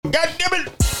God damn it.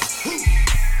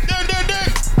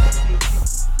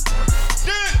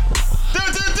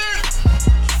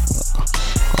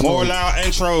 More loud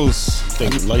intros.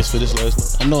 Think the lights for this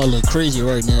last night? I know I look crazy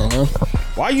right now, huh?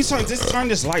 Why you turn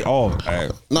this light off?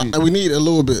 No, we need a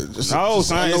little bit. No,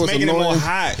 son, it's making it more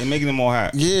hot. It's making it more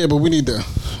hot. Yeah, but we need the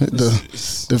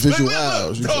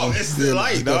visuals. No, it's the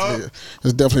light, dog.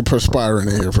 It's definitely perspiring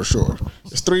in here for sure.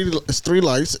 It's three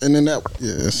lights, and then that.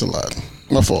 Yeah, it's a lot.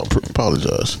 My fault.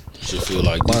 Apologize. Should feel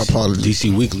like my apologies.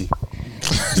 DC Weekly.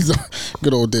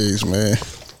 Good old days, man.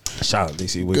 Shout out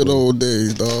DC Weekly. Good old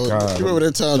days, dog. God, you remember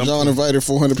that time John invited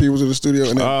 400 people to the studio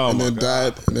and then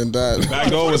died? Back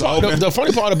door was open. The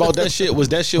funny part about that shit was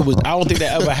I don't think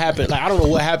that ever happened. Like, I don't know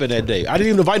what happened that day. I didn't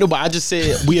even invite nobody. I just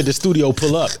said we at the studio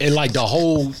pull up, and like the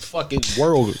whole fucking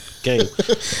world came.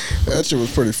 That shit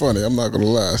was pretty funny. I'm not gonna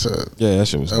lie. Yeah, that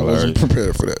shit was hilarious. I wasn't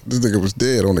prepared for that. This nigga was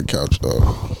dead on the couch, dog.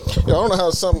 Yeah, I don't know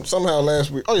how somehow last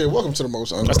week. Oh yeah, welcome to the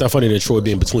most. That's not funny that Troy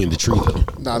being between the tree though.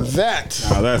 Now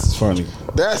that's funny.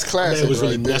 That's classic. It was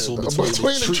really right nestled between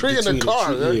the tree and the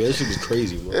car. Yeah, that shit was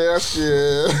crazy, man.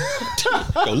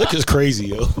 Yeah. Yo, liquor's crazy,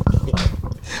 yo.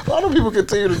 Why do people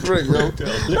continue to drink, yo?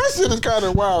 That shit is kind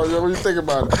of wild, yo, when you think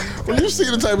about it. When you see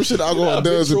the type of shit alcohol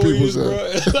does to people,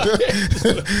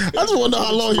 I just wonder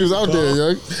how long he was out there,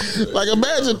 yo. Like,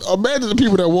 imagine the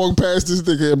people that walk past this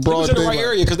nigga in broad daylight. He was in the right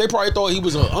area, because they probably thought he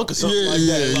was an uncle or something like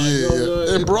that.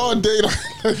 Yeah. In broad daylight.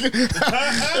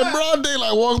 In broad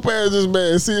daylight, walk past this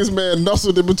man and see this man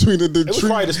nestled in between the tree. It was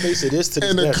probably the space it is to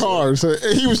and the car. So,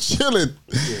 and he was chilling.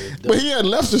 Yeah, but he had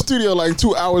left the studio like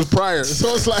 2 hours prior.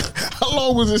 So it's like, how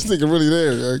long was this nigga really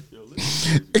there? Like,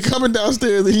 and coming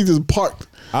downstairs and he just parked.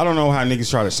 I don't know how niggas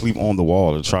try to sleep on the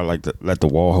wall and try to let the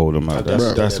wall hold them out.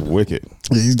 That's wicked.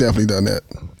 Yeah, he's definitely done that.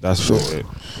 That's sure.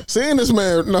 Seeing this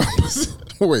man,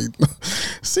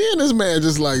 seeing this man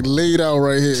just like laid out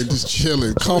right here and just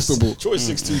chilling, comfortable. Choice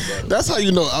 6'2", bro. That's how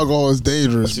you know alcohol is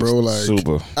dangerous, bro. Like,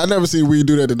 super. I never see weed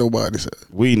do that to nobody. So.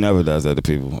 Weed never does that to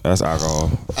people. That's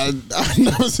alcohol. I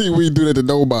never see weed do that to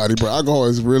nobody, bro. Alcohol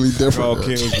is really different.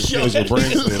 Alcohol kills your brain.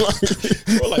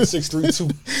 Bro, like 6'3",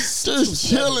 just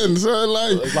chilling, son.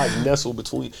 Like, it's like nestled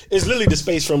between. It's literally the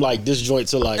space from like this joint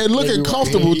to like, and looking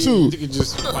comfortable too.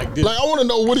 Just like this. Like, I want to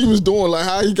know what he was doing. Like,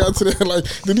 how he got to that. Like,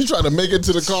 did he try to make it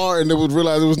to the car and then would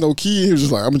realize there was no key? He was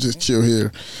just like, I'm gonna just chill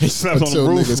here until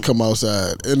niggas come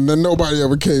outside, and then nobody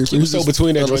ever came. So he was so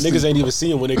between that joint, niggas ain't even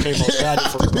see him when they came outside.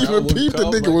 I didn't even peep. The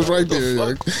nigga was right there.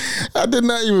 Like, I did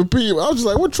not even peep. I was just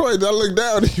like, what Troy? Did I look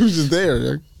down and he was just there.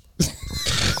 Like.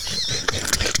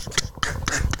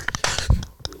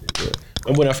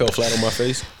 And when I fell flat on my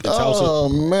face, oh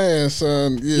man,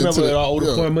 son! Yeah, you remember that old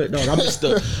appointment? No, I missed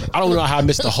I don't know how I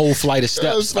missed the whole flight of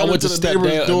steps. I went to step down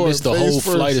and missed the whole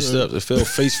flight of steps. It fell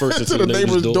face first into the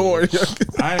neighbor's door.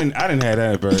 I didn't have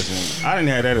that embarrassing. I didn't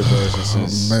have that embarrassing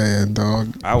since. Man,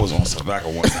 dog! I was on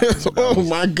tobacco one time. Oh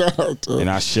my god! And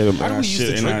I shit him.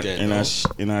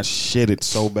 And I shit it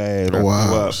so bad.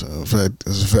 Wow!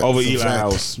 Over Eli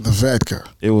House. The vodka.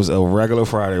 It was a regular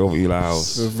Friday over Eli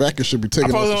House. The vodka should be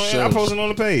taken off the shelf. On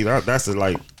the page. That's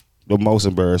like the most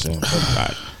embarrassing.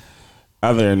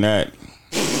 Other than that,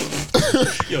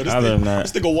 yo, this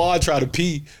nigga Wad tried to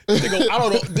pee. This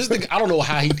nigga, I don't know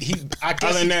how he. I guess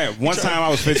other than that, one time I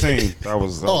was 15. That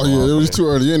was. It was too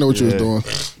early. You didn't know what you was doing.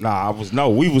 Nah,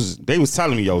 They was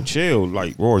telling me, yo, chill,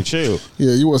 like Rory, chill.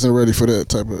 Yeah, you wasn't ready for that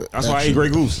type of. That's why I ate Grey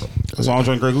Goose. That's why I'm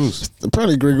drinking Grey Goose.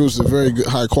 Apparently, Grey Goose is a very good,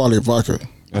 high quality vodka.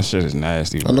 That shit is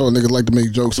nasty. Bro. I know niggas like to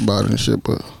make jokes about it and shit,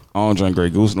 but. I don't drink Grey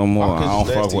Goose no more. I don't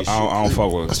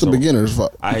fuck with. That's the beginners.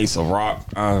 I hate some rock.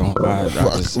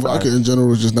 Vodka in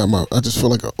general is just not my. I just feel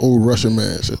like an old Russian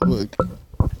man. Shit. Like,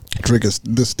 drinking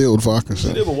distilled vodka.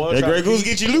 That Grey Goose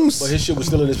get you loose. But his shit was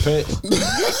still in his pants. And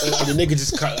the nigga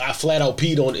just I flat out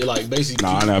peed on it, like basically.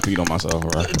 Nah, I never peed on myself,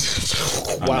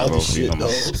 bro. Wild as shit, though.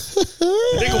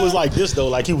 The nigga was like this though,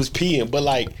 like he was peeing, but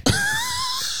like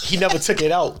he never took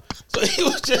it out. So he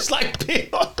was just like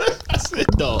peeing on it. I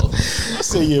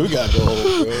said, yeah, we gotta go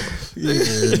home, bro.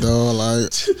 Yeah, dog,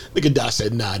 like nigga Doc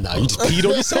said, nah, you just peed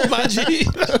on yourself, my G.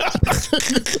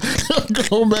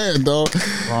 Go man, dog.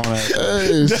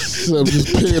 Hey, just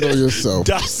peed on yourself.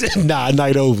 Doc said, nah,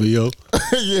 night over, yo.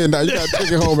 Yeah, nah, you gotta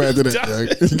take it home after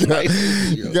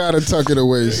that. You gotta tuck it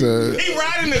away, son. He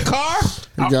riding the car?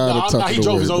 He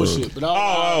drove his own bro. shit. But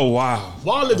oh, wow.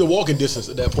 Juan lived in walking distance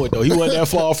at that point, though. He wasn't that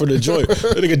far from the joint.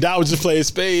 The nigga Doc was just playing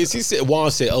spades.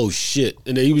 Juan said, oh, shit.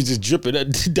 And then he was just dripping.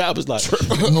 Doc was like,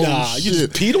 nah, you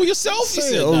just peed on yourself? He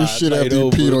said, shit after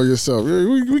you peed on yourself.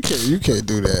 You can't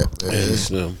do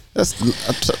that, man.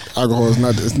 Alcohol is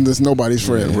not. It's nobody's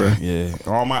friend, bro. Yeah,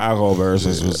 all my alcohol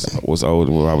versions was old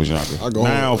when I was younger. Alcohol.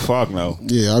 Now, fuck no.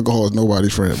 Yeah, alcohol is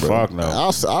nobody's friend, bro. Fuck no.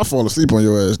 I'll fall asleep on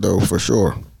your ass though, for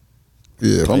sure.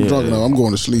 Yeah, if I'm drunk enough, I'm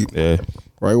going to sleep. Yeah,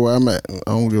 Right where I'm at.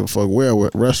 I don't give a fuck where,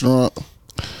 what restaurant,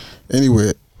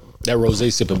 anywhere. That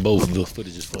rose sipping both the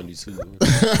footage is funny too.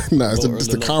 Nah, it's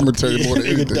the commentary more than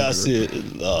anything. That's it.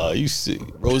 You see,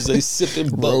 rose sipping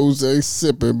both. Rose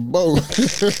sipping both.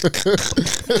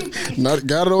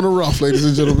 Got it on the Ralph, ladies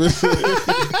and gentlemen.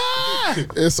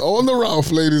 It's on the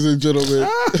Ralph, ladies and gentlemen.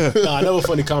 Nah, another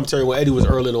funny commentary when Eddie was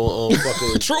earling on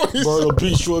fucking Troy's. Myrtle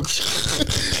Beach.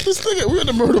 This nigga, we at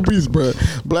the Myrtle Beach, bro.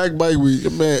 Black Bike Week.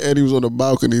 Man, Eddie was on the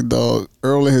balcony, dog,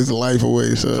 earling his life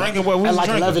away, son. drinking what we At was like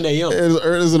drinking. 11 a.m.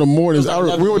 It was in the mornings. It was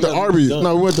like We went to 11, Arby's. done.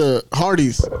 No, we went to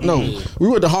Hardee's. No, we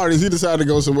went to Hardee's. He decided to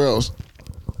go somewhere else.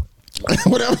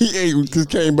 Whatever he ate just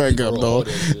came back up, dog.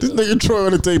 This nigga Troy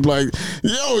on the tape like,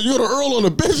 yo, you're the Earl on the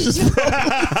bitches, bro.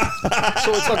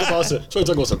 Troy talking about some.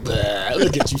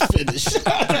 Look at you finish.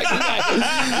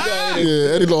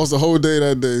 Yeah, Eddie lost the whole day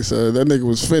that day, son. That nigga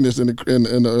was finished in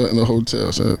the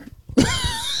hotel, son.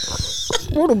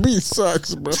 Myrtle Beach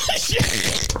sucks, bro.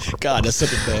 God, that's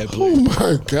such a bad Oh place.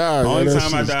 my God. Only man, that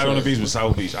time I shit's died on the crazy. beach was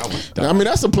South Beach. I was dying. I mean,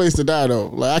 that's a place to die though.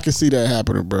 Like I can see that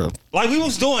happening, bro. Like we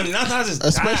was doing it. I just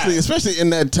died. Especially in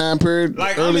that time period.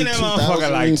 Like I'm early in that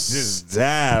motherfucker like 2000s. just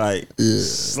die like Yeah.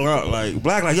 slump like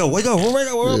black like yo wake up.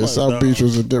 Yeah, South Beach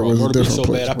was a different Myrtle Beach place. so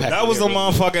bad, I packed That was the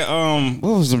motherfucking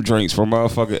what was them drinks from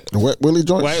motherfucking The Wet Willie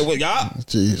joints. wait y'all.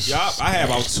 Jeez. Yup, I had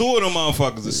about two of them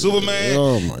motherfuckers, the Superman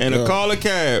Oh, my and the God. Caller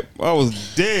Cab. I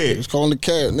was dead. It's calling the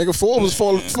cab. Nigga, four was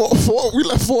falling. We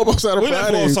left four outside of We left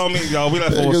Friday. for so many, y'all. We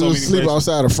left for Niggas so was many. sleep places.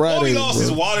 outside of Friday. Bobby lost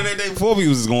his wallet that day before we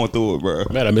was just going through it, bro.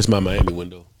 Man, I missed my Miami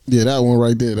window. Yeah, that one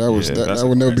right there. That was Yeah, that that's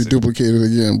would a never be classic. duplicated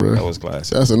again, bro. That was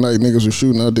classic. That's a night niggas was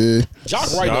shooting out there.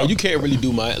 Jock right now, you can't really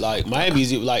do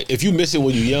Miami's like if you miss it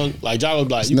when you're young, like Jock was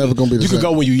like never gonna be the you could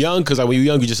same. go when you're young because like when you're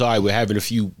young you just all right we're having a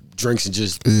few drinks and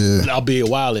just I'll be a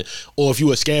wildin'. Or if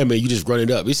you a scammer, you just run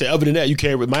it up. He said other than that you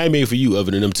can't. Miami ain't for you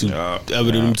other than them two.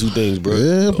 Other than them two things, bro.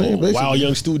 Yeah, man, basically. Wild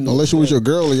young student. Unless you with your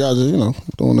girl, and y'all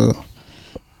just doing the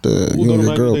you go and to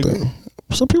your girl Miami, they thing.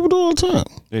 Some people do it all the time.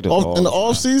 They do it all In the the time.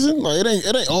 off season, like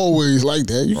it ain't always like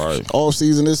that. Right. Off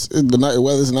season, the night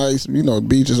weather's nice. The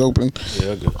beach is open, Yeah,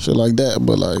 okay. shit like that.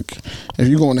 But like, if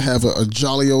you're going to have a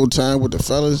jolly old time with the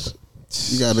fellas,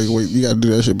 you gotta wait. You gotta do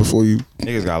that shit before you.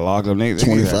 Niggas got locked up. Niggas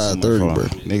 25, had 30, fun. bro.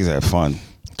 Niggas had fun.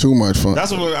 Too much fun.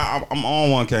 That's what I'm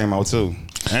on. One came out too.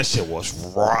 That shit was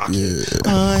rocking. Yeah.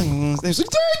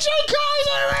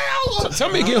 Tell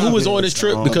me again who was on this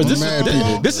trip because Mad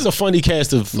people. this is a funny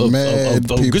cast of Mad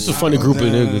people. this is a funny group of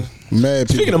niggas. Mad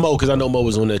people. Speaking of Mo, because I know Mo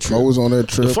was on that trip. Mo was on that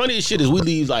The trip. funniest shit is we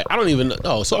leave like I don't even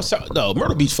know. No,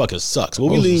 Myrtle Beach fucking sucks.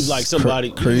 When we leave like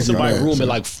somebody crazy somebody's man, room son. at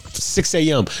like 6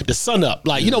 a.m. The sun up,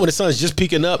 like when the sun's just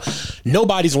peeking up,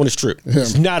 nobody's on this trip.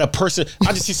 It's not a person.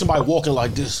 I just see somebody walking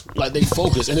like this, like they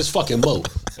focus, and it's fucking Mo.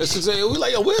 It's just, we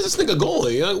like, yo, where's this nigga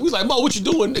going? You know? We like, Mo, what you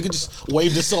doing? Nigga just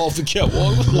waved us off and kept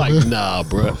walking. Like, nah,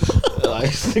 bro.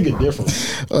 Like, this nigga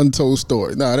different. Untold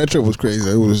story. Nah, that trip was crazy.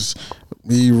 It was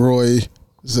me, Roy,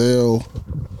 Zell.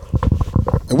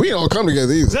 And we ain't all come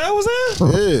together either. That was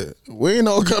it. Yeah. We ain't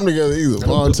all come together either.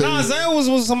 Vontae. Nah, that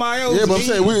was somebody else. Yeah, but I'm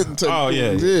saying we.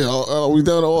 yeah. We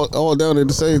done all down at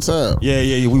the same time. Yeah,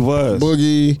 we was.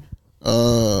 Boogie,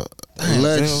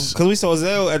 Lex, Because we saw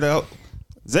Zell at the.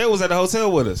 Zell was at the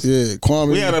hotel with us. yeah,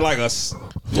 Kwame. We had one of the miss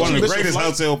your greatest flight?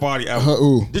 hotel party ever.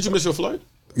 Ooh, Did you miss your flight?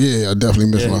 yeah, I definitely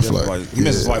missed Yeah, my he missed flight. He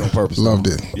missed his flight on purpose. Loved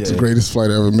it. Yeah. It's the greatest flight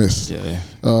I ever missed. Yeah.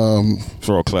 Um,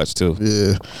 For a clutch too.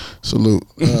 yeah, salute.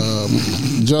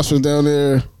 Just was down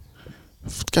there.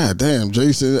 God damn,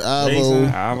 Jason, Ivo.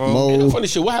 Mo. Funny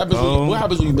shit. What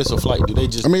happens when you miss a flight? Do they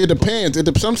just? I mean, it depends.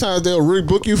 Sometimes they'll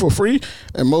rebook you for free,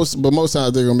 but most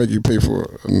times they're gonna make you pay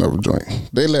for another joint.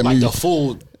 They let like me. the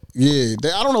full. Yeah,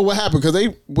 I don't know what happened because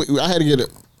I had to get it.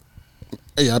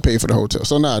 Yeah, I paid for the hotel.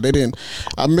 So they didn't.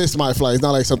 I missed my flight. It's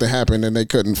not like something happened and they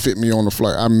couldn't fit me on the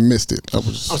flight. I missed it. I'm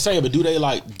saying, but do they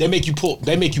like they make you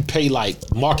pay like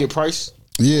market price?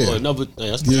 Yeah. Or another.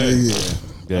 That's Yeah.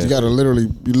 Yeah. You gotta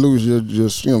you lose your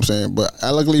just, you know what I'm saying? But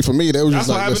luckily for me, that was That's just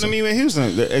what like, happened to me in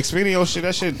Houston. The Expedio shit,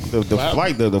 that shit, the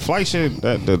flight, the flight shit,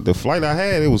 the flight I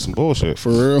had, it was some bullshit. For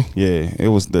real? Yeah, it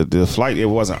was the flight. It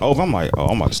wasn't over. I'm like,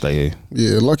 I'm about to stay here.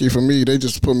 Yeah, lucky for me, they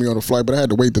just put me on the flight, but I had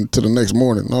to wait until the next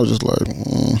morning. I was just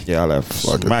like, Yeah, I left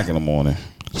smack in the morning.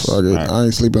 I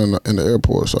ain't sleeping in the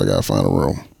airport, so I gotta find a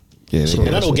room. Yeah,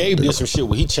 And I know Gabe did some shit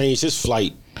where he changed his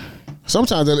flight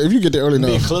Sometimes if you get there early Be a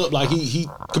enough, club like he.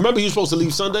 Remember he was supposed to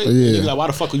leave Sunday. Yeah. He be like, why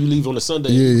the fuck are you leave on a Sunday?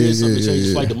 Yeah, Then yeah, something yeah, change his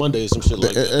yeah. flight to Monday or some shit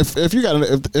like that. if you got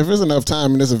if there's enough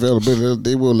time and there's availability,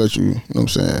 they will let you. You know what I'm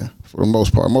saying? For the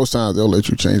most part, most times they'll let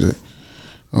you change it.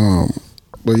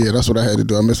 But yeah, that's what I had to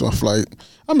do. I missed my flight.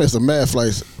 I missed a mad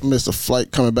flights. I missed a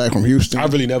flight coming back from Houston. I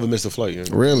really never missed a flight. You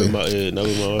know? Really?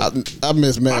 I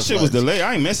missed mad. My shit was delayed.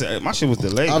 I ain't miss it. My shit was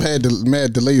delayed. I've had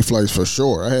mad delayed flights for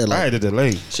sure. I had a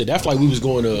delay. Shit, that flight we was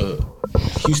going to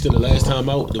Houston the last time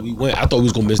out that we went. I thought we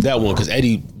was gonna miss that one because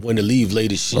Eddie wanted to leave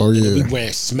late as shit. Oh yeah, we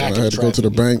ran smack. I had to go to the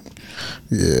bank.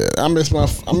 Yeah, I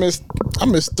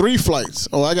missed 3 flights.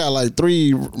 Oh, I got like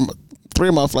three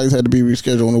of my flights had to be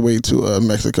rescheduled on the way to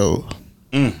Mexico.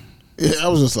 Yeah, I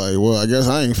was just like, well, I guess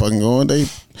I ain't fucking going. I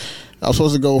was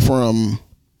supposed to go from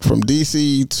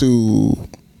DC to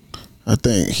I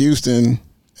think Houston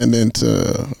and then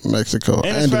to Mexico.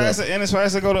 And it's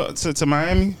faster to go to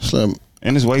Miami. Slim.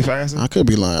 And it's way faster. I could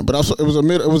be lying, but it was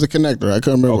a connector. I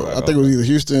couldn't remember. Okay, I think it was either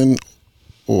Houston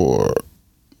or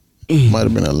might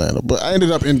have been Atlanta. But I ended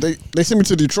up they sent me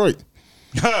to Detroit.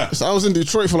 So I was in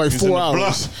Detroit for like 4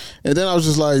 hours, and then I was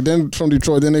just like, then from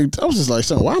Detroit, I was just like,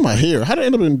 son, why am I here? How did I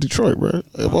end up in Detroit, bro?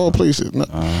 Of all places,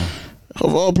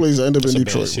 of all places, I ended up in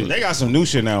Detroit. They got some new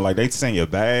shit now, like they send your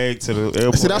bag to the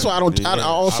airport. See, that's why I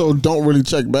also don't really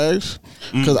check bags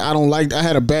because I don't like. I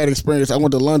had a bad experience. I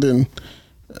went to London,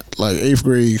 like 8th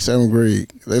grade, 7th grade.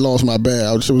 They lost my bag.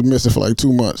 I was missing for like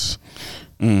 2 months.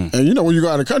 And you know when you go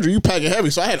out of the country, you pack it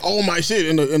heavy. So I had all my shit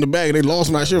in the bag. They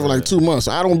lost my shit for like 2 months.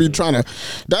 So I don't be trying to.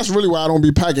 That's really why I don't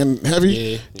be packing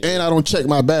heavy, and I don't check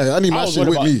my bag. I need my shit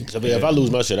with me. If I lose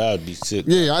my shit, I'd be sick.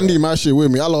 Yeah, I need my shit with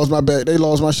me. I lost my bag. They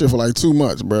lost my shit for like 2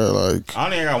 months, bro. Like I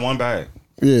only got one bag.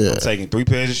 Yeah, I'm taking 3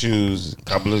 pairs of shoes,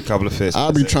 couple of fists.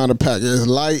 I'll be trying to pack as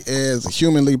light as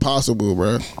humanly possible,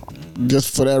 bro.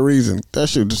 Just for that reason. That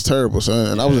shit was just terrible,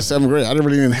 son. And I was in 7th grade. I didn't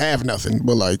really even have nothing.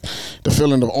 But like the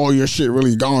feeling of all your shit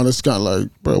really gone, it's kind of like,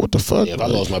 bro, what the fuck? Yeah, if I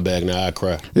lost my bag now, I'd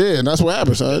cry. Yeah, and that's what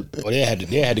happened, son. Well, they had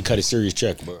to cut a serious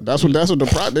check, bro. That's what they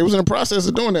was in the process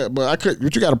of doing that. But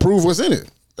you gotta prove what's in it.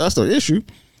 That's the issue.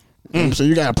 So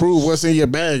you gotta prove what's in your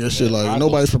bag and shit. Like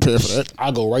nobody's prepared for that.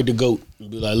 I go right to GOAT and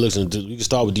be like, listen, we can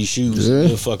start with these shoes. Yeah. And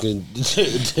then fucking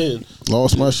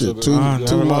lost my shit. Two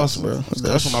months, bro.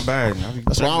 That's my bag.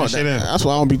 That's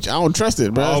why I don't trust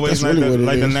it, bro. I always that's really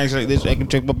like the nice like this. I can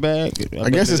check my bag. I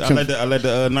let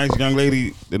the nice young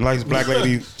lady, the nice black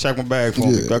lady, check my bag for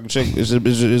me. I can check. Is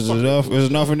enough? Is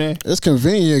enough in there? It's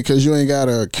convenient because you ain't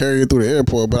gotta carry it through the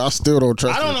airport, but I still don't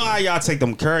trust it. I don't know how y'all take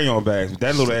them carry-on bags.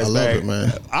 That little ass bag, it,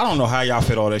 man. I don't know how y'all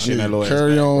fit all that shit in that little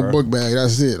carry-on bag, book bag.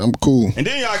 That's it. I'm cool. And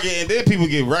then people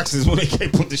get rexes when they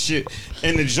can't put the shit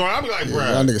in the joint. I be like, bro,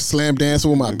 y'all niggas slam dancing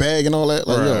with my bag and all that.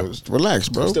 Like, yo, relax,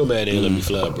 bro. I'm still mad they ain't let me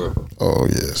fly, bro. Oh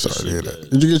yeah, sorry to hear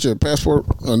that. Did you get your passport?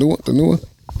 The new one?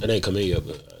 It ain't come in yet,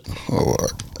 but. Oh,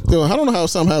 yo, I don't know how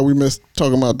somehow we missed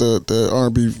talking about the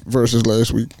R&B verses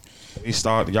last week.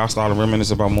 Y'all started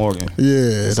reminiscing about Morgan.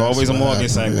 Yeah, it's always a Morgan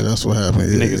segment. Yeah, that's what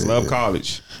happened. Yeah, niggas love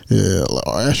college. Yeah,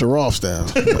 Asher Roth style.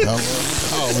 I love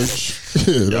college.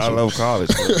 Yeah, y'all love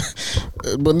college.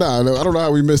 But nah, I don't know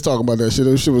how we missed talking about that shit.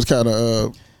 That shit was kind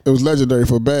of it was legendary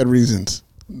for bad reasons.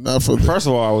 Not for First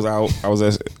of all, I was out. I was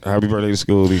at Happy Birthday to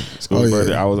Schoolie.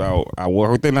 Birthday. I was out. I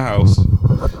worked in the house.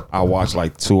 I watched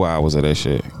like 2 hours of that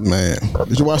shit. Man,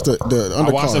 did you watch the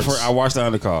undercards? I watched the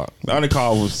undercard. The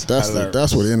undercard was that's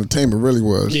what the entertainment really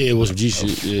was. Yeah, it was some G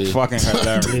shit. Yeah. Fucking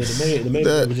hilarious. The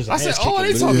main was just I said, oh,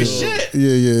 they talking shit.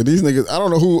 Yeah. These niggas. I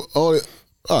don't know who. All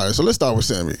right, so let's start with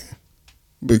Sammy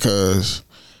because.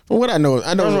 From what I know.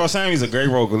 First of all, Sammy's a great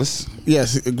vocalist.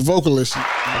 Yes, vocalist.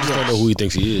 I just don't know who he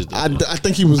thinks he is. I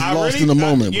think he was lost in the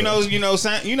moment.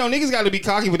 Niggas got to be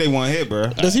cocky with they one hit, bro.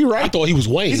 Does he write? I thought he was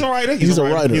Wayne. He's a writer. He's a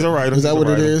writer. Is that what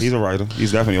it is? He's a writer.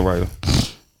 He's definitely a writer.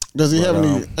 Does he have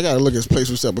any? I gotta look at his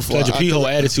placement set before. Your P-hole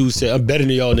attitude said, "I'm better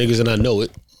than y'all niggas, and I know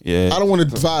it." Yeah. I don't want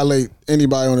to violate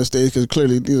anybody on the stage because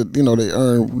clearly, they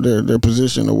earn their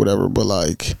position or whatever. But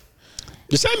like.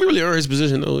 Did Sammy really earn his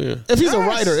position though? Yeah. If he's a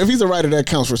writer, that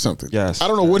counts for something. Yes. I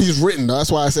don't know what he's written though. That's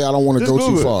why I say I don't want to go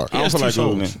too far. I don't feel like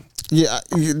Googling it. Yeah,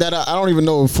 I don't even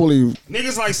know fully.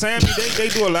 Niggas like Sammy, they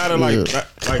do a lot of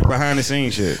like behind the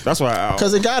scenes shit. That's why.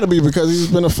 Because it got to be because he's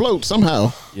been afloat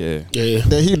somehow. Yeah.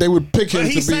 That they would pick him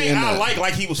but to be in I that.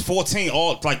 like he was 14,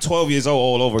 12 years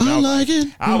old all over. I like it.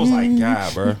 I was like,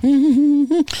 God, bro.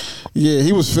 Yeah,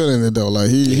 he was feeling it though. Like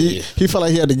he felt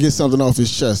like he had to get something off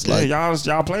his chest. Like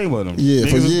y'all played with him. Yeah,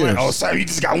 for years. Like, oh, Sammy, you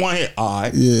just got one hit. All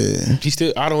right. Yeah. He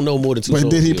still. I don't know more than 2 songs. But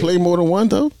did he play more than one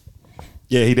though?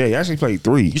 Yeah, he did. He actually played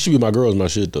 3. You should be my girls, my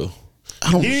shit though.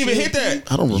 I don't. He didn't even hit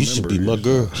that. I don't remember. You should be my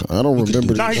girl. I don't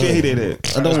remember. Nah, he did hit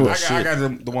that. I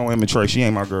got the one with him and Trey. She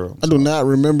ain't my girl. I do not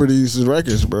remember these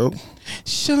records, bro.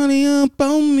 Shawty up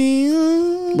on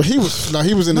me. But he was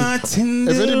in his.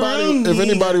 If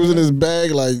anybody was in his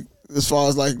bag, like as far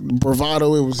as like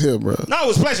bravado, it was him, bro. No, it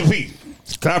was Pleasure P.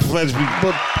 God for Pleasure P.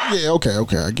 But yeah,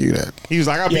 okay, I give you that. He was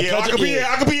like, I could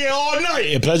be here all night.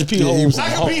 Yeah, Pleasure P. Whole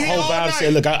vibe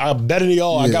said, look, I'm better than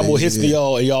y'all. I got more hits than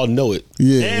y'all, and y'all know it.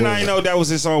 Yeah, and I ain't know that was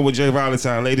his song with Jay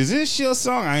Valentine. Ladies, this your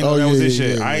song? I ain't know that was his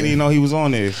shit. I ain't even know he was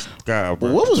on this. God,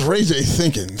 bro. What was Ray J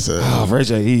thinking, sir? Oh, Ray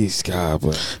J, he's God,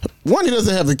 but one, he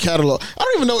doesn't have the catalog. I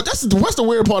don't even know. What's the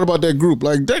weird part about that group?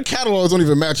 Like their catalogs don't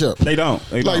even match up. They don't.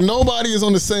 Like nobody is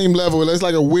on the same level. It's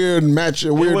like a weird match,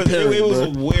 a weird pairing. It was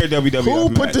a weird WWF Who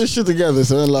put this shit together,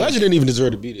 son? Like, Pleasure didn't even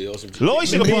deserve to be there. Lloyd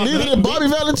should have brought neither did Bobby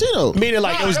Valentino. Meaning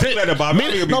like it was.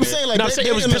 I'm saying like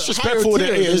it was disrespectful.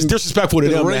 It's disrespectful to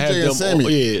them to have them.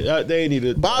 Sammy. Yeah, they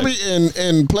needed Bobby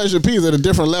and Pleasure P is at a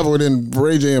different level than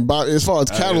Ray J and Bobby as far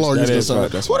as catalog is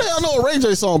concerned. What the hell know a Ray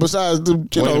J song besides the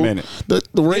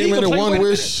the Wait a Minute, One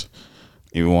Wish?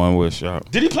 Even One Wish, y'all.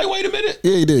 Did he play Wait a Minute?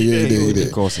 Yeah, he did.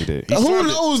 Of course he did. Who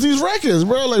knows these records,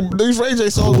 bro? Like these Ray J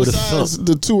songs besides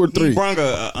the 2 or 3. He brought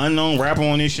an unknown rapper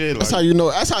on this shit. That's how you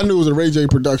know. That's how I knew it was a Ray J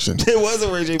production. It was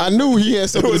a Ray J. I knew he had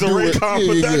something to do with it.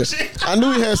 I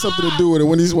knew he had something to do with it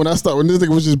when this nigga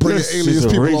was just bringing alias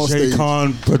people on stage.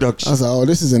 Production. I was like, oh,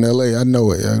 this is in L.A. I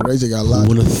know it. Ray J got a lot.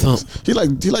 He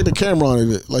like the camera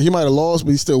on it. Like he might have lost,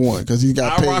 but he still won because he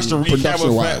got paid. I watched the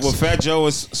recap with Fat Joe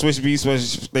and Switch Beats.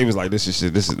 They was like, this is shit.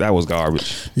 That was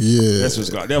garbage. Yeah,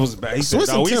 that was bad. He said,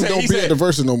 don't be at the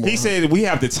verses no more. He said we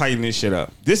have to tighten this shit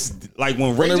up. This like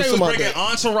when Ray J was bringing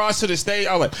Entourage to the stage,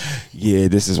 I was like, yeah,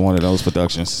 this is one of those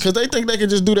productions. Because they think they can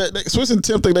just do that. Switch and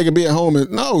Tim think they can be at home and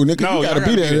no, nigga, you gotta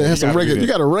be there. You gotta regulate. You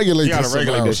gotta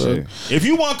regulate this shit. If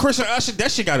you want Christian Usher,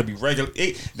 that shit gotta be regular.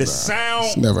 The sound,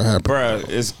 it's never happened, bro.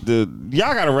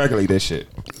 Y'all gotta regulate this shit.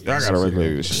 Y'all gotta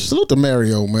regulate this shit. Salute to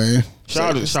Mario, man.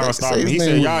 Shout out to Sean Stockman. He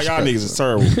said y'all niggas is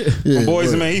terrible. From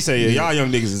Boys and Men, he said y'all young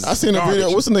niggas is. I seen a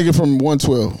video. What's the nigga from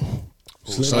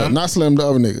 112? Not Slim, the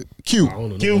other nigga. Q.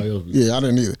 Yeah, I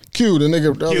didn't either. Q, the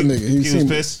other nigga. He was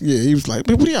pissed. Yeah, he was like,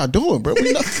 man, what are y'all doing, bro?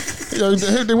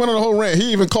 They went on the whole rant.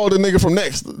 He even called the nigga from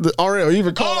Next, the RL. He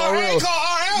even called RL.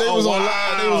 They was on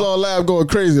live. They was on live going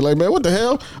crazy. Like, man, what the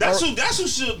hell? That's who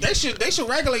should. They should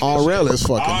regulate. RL is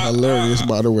fucking hilarious,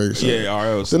 by the way. So. Yeah,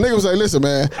 RL. The nigga was like, listen,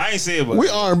 man. I ain't say it, but we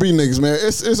R&B niggas, man.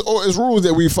 It's rules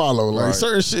that we follow. Like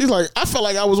certain shit. Like I felt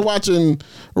like I was watching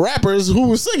rappers who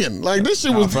was singing. Like this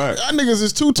shit was. Our niggas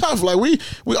is too tough. Like we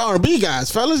R&B guys,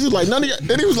 fellas. He's like none of y'all.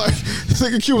 Then he was like, this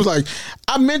nigga Q was like,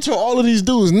 I mentor all of these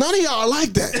dudes. None of y'all are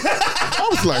like that. I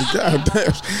was like, God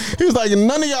damn. He was like,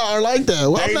 none of y'all are like that.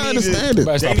 Well, I'm not understanding.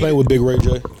 Stop playing with Big Ray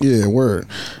J. Yeah, word.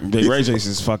 Big Ray J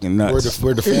is fucking nuts.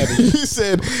 Where the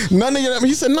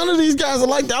He said none of these guys are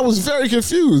like that. I was very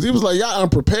confused. He was like, y'all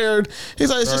unprepared. He's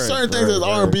like, it's just certain things as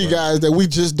R&B guys that we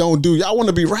just don't do. Y'all want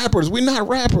to be rappers. We not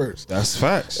rappers. That's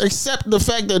facts. Except the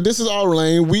fact that this is our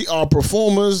lane. We are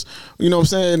performers. You know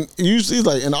what I'm saying? Usually,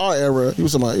 like in our era, he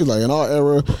was like, in our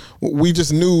era, we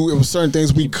just knew it was certain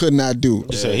things we could not do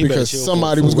because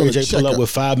somebody was going to check up with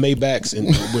 5 Maybachs and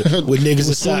with niggas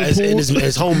inside and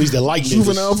his homies that like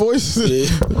juvenile voice. Yeah.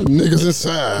 Niggas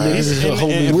inside.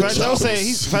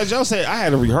 Fat Joe said I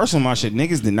had to rehearsal my shit.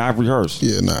 Niggas did not rehearse.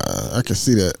 Yeah, nah, I can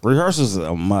see that. Rehearsals are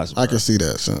a must. Bro. I can see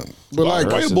that, son. But like,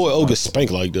 why your boy Oga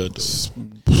spank like that?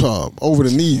 Over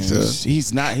the knees.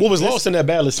 He's not. What was lost in that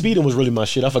battle? Speeding was really my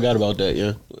shit. I forgot about that.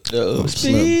 Yeah.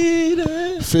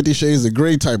 Speeding. 50 Shades of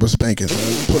Grey type of spanking.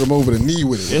 Put him over the knee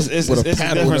with it. It's a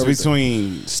difference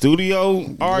between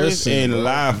studio artists and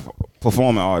live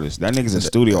performing artists. That nigga's a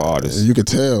studio artist. You could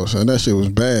tell, son. That shit was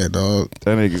bad, dog.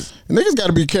 That niggas got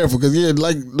to be careful because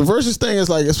like the versus thing is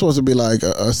like it's supposed to be like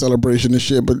a celebration and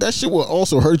shit, but that shit will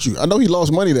also hurt you. I know he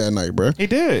lost money that night, bro. He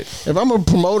did. If I'm a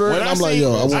promoter and I'm like,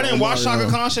 yo, I didn't watch Shaka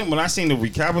Khan shit. When I seen the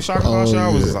recap of Shaka Khan shit, I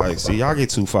was like, see, y'all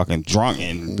get too fucking drunk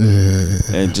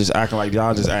and just acting like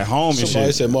y'all just at home and shit.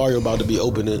 Somebody said Mario about to be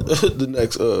opening the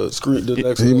next screen.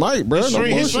 He might, bro.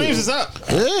 His streams is up.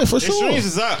 Yeah, for sure. His streams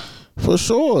is up. For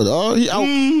sure, dog. He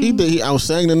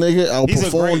outsang the nigga,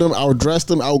 outperformed him,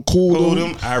 outdressed him, outcooled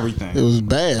him. Everything. It was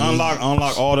bad.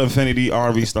 Unlock all the Infinity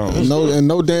R&B stones.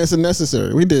 No dancing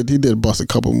necessary. He did bust a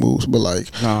couple moves, but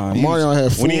like Marion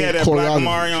had full when he had that black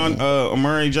Marion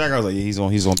Mary Jack, I was like, yeah, he's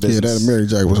on business. Yeah, that Mary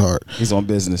Jack was hard. He's on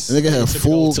business. The nigga had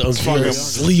full fucking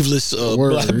sleeveless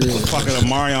fucking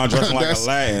Marion dressing like a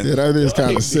Latin. Yeah, that is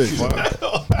kind of sick.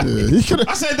 Yeah,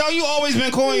 I said, dog, you always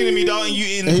been corny to me, dog, and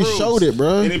he showed it,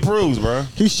 bro. And it proves, bro.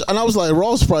 And I was like,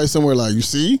 Ross probably somewhere like, you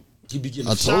see, He be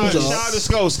getting. I told y'all. Shout out to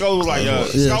Sko. Sko was like,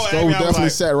 Sko definitely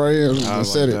sat right here and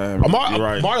said it.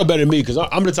 Right. Mario better than me because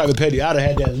I'm the type of petty. I'd have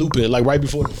had that looping like right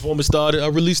before the performance started. I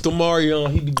released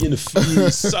Omarion. He be getting the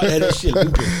fees. So I had that shit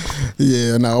looping.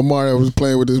 Yeah, now Mario was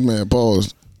playing with this man.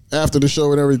 Pause. After the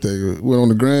show and everything, went on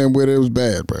the gram with it. It was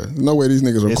bad, bro. No way these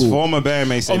niggas are cool. His former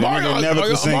bandmate said Omarion's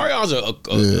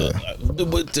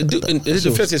in his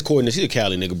defense, his coordinator. He's a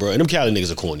Cali nigga, bro. And them Cali niggas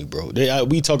are corny, bro.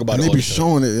 We talk about and it. They be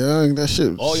showing it, yeah. That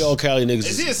shit. All y'all Cali niggas.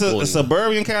 Is he a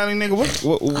suburban Cali nigga?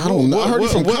 What, I don't know. I heard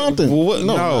he's from Compton.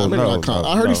 No,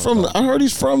 I heard he's from. I heard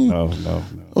he's from. No.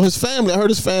 Oh, his family. I heard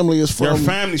his family is from. Your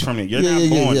family's from there. You're not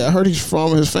born. Yeah. I heard he's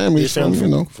from. His family is from. You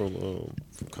know.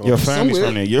 Your family's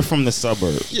from there. You're from the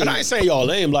suburbs. Yeah. And I ain't saying y'all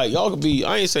lame. Like y'all could be.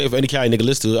 I ain't saying if any Cali nigga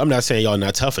listen to it. I'm not saying y'all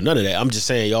not tough or none of that. I'm just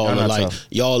saying y'all are like tough.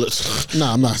 Y'all.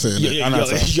 Nah, I'm not saying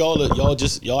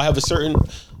that. Y'all have a certain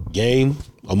game.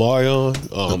 Omarion,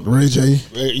 Ray J.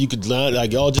 You could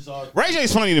like y'all just. Ray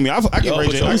J's funny to me. I get Ray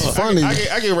J. He's funny. I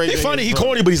get Ray J. He's funny. He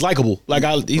corny, but he's likable. Like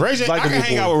Ray J. I can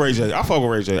hang out with Ray J. I fuck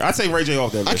with Ray J. I take Ray J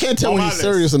off that list. I can't tell when he's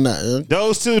serious or not. Yeah?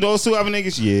 Those two other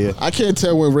niggas, yeah. I can't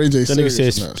tell when Ray J's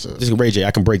serious or not. This is Ray J. I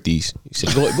can break these. He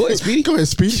said, "Go ahead, Speedy. Go ahead,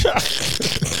 Speedy."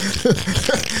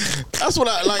 That's what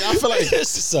I like. I feel like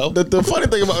so. The funny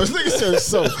thing about this nigga says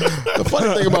so. The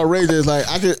funny thing about Ray J is like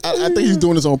I think he's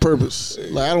doing this on purpose.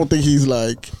 Like I don't think he's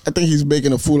like. I think he's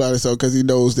making a fool out of himself because he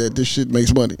knows that this shit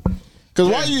makes money. Because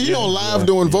why he on live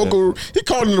doing vocal? He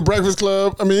called in the Breakfast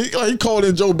Club. I mean, he called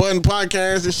in Joe Budden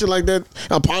podcast and shit like that,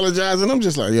 apologizing. I'm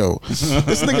just like, yo,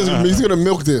 this nigga's he's gonna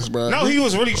milk this, bro. No, he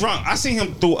was really drunk. I seen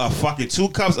him through a fucking 2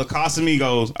 cups of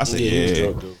Casamigos. I said,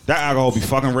 yeah, that alcohol be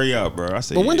fucking Ray up, bro. I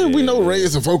said, but when did we know Ray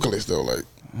is a vocalist though? Like.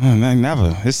 Man,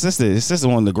 never. His sister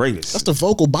one of the greatest. That's the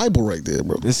vocal Bible right there,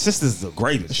 bro. His sister's the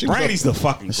greatest. Brandy's the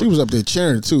fucking. She was up there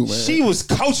cheering too, man. She was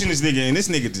coaching this nigga, and this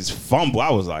nigga just fumble. I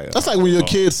was like, that's like when your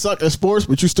kids suck at sports,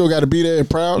 but you still got to be there and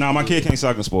proud. Nah, my kid can't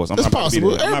suck in sports. That's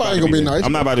possible. Everybody ain't gonna be nice.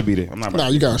 I'm not about to be there. Nah,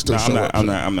 you gotta still show up. I'm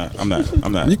not.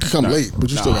 You can come late, but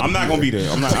you still. I'm not gonna be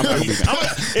there. I'm not gonna be there.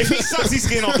 If he sucks, he's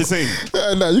getting off the team.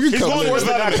 Nah, you can come late.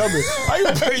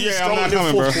 Yeah, I'm not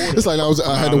coming, bro. It's like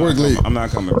I had to work late. I'm not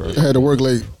coming, bro. I had to work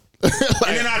late.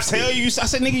 And then I tell you, I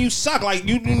said, nigga, you suck. Like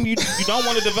you don't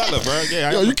want to develop, bro.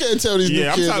 Yeah, yo, you can't tell these new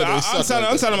kids that they suck.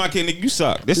 I'm telling my kid, nigga, you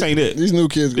suck. This ain't it. These new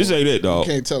kids, this ain't it, dog.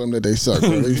 You can't tell them that they suck,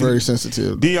 bro. They very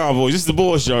sensitive. Dion boys, this is the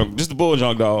bull junk. This is the bull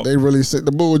junk, dog. They really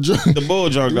the bull junk. The bull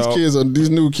junk, dog. These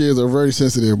new kids are very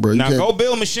sensitive, bro. Now go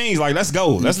build machines. Like let's go.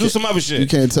 Let's do some other shit. You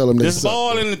can't tell them they this suck.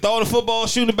 Ball and throw the football,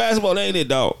 shoot the basketball. That ain't it,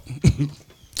 dog.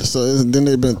 So then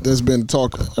there's been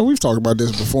talk, and we've talked about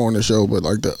this before on the show, but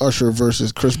like the Usher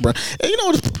versus Chris Brown. And you know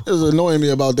what is annoying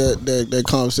me about that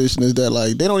conversation is that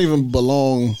like they don't even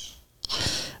belong.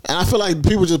 And I feel like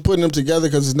people just putting them together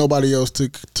because there's nobody else to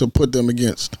put them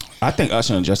against. I think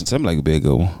Usher and Justin Timberlake would be a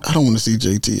good one. I don't want to see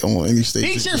JT on any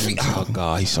stage. Oh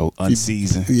God, he's so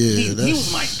unseasoned. He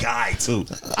was my guy too.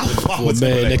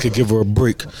 Man, they could give her a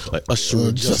break like Usher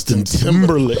and Justin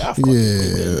Timberlake.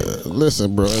 Yeah,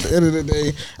 listen, bro. At the end of the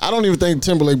day, I don't even think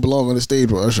Timberlake belongs on the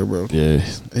stage with Usher, bro. Yeah,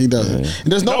 he doesn't. Yeah.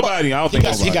 There's nobody. I don't think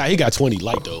he got 20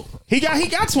 light though. He got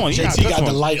 20. JT got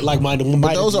the light like-minded one.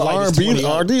 But those are R&B.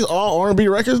 Are these all R&B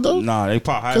records though? Nah, they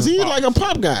pop. Because he's like a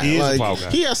pop guy. He is like, a pop guy.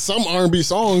 He has some R&B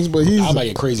songs, but he's. I might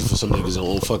get crazy for some niggas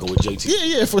on fucking with JT.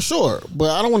 Yeah, for sure.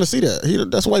 But I don't want to see that.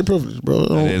 That's white privilege, bro.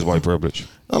 That is white privilege.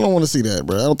 I don't want to see that,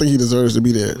 bro. I don't think he deserves to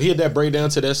be there. He had that breakdown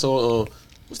to that song.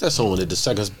 What's that song? The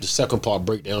second part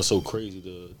breakdown so crazy.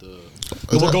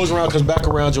 What goes around comes back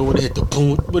around. Joe when it hit the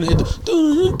boom, when it hit the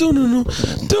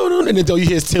and then though you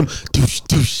hear Tim doosh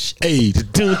doosh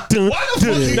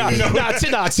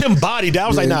nah Tim bodied that. I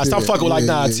was like nah stop fucking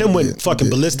with Tim went fucking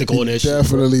ballistic on that shit.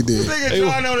 Definitely did. Nigga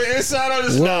trying on the inside of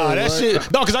this. Nah, that shit.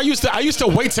 No, because I used to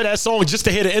wait to that song just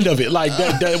to hear the end of it. Like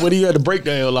that when he had the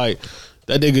breakdown like.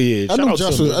 That nigga, yeah. I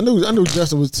knew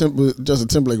Justin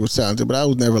Timberlake was talented, but I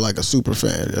was never like a super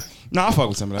fan. Yeah. No, I fuck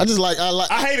with Timberlake.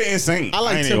 I hate it insane. I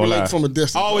like Timberlake from a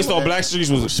distance. I always thought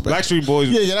Backstreet Boys.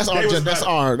 Yeah, that's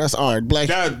art.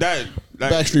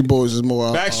 Backstreet Boys is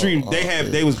more. Backstreet,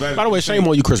 they was better. By the way, shame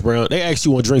on you, Chris Brown. They asked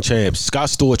you on Drink Champs, Scott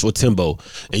Storch or Timbo,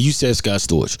 and you said Scott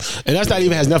Storch, and that's not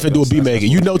even has nothing to do with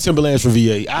B-Making. You know Timberland's from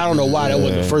VA. I don't know why that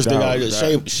wasn't the first thing.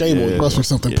 Shame on you. Must be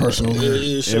something personal.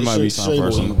 It might be something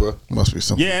personal, bro. Must be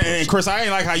something. Yeah, and Chris, I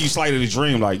ain't like how you slighted the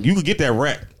dream. Like you could get that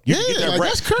rap.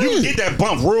 That's crazy. You can get that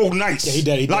bump real nice. Yeah,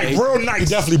 he did. Real nice. He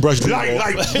definitely brushed it. Like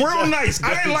real nice.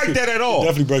 I didn't like that at all.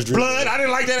 Definitely brushed it. Blood. I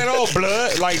didn't like that at all.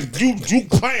 Blood. Like you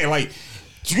playing like.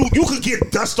 You could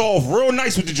get dust off real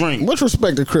nice with the dream. Much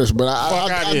respect to Chris, but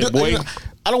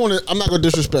I don't want to. I'm not going to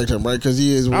disrespect him, right? Because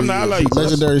he is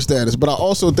legendary status. But I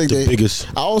also think I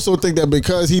also think that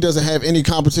because he doesn't have any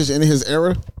competition in his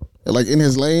era, like in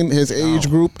his lane, his age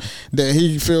group, that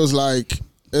he feels like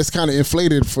it's kind of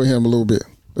inflated for him a little bit.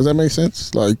 Does that make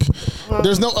sense? Like,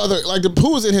 there's no other like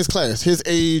who was in his class, his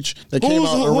age that came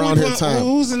out around his time.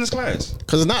 Who's in his class?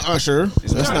 Because it's not Usher.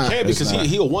 That's not because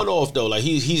he a one off though. Like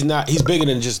he's not. He's bigger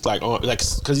than just like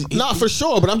because not for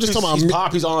sure. But I'm just talking about he's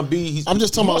pop. He's R&B. I'm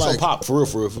just talking about like pop for real.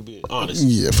 For being honest.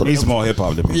 Yeah, he's more hip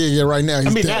hop than me. Yeah. Right now,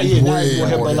 he's now he's more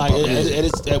hip hop. But like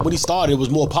when he started, it was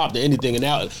more pop than anything. And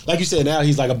now, like you said, now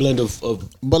he's like a blend of.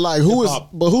 But like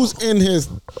who's in his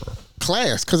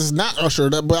class? Because it's not Usher,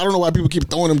 but I don't know why people keep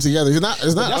throwing them together. It's not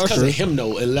that's Usher. Because of him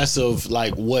though, and less of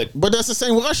like what. But that's the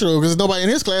same with Usher because there's nobody in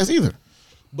his class either.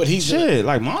 But he's shit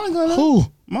like Monica. Who?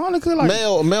 Monica like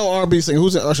male R&B singer.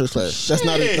 Who's in Usher's class? Shit,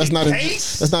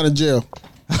 that's not in jail.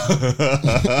 Because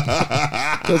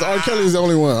R. Kelly is the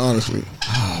only one, honestly.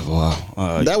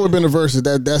 Wow. That would have been the verses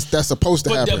that's supposed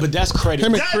to happen. But that's credit.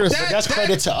 Him and Chris. That's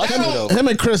credit to Usher though. Him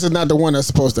and Chris is not the one that's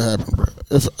supposed to happen, bro.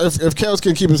 If Kels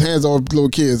can keep his hands off little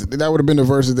kids, that would have been the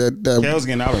verses that Kels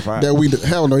getting out in 5. That we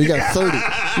hell no, he got 30.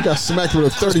 He got smacked with a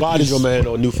 30. Bodied your man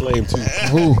on New Flame too.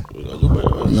 Who?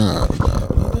 Nah.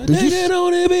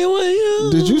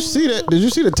 Did you see that? Did you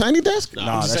see the Tiny Desk? No,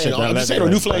 I'm just saying on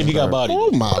New Flame he got bodied.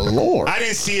 Oh my lord! I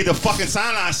didn't see it. The fucking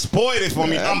sign I spoiled it for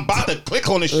me. I'm about to click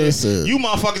on this shit. You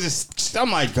motherfuckers just. Oh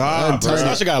my god, bro.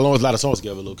 Usher got a lot of songs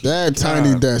together. Look, that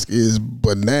Tiny Desk is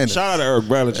bananas. Shout out to Eric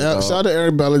Bellinger. Shout out to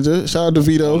Eric Bellinger. Shout out to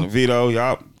Vito. Vito,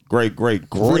 y'all. Great.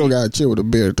 Vito got a chill with a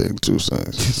beard thing too, son.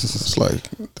 It's like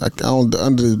I don't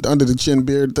under the chin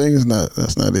beard thing is not.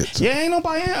 That's not it. Yeah, ain't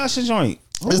nobody in Usher joint.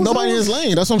 There's nobody in his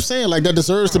lane. That's what I'm saying. Like that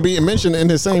deserves to be mentioned in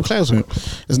his same classroom.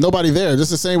 There's nobody there. Just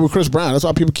the same with Chris Brown. That's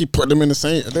why people keep putting them in the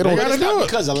same. They don't. It's not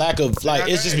because of lack of like.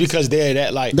 It's just because they're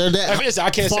that like. They're that. I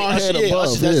can't say Usher.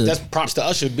 Above, that's props to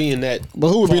Usher being that. But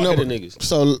who would be number? Niggas.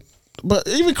 So, but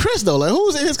even Chris though, like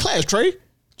who's in his class? Trey.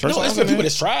 No, it's for people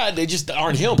that's tried. They just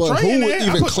aren't him. But Trey who was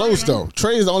even close though?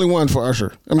 Trey is the only one for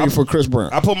Usher. for Chris Brown.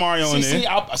 I put Mario in there.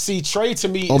 See, Trey to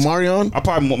me. Oh, Marion? I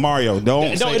probably Mario. No,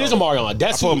 it is a Marion.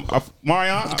 That's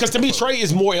Marion. Because to me, Trey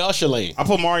is more in Usher lane. I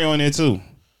put Mario in there too.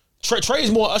 Trey is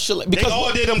more Usher lane because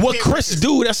what Chris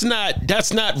do, that's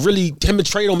not really him and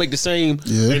Trey don't make the same.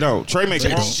 Yeah, they don't. Trey makes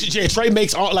Yeah, Trey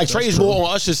makes like Trey is more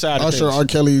on Usher's side. Usher, R.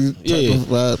 Kelly.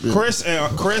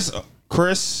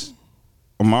 Chris,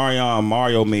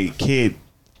 Mario made kid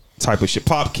type of shit,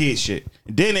 pop kid shit.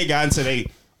 Then they got into they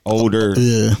older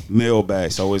male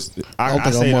bag. So it's I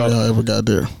don't think Mario ever got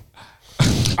there.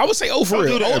 I would say for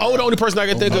real. The only person I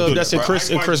can think of that's in Chris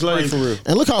Lane for real.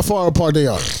 And look how far apart they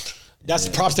are. That's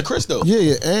props to Chris though.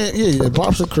 Yeah.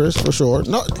 Props to Chris for sure.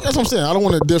 No, that's what I'm saying. I don't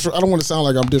want to sound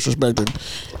like I'm disrespecting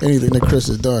anything that Chris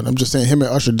has done. I'm just saying him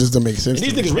and Usher just doesn't make sense. And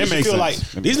these niggas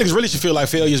really should feel like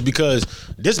failures because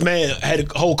this man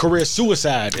had a whole career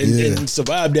suicide and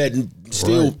survived that and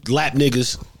still lap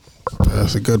niggas.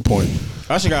 That's a good point.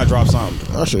 Usher gotta drop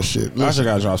something. Usher shit. Usher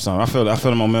gotta drop something. I feel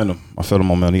the momentum.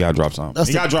 He gotta drop something.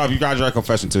 You gotta drop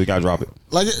Confession too. You gotta drop it.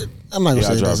 Like I'm not gonna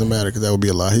say it doesn't matter because that would be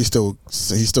a lie. He's still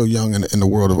young in the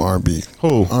world of R&B.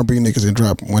 Who? R&B niggas can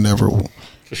drop whenever.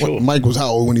 For sure. Mike was how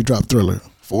old when he dropped Thriller?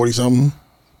 40 something.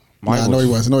 No, he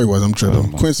wasn't. I'm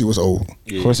tripping. Quincy was old.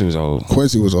 Yeah. Quincy was old.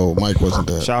 Mike wasn't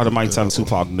that. Shout out to Mike telling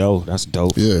Tupac no. That's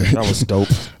dope. Yeah, that was dope.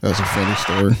 That's a funny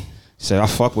story. Say I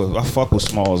fuck with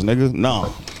Smalls, nigga.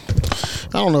 No.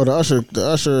 I don't know the Usher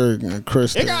and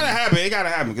Chris. It gotta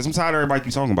happen. Because I'm tired of everybody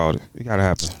keep talking about it. It gotta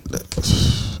happen.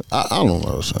 I don't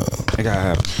know. It gotta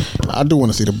happen. I do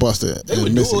want to see the Busta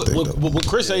and Missy thing. When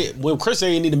Chris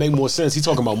say it need to make more sense, he's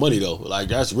talking about money though. Like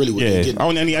that's really what they're getting. I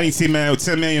need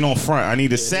 $10 million on front. I need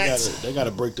the sets. They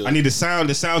gotta break the. I need the sound.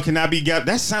 The sound cannot be got.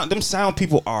 That sound. Them sound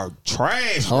people are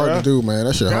trash. It's hard to do, man.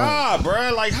 That shit hard.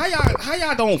 Bro. Like how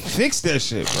y'all don't fix that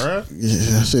shit, bro?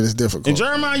 Yeah, that shit is difficult. And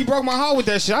Jeremiah, you broke my heart with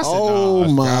that shit. I said,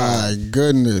 oh my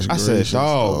goodness. I said,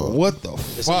 dog, what the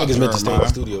fuck? Niggas meant to stay in the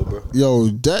studio, bro. Yo,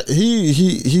 that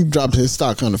he dropped his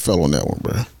stock kind of fell on that one,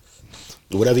 bro.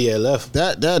 Whatever he had left.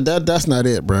 That's not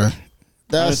it, bro.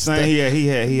 That's saying he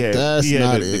had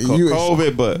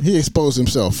COVID, but he exposed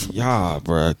himself. Yeah,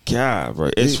 bro. God,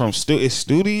 bro. It's from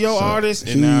studio artists,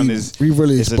 and now it's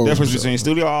a difference between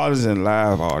studio artists and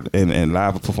live art and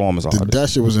live performance artists. That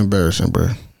shit was embarrassing, bro.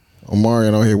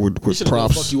 Omarion out here with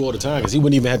props. Fuck you all the time because he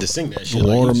wouldn't even have to sing that shit.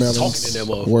 Watermelon. Like, talking in that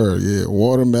motherfucker. Word, yeah.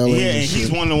 Watermelon. Yeah, and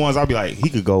he's one of the ones I'll be like, he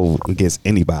could go against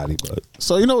anybody. But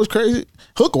so you know what's crazy?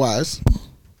 Hook wise,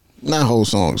 not whole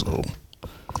songs though.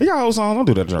 He got whole songs. Don't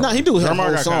do that, Jeremiah. Nah, he do have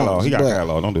whole songs. He got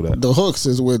catalog. Don't do that. The hooks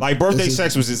is with like Birthday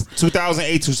Sex was his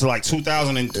 2008 to like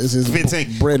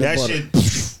 2015. Bread that and shit.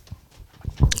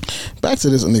 back to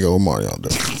this nigga Omarion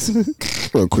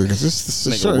though. Real quick, cause this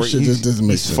certain shit just doesn't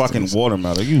make sense. He's fucking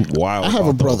watermelon. You wild. I have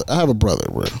a brother,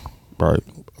 bro. Right.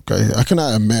 Okay, I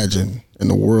cannot imagine in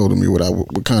the world of me what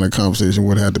kind of conversation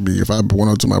would have to be if I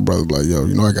went up to my brother like, yo,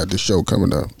 you know I got this show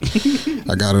coming up.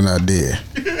 I got an idea.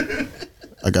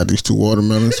 I got these 2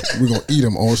 watermelons. We're gonna eat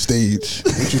them on stage.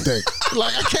 What you think?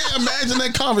 Like, I can't imagine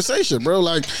that conversation, bro.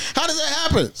 Like, how does that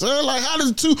happen? So, like, how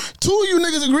does two of you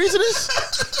niggas agree to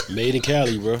this? Made in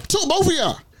Cali, bro. Both of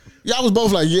y'all. Y'all was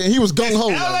both like, yeah, he was gung ho.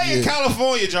 LA like, and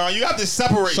California, John. You have to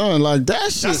separate. Son, like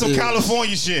that shit. That's some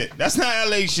California shit. That's not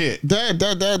LA shit.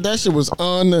 That shit was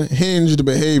unhinged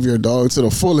behavior, dog, to the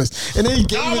fullest. And then he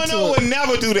gave it to would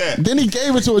never do that. Then he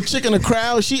gave it to a chick in the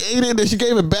crowd. She ate it, then she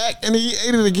gave it back, and then he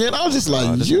ate it again. I was just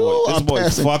like, this boy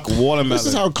fuck watermelon. This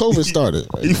is how COVID started.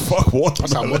 He fuck watermelon.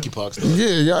 That's how monkeypox started.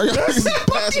 Yeah, y'all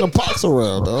passing the pox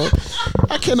around, dog.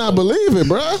 I cannot believe it,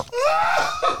 bro.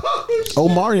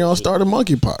 Omarion started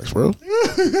monkeypox, bro.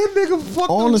 That nigga fucked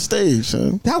on the stage,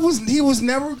 son. He's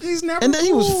never. And then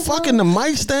he was fucking the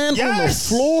mic stand on the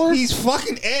floor. He's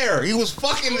fucking air. He was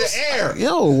fucking the air.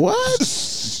 Yo, what?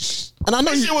 And I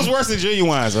know that shit was worse than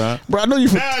Genuine's, huh? Bro, I know you.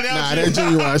 Nah, that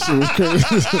Genuine shit was crazy.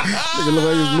 Nigga look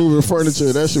like he was moving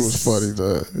furniture. That shit was funny,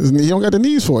 dog. He don't got the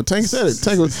knees for it. Tank said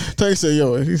it. Tank said,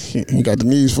 yo, he got the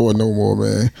knees for it no more,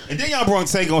 man. And then y'all brought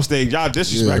Tank on stage. Y'all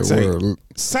disrespect Tank.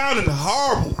 Sounding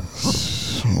horrible.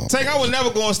 Tank, I would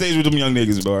never go on stage with them young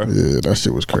niggas, bro. Yeah, that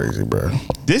shit was crazy, bro.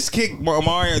 This kicked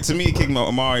Omarion, to me, kicked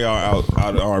Omarion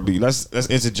out of R&B. Let's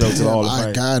interject to all the fans.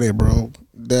 I got it, bro.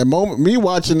 That moment, me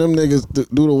watching them niggas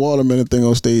do the watermelon thing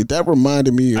on stage, that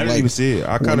reminded me of I didn't even see it.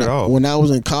 I cut it off. When I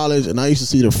was in college and I used to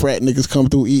see the frat niggas come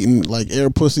through eating like air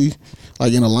pussy,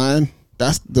 like in a line.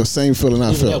 That's the same feeling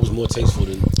I felt. That was more tasteful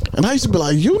than. And I used to be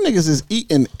like, you niggas is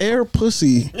eating air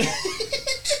pussy.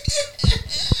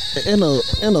 In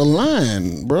a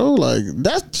line, bro. Like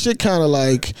that shit kind of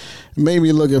like made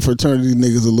me look at fraternity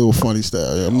niggas a little funny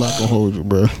style. I'm not gonna hold you,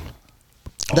 bro.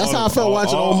 That's how I felt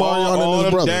watching Omarion and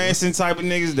his brother. Dancing type of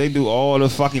niggas, they do all the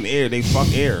fucking air. They fuck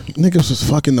air. Niggas was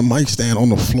fucking the mic stand on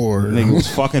the floor. Niggas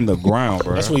was fucking the ground,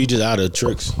 bro. That's when you just out of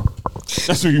tricks.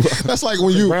 That's when you. That's like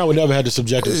when you. Brown would never had to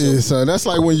subject himself. Yeah, son. That's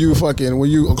like when you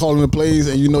calling the plays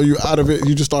and you know you out of it.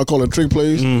 You just start calling trick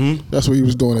plays. Mm-hmm. That's what he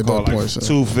was doing at that point. Son.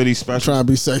 250 special. Trying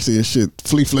to be sexy and shit.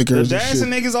 Flea flickers. The dancing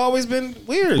niggas always been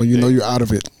weird. When you know you out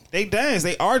of it. They dance.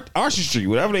 They artistry,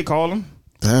 whatever they call them.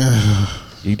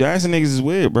 You dancing niggas is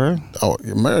weird, bro. Oh,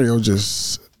 Mario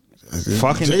just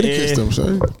fucking Jada the air. Kissed him,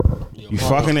 son. You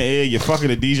fucking the air. You fucking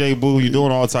the DJ booth. You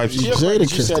doing all types of shit. Jada You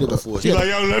kissed said him. it before. He's like,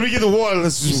 yo, let me get the water.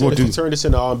 Let's just If go do. you turn this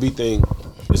into R&B thing,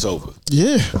 it's over.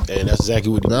 Yeah, And that's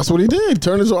exactly what he did. that's what he did.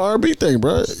 Turn into an R&B thing,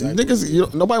 bro.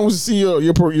 Niggas, nobody wants to see your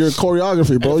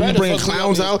choreography, bro. You bring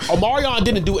clowns out. Omarion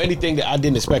didn't do anything that I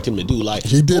didn't expect him to do. Like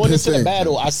He did going his into the thing.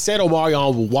 battle, I said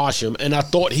Omarion would wash him, and I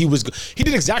thought he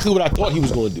did exactly what I thought he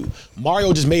was going to do.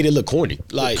 Mario just made it look corny,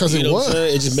 like 'Cause you it know was. what I'm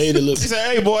saying? It just made it look. He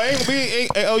said, hey,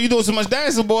 boy, you doing so much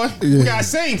dancing, boy. We gotta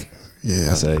sing.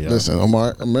 Yeah, said, yo. listen,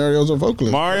 Mario's a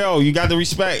vocalist. Mario, you got the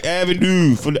respect.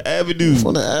 Avenue for the avenue.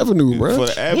 On the avenue, bro. For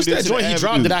the avenue. What's that joint he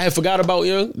dropped that I had forgot about,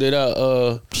 young? That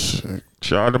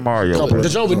Shout out to Mario. the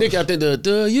joint with Nick out there.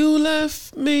 The you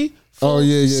left me. Oh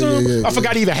yeah. I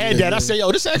forgot he even had that. I said,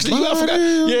 yo, this actually you. I forgot.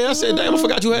 Yeah, I said, damn, I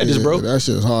forgot you had this, bro. That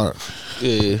shit's hard.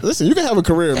 Yeah. Listen, you can have a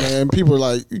career, man. People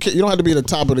like you don't have to be at the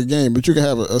top of the game, but you can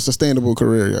have a sustainable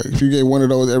career. Like, if you get one of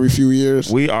those every few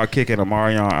years, We are kicking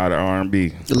Omarion out of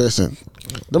R&B. listen.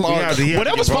 Them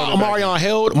Whatever spot Omarion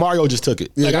held, Mario just took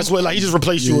it. Like I swear, like he just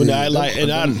replaced you in that. Like, and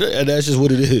that's just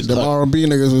what it is. Them Like, R&B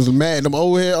niggas was mad. Them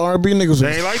old head R&B niggas was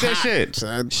They ain't like that hot. shit.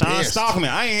 Son, Sean pissed. Stockman.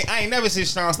 I ain't never seen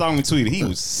Sean Stockman tweet. He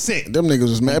was sick. Them niggas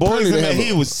was mad. Boys Apparently and they men, have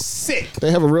he was sick.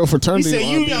 they have a real He fraternity. said,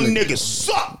 you R&B young niggas. niggas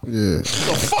suck. Yeah. What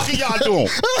the fuck are y'all doing?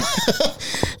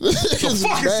 Niggas fuck is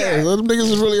was that? mad. Them niggas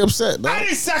was really upset, I dog.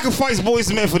 didn't sacrifice Boys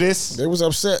and Men for this. They was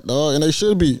upset, dog, and they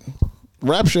should be.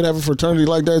 Rap should have a fraternity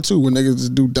like that too, when niggas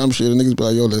just do dumb shit and niggas be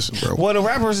like, yo, listen, bro. Well, the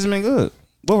rap versus been good.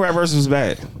 What rap versus was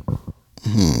bad?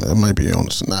 That might be on.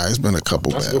 Nah, it's been a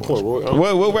couple that's a bad good point, ones.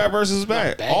 Roy. What rap versus was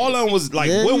bad? bad. All of them was like,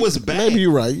 Yeah, what was bad? Maybe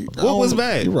you're right. What was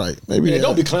bad? You're right. Maybe Yeah,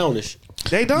 don't be clownish.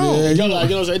 They don't. Yeah, Y'all like,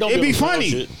 you know what I'm saying? Don't It be on clown funny.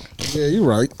 shit. Yeah, you're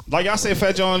right. Like y'all said,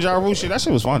 Fat Joe and Ja Rule shit. That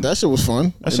shit was fun. That shit was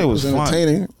fun. That shit was fun.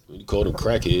 entertaining. You called him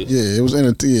crackhead. Yeah, it was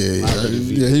entertaining.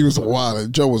 Yeah, he was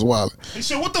wild. Joe was wild. He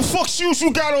said, "What the fuck shoes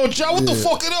you got on, Joe? What the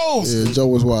fuck are those?" Yeah, Joe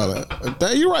was wild.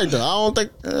 You're right though. I don't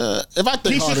think if I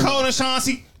think Keisha hard enough- Cole and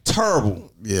Chauncey,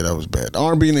 terrible. yeah, that was bad. The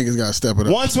R&B niggas got to step it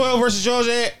up. 112 versus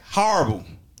Georgia, horrible.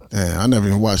 Damn, I never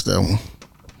even watched that one.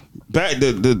 Back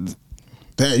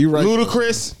Damn, you right.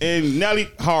 Ludacris and Nelly,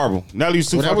 horrible. Nelly was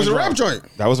too Well, that was a fucking rap drunk.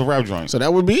 joint. That was a rap joint. So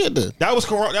that would be it then. That was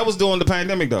during the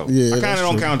pandemic though. Yeah, I kind of that's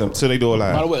don't true. count them till they do it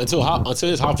live. By the way, until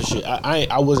his Hoffa shit,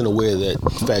 I wasn't aware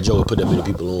that Fat Joe would put that many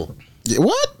people on. Yeah,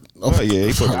 what? Oh, yeah,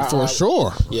 he put- for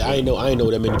sure. Yeah, I ain't know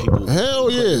that many people.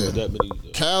 Hell yeah. That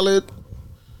many, Khaled,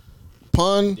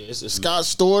 Pun, it's Scott bad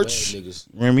Storch, niggas.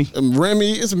 Remy,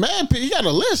 Remy. It's mad. He got a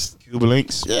list. Cuba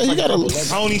Links. Yeah, he got a list.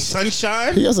 Tony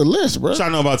Sunshine. He has a list, bro. What y'all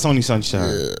know about Tony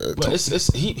Sunshine? But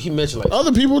he mentioned like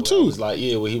Other people, too. It was like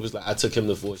where he was like I took him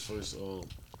to voice first.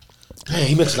 Man,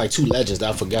 he mentioned like two legends that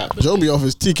I forgot. But Joe be off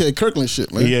his TK Kirkland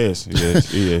shit, man. He is.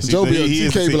 Joe be on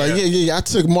TK be like, yeah, I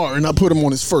took Martin, I put him on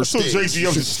his first Took stage. JC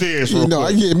up the stairs. You Real know,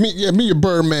 quick. me and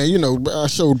Birdman, you know, I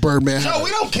showed Birdman. No,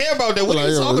 we don't care about that. What Like, are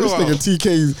you yo, talking this about? nigga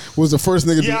TK was the first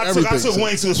nigga to do Yeah, I everything. took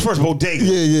Wayne to his first bodega.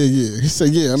 Yeah. He said,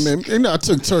 yeah, I mean, you know, I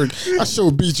took Turk. I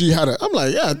showed BG how to. I'm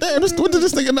like, yeah, damn, what did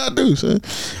this nigga not do, son?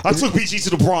 I took PG to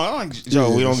the Bronx. I'm like,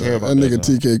 Joe, we don't care about that that.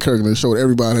 nigga TK Kirkland showed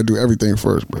everybody how to do everything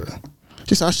first, bro.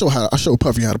 He said, I showed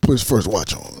Puffy how to put his first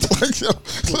watch on. Like, yo,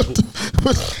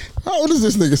 how old is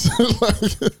this nigga?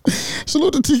 Like,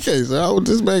 salute to TK. So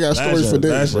this man got stories for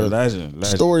days, bro. Legend.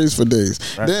 Stories for days.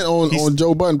 Then on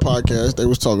Joe Budden podcast, they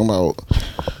was talking about,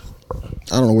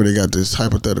 I don't know where they got this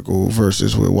hypothetical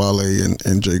verses with Wale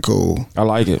and J. Cole. I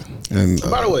like it. And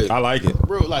by the way, I like it.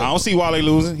 Bro, like, I don't see Wale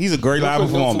losing. He's a great live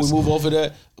before performance. we move off of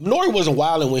that, Nori wasn't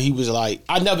wilding when he was like,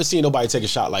 I never seen nobody take a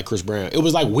shot like Chris Brown. It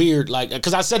was like weird, like,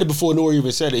 because I said it before Nori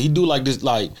even said it. He do like this,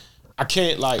 like, I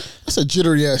can't, like, that's a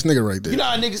jittery ass nigga right there. you know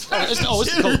how niggas, it's the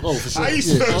coach. Oh, for sure. I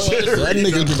used to Yeah. jittery. That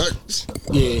nigga be like,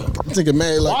 Yeah. thinking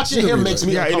mad like Watching him jittery, makes like,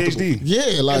 me Yeah, uncomfortable. ADHD.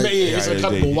 Yeah, like It's Yeah,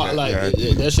 uncomfortable. yeah, Watch, like,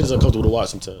 yeah. that shit is uncomfortable to watch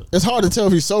sometimes. it's hard to tell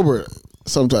if he's sober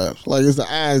sometimes. Like it's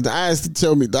the eyes. The eyes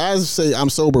tell me. The eyes say I'm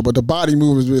sober, but the body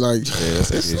movements be like, that's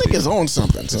this ADHD. nigga's on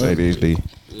something. It's son. ADHD.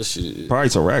 This shit. Probably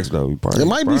T-Rex though. It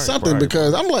might be something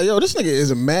because I'm like, yo, this nigga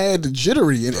is mad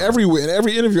jittery in every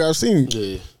interview I've seen.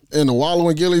 Yeah. In the Wallow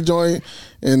and Gilly joint,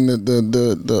 and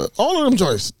the all of them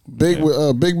joints. Big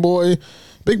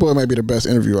Boy might be the best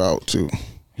interview out too.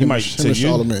 He might him to and you.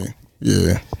 Charlamagne.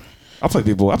 Yeah, I play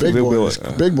Big Boy. I Big feel Boy.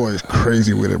 Big Boy is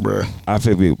crazy with it, bro. I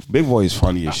feel Big Boy is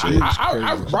funny as shit.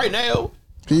 I right now,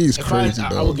 He's if crazy, I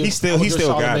dog. would give, He still I would give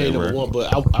got Charlamagne it, number bro. one,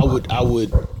 but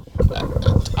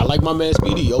I like my man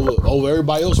Speedy over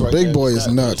everybody else right Big now. Boy is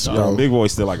nuts, bro. Big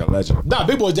Boy's still like a legend. Nah,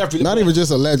 Big Boy's definitely Not even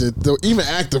just a legend, though. Even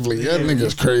actively, that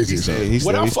nigga's crazy. He's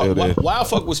son. still there. Why I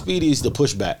fuck with Speedy is the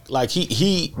pushback. Like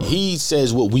he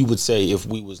says what we would say if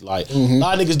we was like a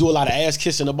lot of niggas do a lot of ass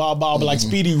kissing and blah blah, but like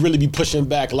Speedy really be pushing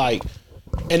back like,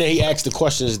 and then he asks the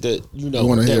questions that we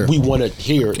want to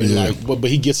hear, and like, but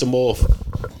he gets them off.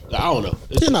 I don't know.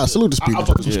 Yeah, nah, salute to Speedy. I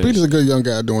fuck with Speedy. Speedy's a good young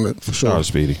guy doing it for Shout out sure. to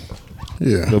Speedy.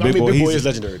 Yeah, The Big Boy he's- is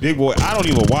legendary. Big Boy, I don't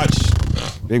even watch.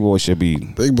 Big Boy should be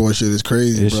Big Boy shit is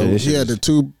crazy, This bro. shit He had is- the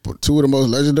two of the most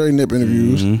legendary Nip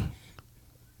interviews.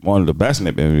 one of the best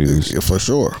Nip interviews. Yeah, for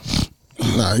sure.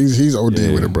 Nah, he's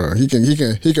OD with it, bro.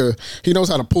 He knows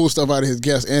how to pull stuff out of his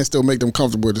guests and still make them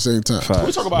comfortable at the same time. Facts.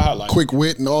 We talk about how like Quick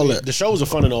wit and all that. the shows are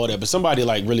fun and all that, but somebody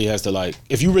like really has to like,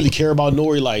 if you really care about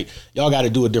Nori, like y'all got to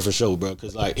do a different show, bro,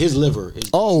 because like his liver is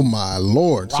Oh my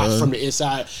lord, rock son. from the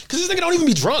inside. Because this nigga don't even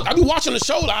be drunk. I be watching the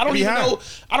show, like I don't Be even high. know.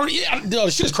 The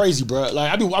shit is crazy, bro.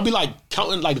 Like I be like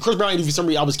counting, like the Chris Brown interview. For some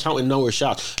reason, I was counting Nori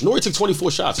shots. Nori took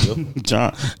 24 shots, yo.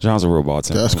 John's a real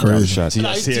bartender. That's John crazy. Shots. He Nah,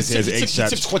 has he 8 took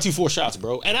shots. 24 shots,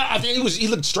 bro. And I think he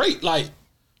looked straight. Like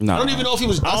Nah. I don't even know if he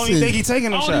was. I don't even think he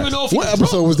taking them I don't shots. even know if he What was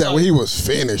episode drunk. was that Like, when he was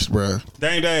finished, bro?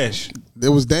 Dame Dash. It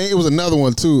was another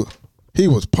one too. He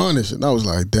was punished, and I was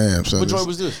like, "Damn, son." What joint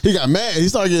was this? He got mad. He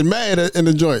started getting mad in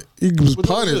the joint. He was What joint was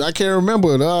punished. this? I can't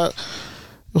remember it.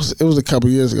 It was a couple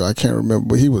years ago. I can't remember,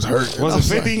 but he was hurt.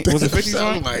 Was I it 50? Like, Was it damn, 50 son,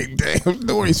 I'm joint? like, damn,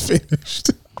 Nori's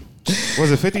finished.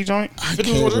 Was it 50 joint? I 50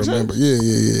 can't was what remember.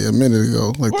 Yeah. A minute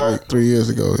ago, like What? 3 years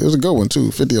ago. It was a good one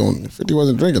too. 50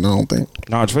 wasn't drinking. I don't think.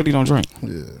 Nah, 50 don't drink.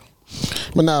 Yeah.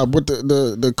 But nah, but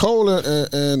the Cole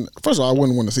and first of all, I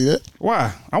wouldn't want to see that.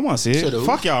 Why? I want to see it. Should've.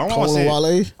 Fuck y'all. I want Cole to see and it.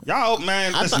 Wale. Y'all,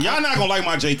 man, listen, y'all not gonna like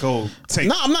my J. Cole take.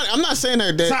 No, I'm not saying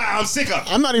that. I'm sick of.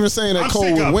 I'm not even saying that I'm Cole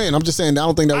sick would of it. win. I'm just saying that I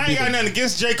don't think that would I be. ain't got nothing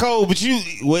against J. Cole, but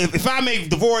if I make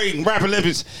Devore Rap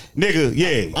Olympics, nigga,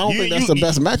 yeah. I don't think that's the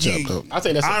best matchup though. I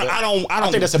think that's. I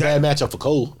don't think that's a bad matchup for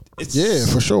Cole. Yeah,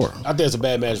 for sure. I think it's a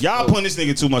bad matchup. Y'all putting this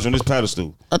nigga too much on this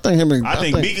pedestal. I think him and I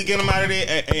think Meek can get him out of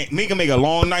there. And Meek can make a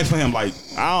long night for him. Like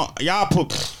y'all put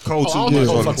Cole I too don't think much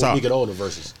Cole on the fuck with top. Meek at all in the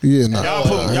verses. Yeah, nah.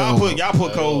 Y'all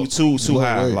put Cole too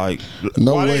high. way. Like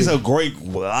No Wale's way. a great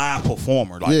live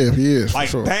performer. Like, Yeah, he is, for Like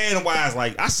sure. band wise,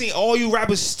 like I see all you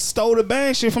rappers stole the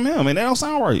band shit from him, and that don't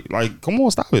sound right. Like, come on,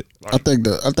 stop it. I think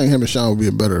him and Sean would be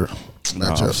a better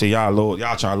matchup. See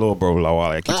y'all trying little bro low.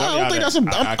 I don't think that's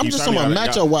I'm just talking about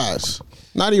matchup wise.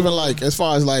 Not even like as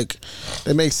far as like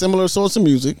they make similar sorts of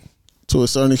music to a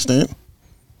certain extent.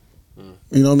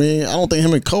 You know what I mean? I don't think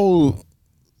him and Cole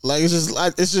like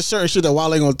it's just certain shit that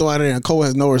Wale gonna throw out there and Cole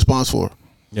has no response for.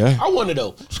 Yeah, I wonder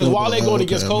though, because Wale going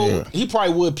against Cole, he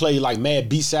probably would play like mad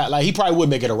B-side, like he probably would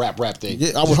make it a rap thing.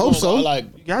 Yeah, I would hope so. Like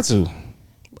you got to.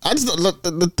 I just look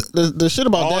the shit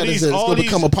about that is that it's gonna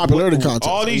become a popularity contest.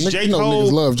 All these J. Cole,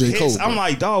 niggas love J. hits, Cole. I'm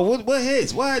like, dog, what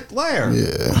hits? Where?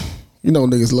 Yeah, you know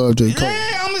niggas love J. Cole.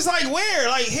 Yeah, I'm just like, where?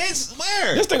 Like hits?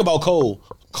 Where? Just think about Cole.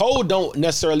 Cole don't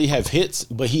necessarily have hits,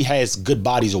 but he has good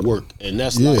bodies of work, and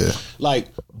that's like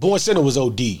Born Center was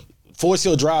OD. Forest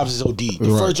Hill Drives is OD.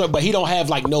 The first drug, but he don't have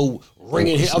like no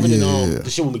ringing hit other than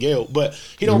the shit with Miguel. But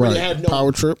he don't really have no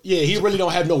Power Trip. Yeah, he really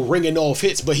don't have no ringing off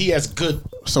hits, but he has good.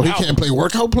 So he can't play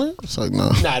workout plan? It's like no.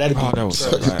 Nah, that'd be. That was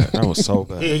so bad. That was so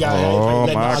bad. He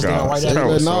let Nas down right He there.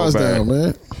 let Nas down,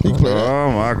 man. He can play that.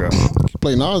 Oh my god. He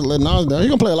play Nas, let Nas down. He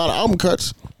gonna play a lot of album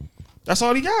cuts. That's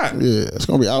all he got. Yeah, it's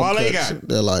gonna be album Wale cuts. got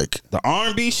They're like the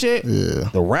R&B shit. Yeah.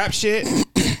 The rap shit.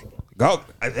 Go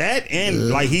that and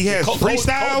like he has Cole freestyles.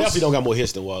 definitely don't got more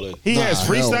hits than Wale. He has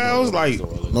freestyles. Like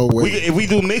no way. if we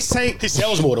do mixtape, He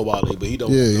sells more than Wale, but he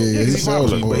don't. Yeah. He sells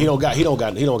popular, more. But he don't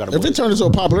got. If it turns into a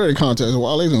popularity contest,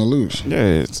 Wale's gonna lose.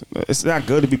 yeah, it's not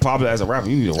good to be popular as a rapper.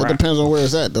 You need to It rap. depends on where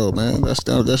it's at though, man.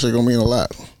 That shit gonna mean a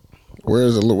lot.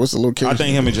 What's the location? I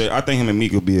think him and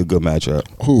Meek would be a good matchup.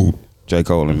 Who? J.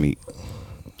 Cole and Meek.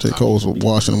 J. Cole's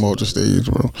washing them off the stage,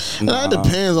 bro. And that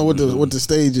depends on what the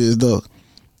stage is though.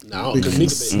 No, because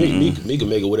Meek can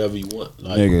make it whatever you want.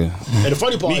 Like, Nigga. And the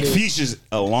funny part Meek is, features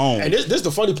alone. and this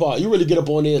the funny part, you really get up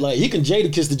on there, like he can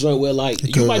Jada kiss the joint where like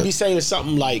you could. might be saying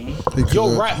something like could.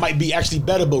 your rap might be actually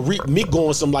better, but Meek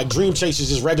going some like Dream Chasers,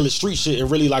 just regular street shit and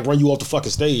really like run you off the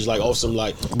fucking stage, like off some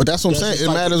like. But that's what I'm saying.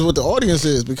 It matters what the audience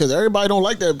is because everybody don't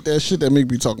like that shit that Meek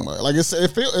be talking about. Like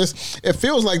it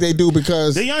feels like they do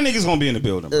because the young niggas gonna be in the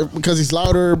building, bro. because he's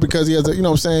louder, because he has a, you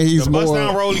know what I'm saying, he's The more. bust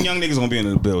down rolling young niggas gonna be in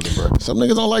the building, bro. Some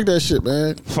niggas don't like that shit,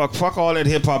 man. Fuck all that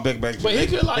hip hop back. But he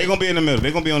could, like- they gonna be in the middle.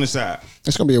 They gonna be on the side.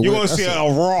 It's gonna be a You weird, gonna see that's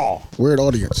a raw. weird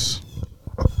audience.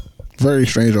 Very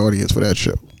strange audience for that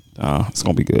shit. It's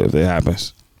gonna be good if it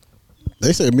happens.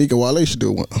 They said Meek and Wale should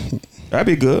do one. That'd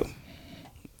be good.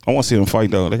 I want to see them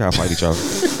fight though. They gotta fight each other.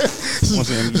 I want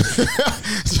to see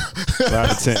them. A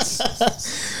lot of tense.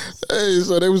 Hey,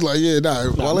 so they was like, yeah,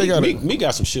 Wale got it. Meek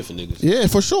got some shit for niggas. Yeah,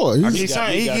 for sure. He He's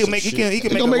can make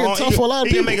it tough for a lot of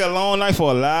He can people. make a long night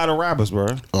for a lot of rappers, bro.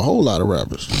 a whole lot of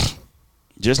rappers.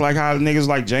 Just like how niggas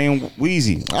like Jay and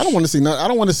Weezy. I don't want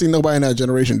to see nobody in that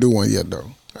generation do one yet though.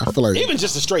 I feel like Even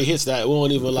just the straight hits that we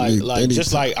don't even like, They need just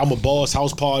to- like I'm a boss,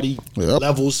 house party, Yep.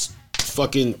 levels,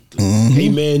 fucking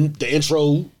Amen, the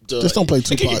intro. just don't play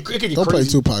Tupac. It could get Don't play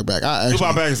crazy. Tupac back.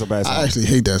 Tupac Back is a bad song. I actually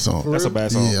hate that song. That's a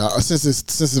bad song. Yeah, since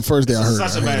the first day I heard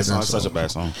Such it, a I bad hated song. that Such a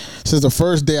bad song. Since the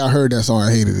first day I heard that song,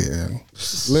 I hated it. Man.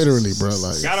 Literally, bro.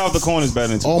 Like Got Off the Corner is better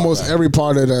than Tupac almost Back. every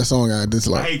part of that song I I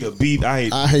dislike. hate the beat. I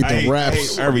hate the raps. I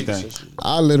hate everything.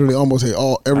 I literally almost hate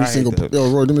every I hate single. that. Yo,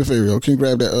 Roy, do me a favor. Yo, can you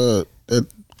grab that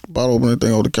bottle opener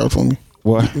thing off the couch for me?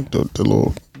 What? The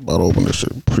little bottle opener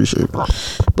shit. Appreciate it.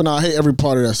 But no, I hate every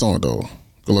part of that song though.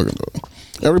 Good looking though.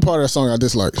 Every part of that song I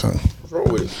dislike, son. Roll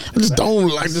with it. I just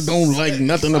don't like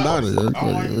nothing about it.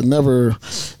 It never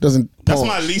doesn't. That's pause.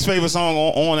 my least favorite song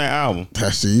on that album.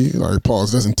 See, like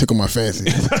pause doesn't tickle my fancy.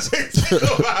 It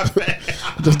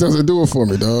just doesn't do it for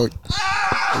me, dog.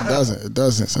 It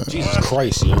doesn't, son. Jesus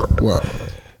Christ, yo. What?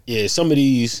 Yeah, some of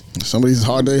these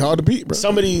hard to beat, bro.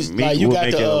 like Meek you will got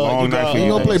make the it a long night for You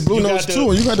gonna play Blue you Notes got too,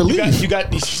 and you got to leave. You got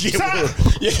these.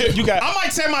 Yeah, you got. I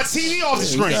might turn my TV off the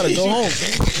screen. You gotta go home.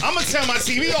 I'm gonna turn my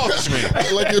TV off the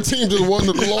screen. Like your team just won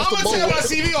the I'm lost the gonna turn my ball.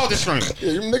 TV off the screen.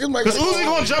 Yeah, you niggas might. Cause Uzi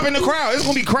gonna jump in the crowd. It's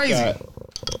gonna be crazy.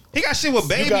 He got shit with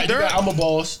Baby You got Dirt. I'm a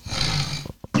boss.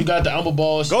 You got the I'm a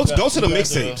boss. Go You got- to the you got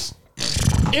mixtapes.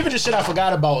 Even the shit I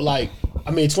forgot about, like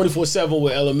 24/7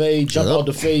 with LMA, Jump Yep. Out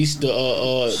the Face, the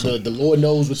Lord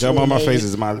Knows what Jump you on my made, face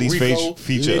is my least Rico, favorite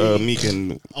feature. Liddy, Meek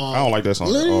and I don't like that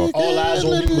song at all. All Eyes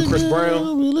on You with Chris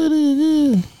Brown.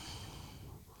 Brown.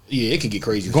 Yeah, it could get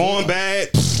crazy. Going Bad.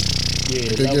 Yeah,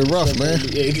 It could get rough, man.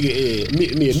 Yeah, it could get. Yeah,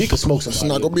 me and Meek could smoke somebody. It's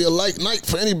not gonna be a light night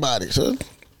for anybody, son.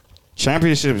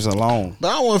 Championships alone. But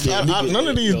I don't want. None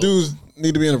of these dudes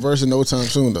need to be in a verse in no time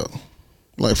soon, though.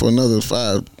 Like for another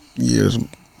 5 years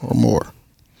or more.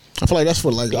 I feel like that's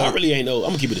for like. Yo, I really ain't know. I'm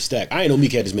gonna keep it a stack. I ain't know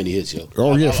Meek had as many hits, yo.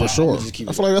 Oh yeah, for I'ma sure. just keep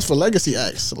I it. feel like that's for legacy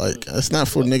acts. Like it's not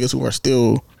for niggas who are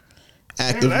still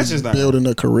actively that's just not- building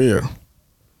a career.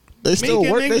 They still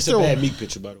and work. niggas They It's a still bad Meek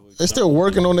picture, by the way. they still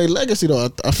working on their legacy though.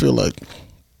 I feel like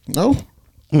no.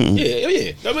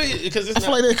 Yeah. I mean, because I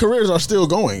feel like their careers are still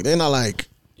going. They're not like.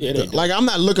 Yeah, like I'm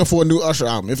not looking for a new Usher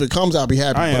album. If it comes out, I'll be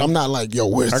happy. But I'm not like, yo,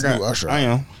 where's the new Usher album?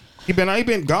 I am. He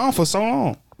been gone for so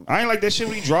long. I ain't like that shit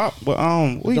when he dropped, but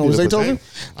you know what they told me?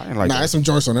 I ain't like that. There's some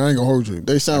joints on there. I ain't gonna hold you.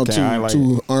 They sound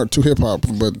aren't too hip hop,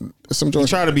 but some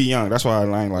joints. He try to be young. That's why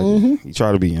I ain't like it. He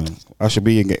try to be young. I should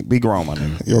be grown, my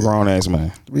nigga. You're a grown ass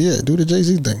man. Yeah, do the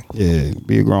Jay-Z thing. Yeah,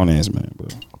 be a grown ass man, bro.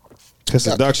 Cause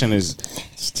seduction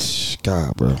is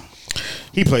God, bro.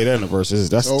 He played that in the verses.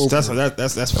 That's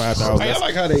 5,000. I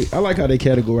like how they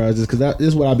categorize this because this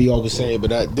is what I be always saying.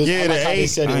 But how they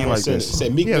said it. Like it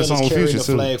said Meek Mill is carrying the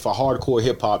flag for hardcore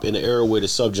hip hop in an era where the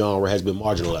subgenre has been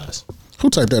marginalized. Who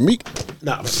typed that? Meek?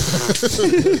 Nah,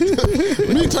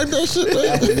 Meek typed that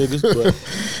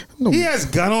shit. Man. He has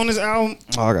Gun on his album.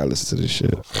 Oh, I gotta listen to this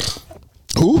shit.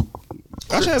 Who?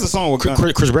 Usher has a song with Gun.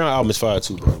 Chris Brown album is fire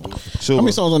too, bro. Sure. How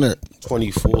many songs on there?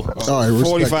 24. All right,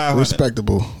 4,500.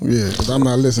 Respectable. Yeah, because I'm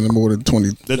not listening to more than 20.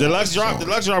 The deluxe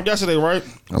dropped yesterday, right?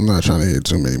 I'm not trying to hear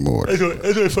too many more.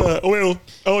 It's fine. Well,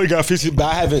 I only got 50, but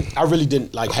I really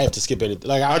didn't have to skip anything.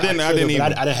 Like I didn't have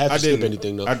to skip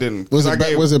anything though. I didn't.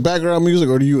 Was it background music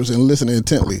or do you was listening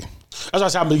intently? That's why I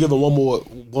said I'm gonna give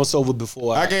it once over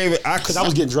before I gave it because I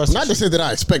was getting dressed. Not to say that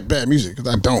I expect bad music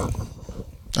because I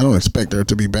don't expect her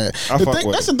to be bad.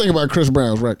 That's the thing about Chris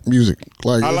Brown's music.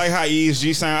 Like I like how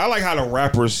ESG sound. I like how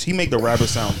he make the rappers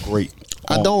sound great.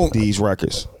 These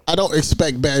records. I don't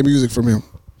expect bad music from him.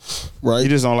 Right? You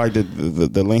just don't like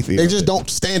the lengthy. They just don't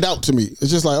stand out to me. It's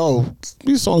just like, oh,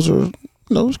 these songs are.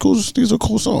 No, it's cool. These are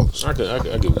cool songs. I get what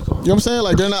you're You know what I'm saying?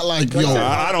 Like they're not like, yo,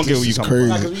 I don't get what you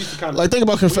coming from. Like think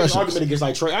about Confessions. Argument against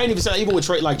like Trey. I ain't even saying even with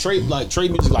Trey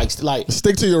music like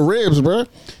stick to your ribs, bro.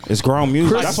 It's grown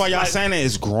music. That's why y'all saying that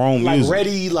it's grown music. Like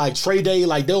Ready, like Trey Day,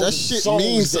 like those that shit songs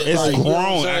means that, it's like,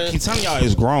 grown. I keep telling y'all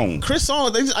it's grown. Chris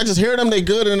songs, I just hear them, they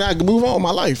good, and I move on with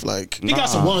my life. Like he got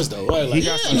some ones though, right? Like,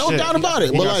 no doubt about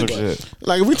it. But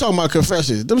like if we talking about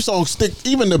Confessions, them songs stick.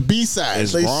 Even the B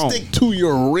sides, they stick to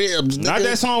your ribs. Not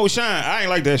that song with Shine. I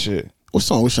ain't like that shit. What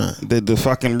song with Shine? The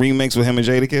fucking remix with him and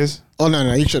Jadakiss. Oh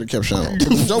no, he should have kept Shine.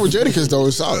 Joe with Jadakiss though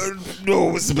is solid.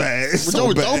 No, it's bad. It's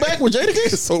so bad. Throwback with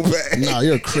Jadakiss? It's so bad. Nah,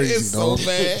 you're crazy, it's dog. So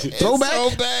bad. Throwback?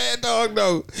 It's so bad, dog.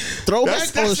 No. Throwback?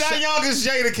 That's not young as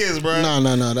Jadakiss, bro. No.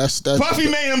 That's Puffy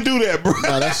made him do that, bro.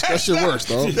 Nah, that shit works,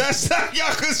 dog. That's not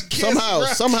young as Kiss.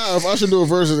 Somehow, if Usher do a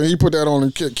versus and he put that on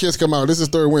and Kiss come out, this is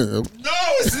third win. No,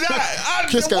 it's not.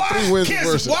 Kiss got 3 wins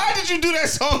versus. Why did you do that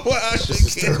song with Usher?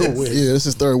 Yeah, this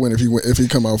is third win if he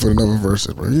come out for another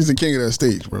versus, bro. He's the king of that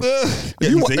stage, bro.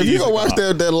 If you go watch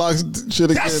that Locks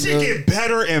shit again, that shit get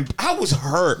better, and I was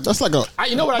hurt. That's like a.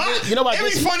 You know what I did? It be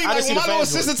funny. Like when my little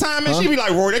sister time, and she be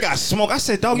like, "Roy, they got smoke." I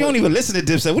said, "Dog, you don't even listen to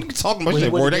Dipset. What are you talking about?" She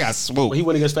said, "Roy, they got smoke." When he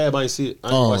went against Fab, I didn't see it.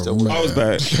 I didn't watch that. That was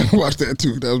bad. I watched that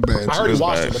too. That was bad. I heard he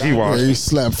watched it. He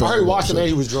slapped Fab. I heard he watched it and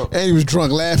he was drunk. And he was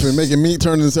drunk, laughing, making me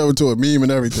turn himself into a meme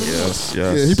and everything. Yes.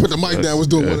 Yeah, he put the mic down, was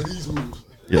doing one of these moves.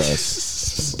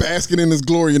 Yes. Basking in his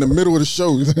glory in the middle of the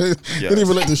show. Didn't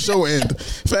even let the show end.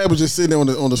 Fab was just sitting there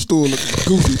on the stool looking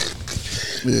goofy.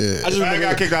 Yeah. I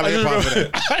got kicked out of hip hop for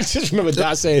that. I just remember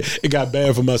Dot saying it got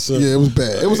bad for my son. Yeah, it was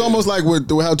bad. It was almost like with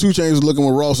how 2 Chainz was looking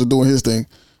when Ross was doing his thing.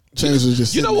 Chainz was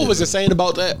just. You know what was insane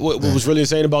about that? What was really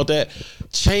insane about that?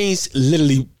 Chainz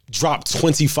literally dropped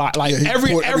 25. Like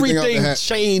everything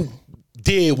Chainz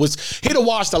did was he'd have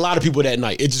watched a lot of people that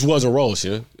night. It just wasn't Ross,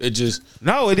 you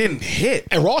know? It didn't hit.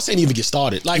 And Ross didn't even get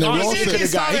started. Like Ross could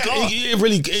have got it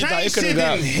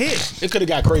could have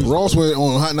got crazy. Ross went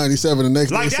on Hot 97 the next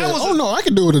day and said, "Oh no, we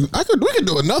could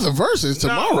do another versus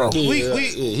tomorrow."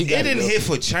 It didn't hit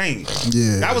for Chainz.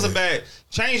 Yeah. That was a bad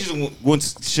Chainz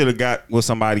should have got with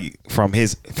somebody from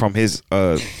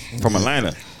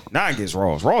Atlanta. Not against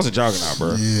Ross. Ross a juggernaut,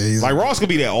 bro. Yeah, like Ross could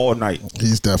be there all night.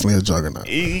 He's definitely a juggernaut.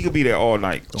 He could be there all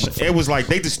night. It was like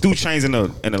they just threw Chainz in the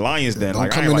Lions Den.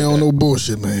 Like, coming there on no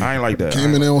bullshit, man. I ain't like that.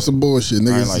 Came in there on some bullshit,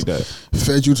 niggas. I ain't like that.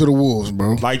 Fed you to the wolves,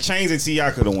 bro. Like Chainz and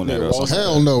T.I. could have won that.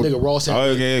 Hell no. Nigga Ross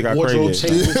had it got crazy.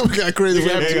 We got crazy.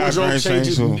 Wardrobe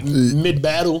changes mid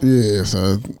battle. Yeah,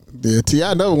 so. Yeah,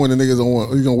 T.I. never when the niggas don't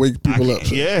want. He's gonna wake people up.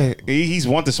 So. Yeah, he's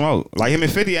want to smoke. Like him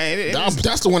and 50.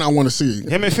 That's the one I want to see.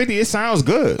 Him and 50. It sounds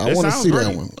good. I want to see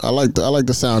that one. I like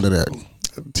the sound of that.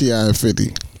 T.I. and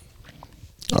 50.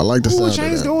 I like the sound of that. Who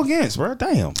would Chainz go against, bro?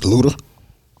 Damn. Luda.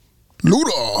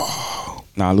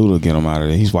 Nah, Luda get him out of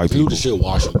there. He's white people. Luda should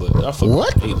wash him, but I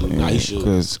fucking hate Luda. Nah, he should.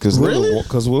 Because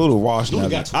Luda washed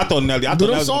Nelly. I thought Nelly. Do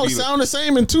them songs sound the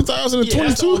same in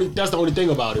 2022? Yeah, that's the only thing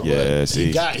about it. Yeah,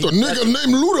 see. The nigga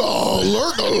named Luda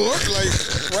alert, like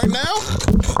right now.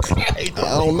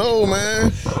 don't know,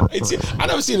 man. I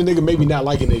never seen a nigga maybe not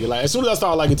like a nigga. Like as soon as I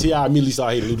started liking T.I., I immediately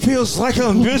started hating Ludacris. Feels like a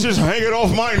bitch hanging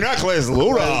off my necklace,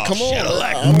 Luda. Come on,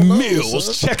 Cadillac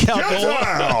Mills. Check out Get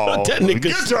down. that nigga.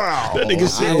 Get down. That nigga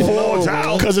said fall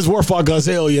down. because it's worth a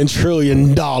gazillion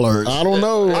 $trillion. I don't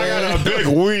know. I got a big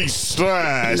weed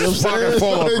stash, fucking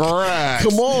full of grass.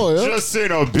 Come on, yo. Just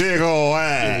in a big old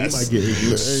ass. Might get hit. Hey,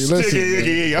 listen, Sticky, man.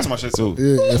 icky, that's my shit too.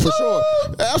 Yeah, for sure.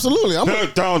 Absolutely. I'm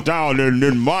Down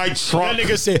in my That trunk.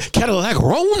 nigga said Cadillac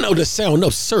Rome know the sound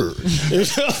of surge.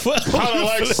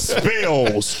 Cadillac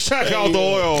spills. Check out the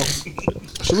oil.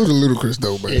 salute to Ludacris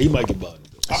though, Yeah, man. he might get bought.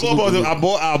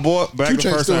 I bought back 2 the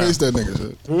Chainz first still time. hates that nigga.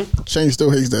 Shit. Chainz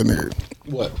still hates that nigga.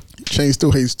 What? Chainz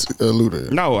still hates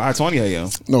Luda. No, I 20 AM.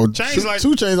 No, Chainz like-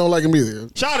 2 Chainz don't like him either.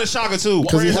 Shout out to Shaka too.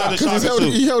 Because Praise out to Shaka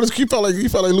too. he felt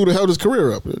like Luda held his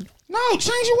career up. No,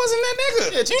 Change, you wasn't that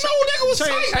nigga. You know who nigga was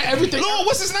Change, fighting? everything- Lil,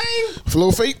 what's his name?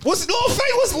 Lil Fate? Lil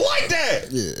Fate was like that.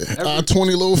 Yeah.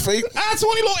 I-20 Lil Fate. I-20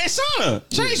 Lil and Shauna.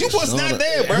 Change, you was not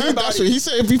there, bro. That's what he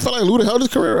said. If he felt like Luda held his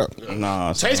career up.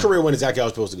 Nah, Chain's career went exactly how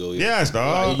it was supposed to go. Yeah. Yes,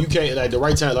 dog. Like, you can't like the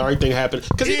right time, the right thing happened.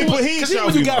 Because He even didn't put when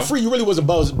himself, you you got know. free, you really wasn't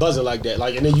buzzing like that.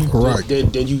 Like, and then you Right.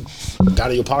 then you got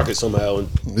in your pocket somehow. And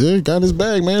Yeah, he got his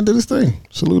bag, man. Did his thing.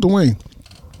 Salute to Wayne.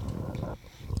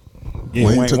 Yeah,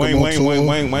 Wayne Wayne took him on tour.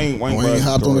 Wayne Wayne buzzed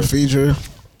hopped on the feature.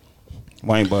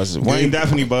 Wayne buzzed. Wayne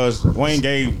definitely buzzed. Wayne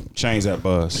gave Chainz that He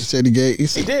buzz. said he gave. He he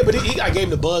said, did, but I gave him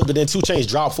the buzz. But then 2 Chainz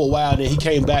dropped for a while, and then he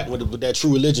came back with that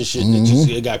True Religion shit. And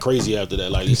it got crazy after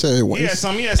that. Like, he said Wayne. He had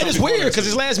some and it's before weird that because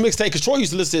his shit. last mixtape, because Troy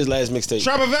used to listen to his last mixtape.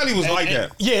 Trapper Valley was like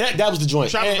that. Yeah, that was the joint.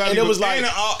 Trapper Valley And it was like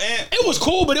and it was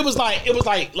cool, but it was like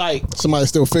Somebody's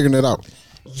still figuring it out.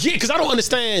 yeah, because I don't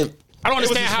understand. was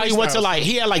his how he went to freestyles. like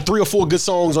he had like 3 or 4 good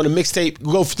songs on the mixtape.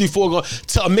 Go 54, go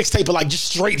to a mixtape of like just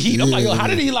straight heat. I'm like, yo, how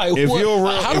did he like? If you're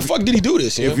real- how the if- fuck did he do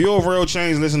this? If you're a real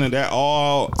Chainz listening to that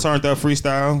all turned up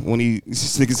freestyle when he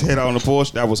stick his head out on the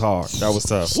porch, that was hard. That was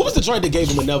tough. what was the joint that gave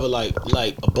him another like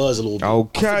a buzz a little bit?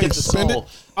 Okay. I forget the Spin song.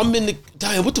 It? I'm in the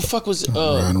damn. What the fuck was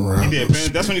Ride around. He did.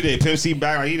 That's when he did Pimp C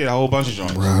back. He did a whole bunch of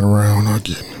joints. Ride around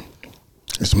again.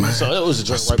 It's mine. So that was a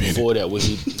joint right Spin it. before that where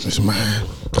he. It's mine.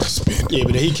 I spin it. Yeah,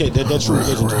 but then he can't. That True Right,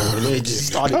 Religion right, joint. And then he just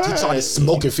started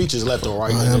smoking features left and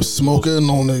right. I am smoking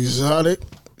on the exotic.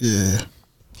 Yeah.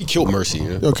 He killed Mercy.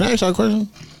 Yeah. Yo, can I ask you a question? And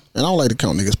I don't like to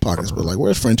count niggas' pockets, but like,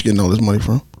 where's French getting all this money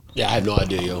from? Yeah, I have no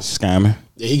idea, yo. Scamming.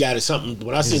 Yeah, he got it something.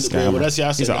 When I He's seen a the scammer. when I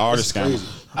said He's an nah, artist this is scammer.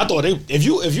 crazy. I thought if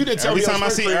you didn't tell Every me time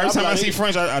I see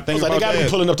French, I think they about gotta be that.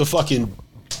 pulling up the fucking.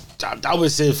 I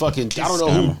would say fucking. I don't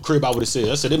know who scammer. crib I would have said.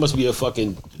 I said it must be a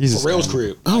fucking He's a Pharrell's scammer.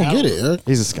 crib. I don't get it. Eric.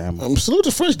 He's a scammer. Salute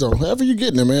to French though. However you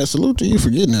getting it, man. Salute to you for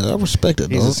getting it. I respect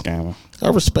it, He's dog. a scammer. I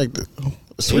respect it.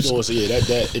 Switch. So yeah,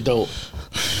 that it don't.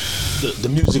 The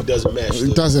music doesn't match.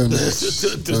 It doesn't match.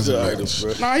 The Doesn't items,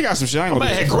 bro. Nah, he got some shit. I ain't I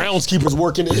gonna had do groundskeepers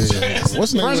working it.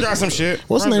 What's the name? French got some shit.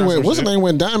 What's the French name? got some What's the shit. name?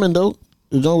 When Diamond though,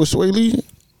 the joint with Sway Lee,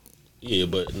 Yeah,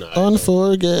 but nah.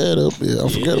 Unforgettable. Yeah, it's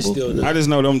Unforgettable. still- I just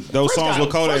know those French songs got- with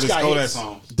Kodak French is got Kodak hits.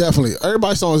 songs. Definitely.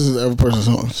 Everybody's songs is every person's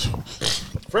songs.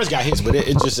 French got hits, but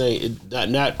it just ain't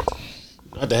not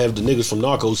to have the niggas from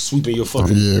Narcos sweeping your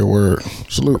fucking. Yeah, word.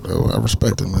 Salute though. I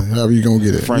respect it, man. However you gonna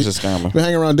get it. French You- is scammer. Been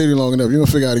hanging around Diddy long enough. You gonna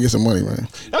figure out how to get some money, man.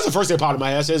 That's the first thing popped in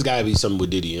my ass. There's gotta be something with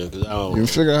Diddy, yeah, because I You don't. can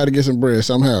figure out how to get some bread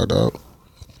somehow, dog.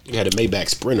 You had a Maybach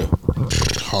Sprinter,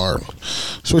 Hard.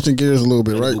 Switching gears a little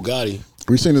bit, right? Bugatti.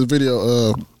 We seen this video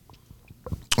of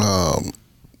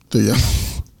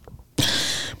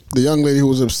the young lady who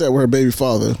was upset with her baby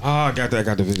father Oh, I got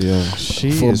the video.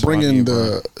 She for is bringing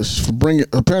funny,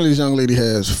 apparently this young lady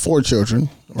has 4 children,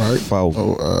 right? Four.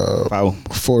 Foul.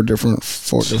 Four different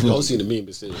Y'all seen the meme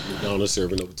that said McDonald's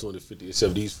serving over 250 and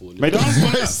 70s for McDonald's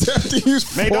went up.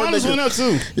 McDonald's McDonald's went up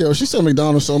too. Yo, she said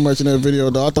McDonald's so much in that video,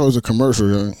 though. I thought it was a commercial.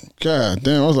 Yo. God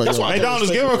damn, I was like, That's yo, why I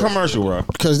McDonald's give her a commercial, bro.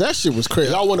 because that shit was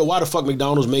crazy. Y'all wonder why the fuck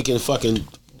McDonald's making fucking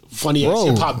funny ass Bro.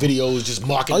 hip hop videos just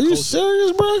mocking. Are you culture?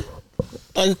 serious, bro?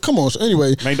 Like, come on. So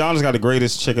anyway, McDonald's got the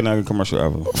greatest chicken nugget commercial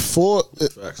ever. four,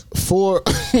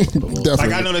 definitely.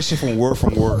 Like I know that shit from word.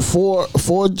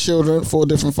 Four children, 4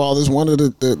 different fathers. One of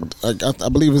I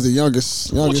believe is the youngest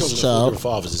child.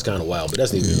 Fathers is kind of wild, but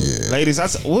that's neither. Yeah. Ladies,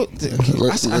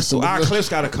 our clips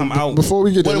got to come out Before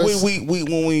we get there,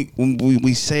 when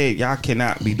we said y'all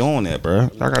cannot be doing that, bro.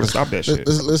 Y'all got to stop that shit.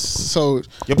 So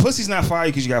Your pussy's not fire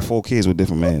because you got 4 kids with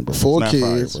different men. Bro. 4 It's not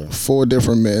fire, kids, bro. 4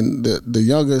 different men. The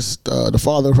youngest, the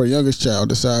father of her youngest child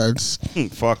decides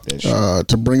Fuck that shit.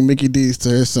 to bring Mickey D's to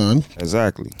his son.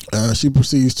 Exactly. She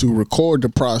proceeds to record the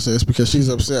process because she's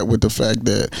upset with the fact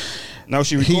that No,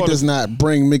 she he recorded. does not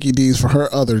bring Mickey D's for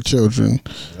her other children,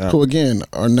 who again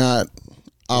are not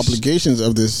obligations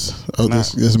of this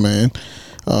man.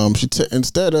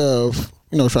 Instead of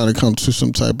trying to come to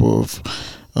some type of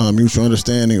mutual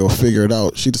understanding or figure it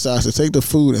out, she decides to take the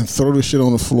food and throw the shit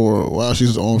on the floor while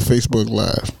she's on Facebook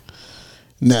Live.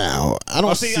 Now, I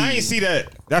don't see. I ain't see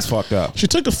that. That's fucked up. She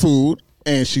took the food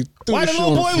and she threw Why the the shit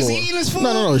little on boy the was floor. eating his food?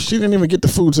 No. She didn't even get the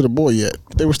food to the boy yet.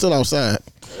 They were still outside.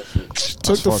 She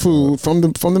took the food from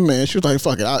the man. She was like,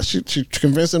 "Fuck it." She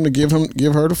convinced him to give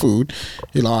her the food.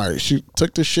 He like, all right. She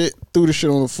took the shit, threw the shit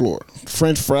on the floor.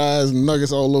 French fries,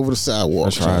 nuggets all over the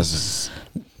sidewalk. French fries.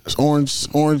 It's orange.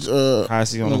 High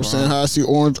C on the ground. High C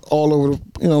orange all over the.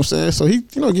 You know what I'm saying? So he,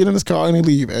 get in his car and he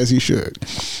leave as he should.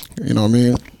 You know what I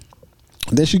mean?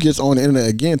 Then she gets on the internet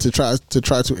again to try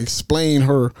to explain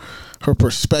her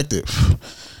perspective.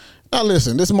 Now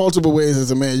listen, there's multiple ways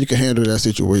as a man you can handle that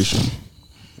situation.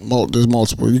 There's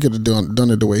multiple. You could have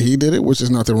done it the way he did it, which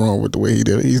is nothing wrong with the way he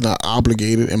did it. He's not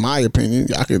obligated, in my opinion.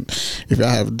 I could, if y'all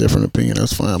have a different opinion,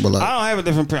 that's fine. But I don't have a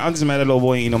different opinion. I'm just mad that little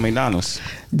boy ain't eat no McDonald's.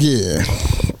 Yeah.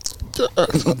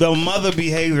 The mother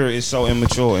behavior is so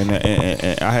immature, and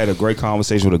I had a great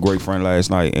conversation with a great friend last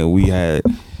night, and we had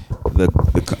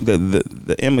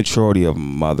the immaturity of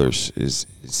mothers is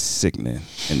sickening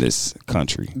in this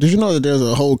country. Did you know that there's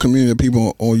a whole community of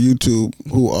people on YouTube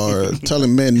who are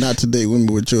telling men not to date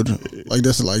women with children? Like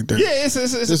this is like that. Yeah, this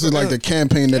is like the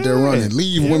campaign that they're running.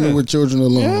 Leave women with children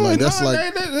alone. Yeah, like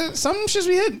that's some shit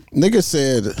be hitting. Nigga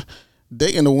said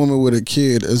dating a woman with a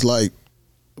kid is like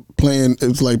playing.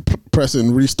 It's like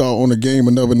pressing restart on a game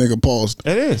another nigga paused.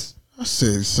 It is. I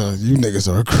said, son, you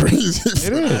niggas are crazy.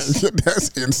 It is. That's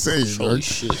insane, Holy bro.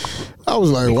 shit. I was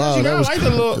like, wow,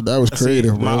 that was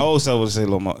creative, bro. My old self would say,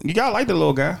 "Little mo, you gotta like the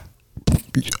little guy."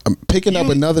 I'm picking up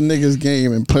another nigga's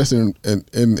game and pressing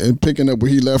and picking up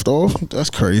where he left off. That's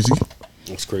crazy.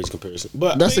 That's crazy comparison.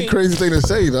 But that's a crazy thing to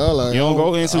say, though. Like, you don't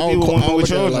go in too deep with women with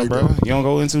children, like bro. That. You don't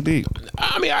go in too deep.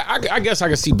 I mean, I guess I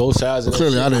can see both sides. Of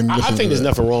Clearly, I didn't. I think there's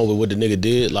nothing wrong with what the nigga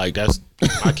did. Like that's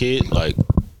my kid. Like.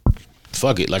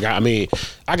 Fuck it. Like, I mean,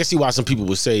 I can see why some people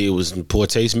would say it was in poor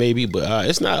taste, maybe, but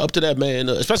it's not up to that man.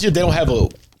 Especially if they don't have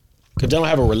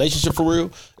a relationship for real.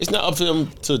 It's not up to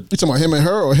them to. You talking about him and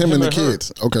her or him and the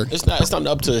kids? Okay. It's not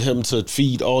up to him to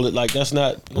feed all it. Like that's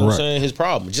not. You know what I'm saying? His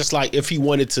problem. Just like if he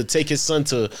wanted to take his son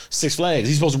to Six Flags,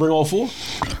 he's supposed to bring all four.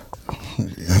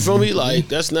 You feel me? Like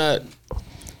that's not.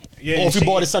 Yeah, or if he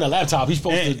bought his son a laptop, he's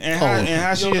supposed to. And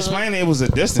how she explained it was a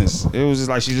distance. It was just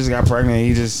like she just got pregnant. And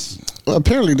he just. Well,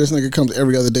 apparently this nigga comes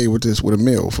every other day with a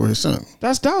meal for his son.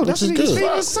 That's dope. That's what he's feeding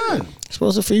his son. You're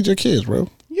supposed to feed your kids, bro.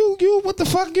 You, what the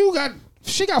fuck? You got.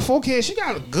 She got 4 kids. She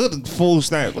got a good food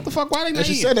stamp. What the fuck? Why they not eat?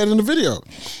 She said that in the video.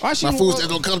 Why my food's still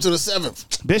gonna come to the 7th.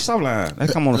 Bitch, stop lying. They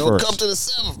come on the first. Come to the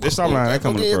 7th. Bitch, stop lying. They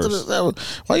come on the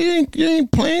first. Why you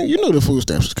ain't playing? You know the food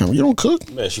stamps is coming. You don't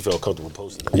cook. Man, she felt comfortable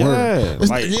posting it. Yeah,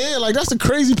 like that's the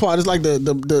crazy part. It's like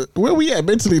the where we at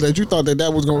mentally that you thought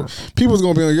that was gonna people was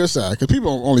gonna be on your side because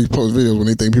people only post videos when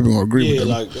they think people gonna agree with them.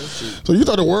 Like so you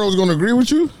thought the world was gonna agree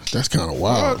with you? That's kind of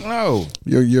wild. Fuck no.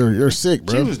 You're sick,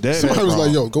 bro. She was dead. Somebody was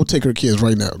like, yo, go take her kids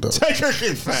right now, though.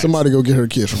 Facts. Somebody go get her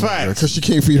kids from her because she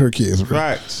can't feed her kids. Bro.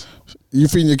 Facts. You are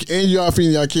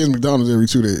feeding your kids McDonald's every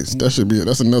 2 days. That should be it.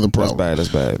 That's another problem. That's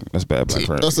bad. Black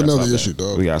friends. That's another issue,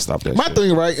 dog. We gotta stop that. My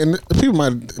thing, right? And people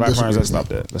might. Black friends, let's stop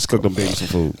that. Let's cook them babies some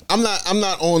food. I'm not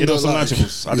on. Get us some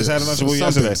Lunchables. I just had a Lunchable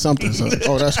yesterday. Something.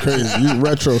 Oh, that's crazy. You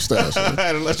retro style. I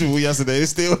had a Lunchable yesterday.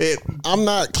 It's still hit. I'm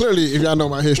not clearly. If y'all know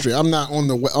my history, I'm not on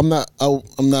the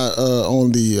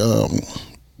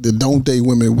don't date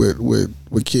women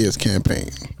with kids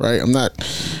campaign, right? I'm not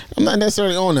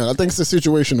necessarily on that. I think it's a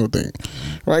situational thing,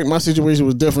 right? My situation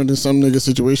was different than some niggas'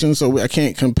 situation, so I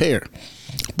can't compare.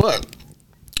 But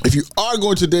if you are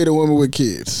going to date a woman with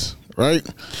kids, right,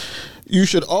 you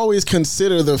should always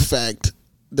consider the fact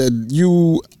that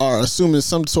you are assuming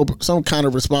some kind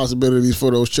of responsibilities for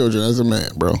those children as a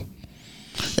man, bro.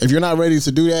 If you're not ready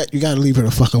to do that, you got to leave her the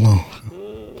fuck alone.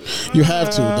 You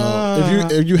have to,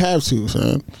 dog. If you have to,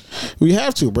 son, we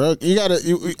have to, bro. You gotta.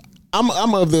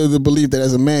 I'm of the belief that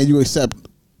as a man, you accept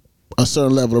a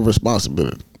certain level of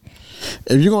responsibility.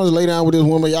 If you're gonna lay down with this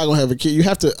woman, y'all gonna have a kid. You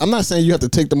have to. I'm not saying you have to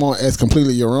take them on as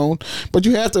completely your own, but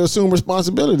you have to assume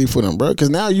responsibility for them, bro. Because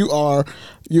now you are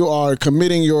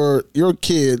committing your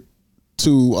kid to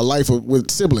a life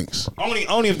with siblings.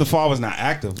 Only if the father's not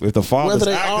active. If the father's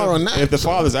are or not. If the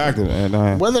father's active,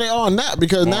 and whether they are or not,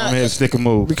 because now I'm here to stick a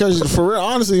move. Because for real,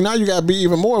 honestly, now you gotta be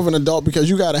even more of an adult because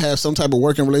you gotta have some type of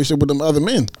working relationship with them other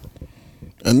men.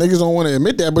 And niggas don't want to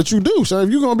admit that, but you do. So if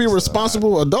you're gonna be a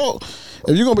responsible adult,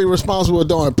 and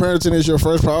parenting is your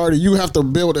first priority, you have to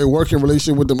build a working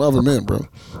relationship with them other men, bro.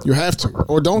 You have to,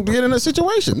 or don't get in a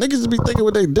situation. Niggas just be thinking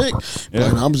with their dick,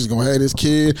 like, I'm just gonna have this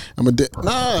kid. I'm a dick.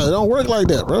 Nah, it don't work like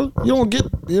that, bro.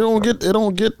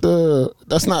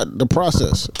 That's not the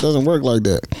process. It doesn't work like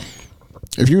that.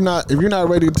 If you're not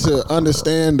ready to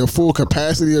understand the full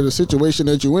capacity of the situation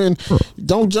that you're in,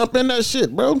 don't jump in that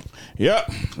shit, bro. Yep.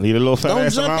 Leave a little fat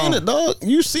ass alone. Don't jump in it, dog.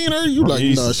 You seen her, you like,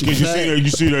 nah, she fat. You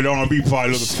seen her at the R&B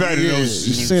party looking fat in those.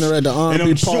 You seen her at the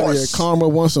R&B party at Karma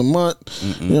once a month.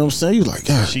 You know what I'm saying? You like,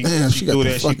 God damn, she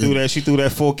got She threw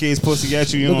that 4 kids pussy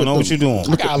at you. You don't know what you're doing.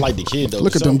 I like the kid though.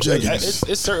 Look at them jeggings.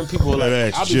 It's certain people like look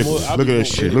at that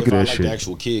shit. Look at that shit. The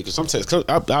actual kid, because sometimes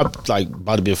I like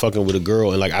about to be fucking with a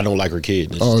girl and like I don't like her kid.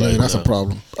 Oh man, that's a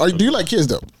problem. Do you like kids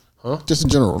though? Huh? Just in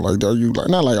general, like, are you like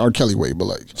not like R. Kelly way, but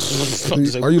like,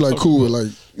 are you like cool with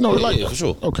like, yeah, for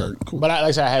sure. Okay, cool. But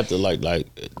I have to like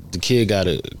the kid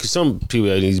gotta, because some people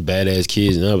have these badass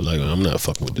kids, and I'm like, I'm not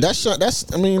fucking with this.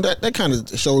 That's I mean that kind of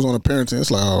shows on the parenting.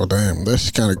 It's like, oh damn, that's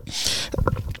kind of.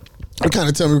 It kind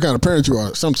of tell me what kind of parent you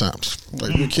are sometimes.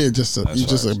 Like your kid just a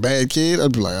bad kid.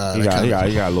 I'd be like, all right,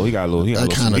 he got a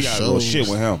little shit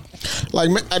with him. Like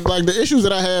the issues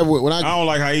that I have when I don't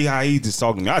like how he just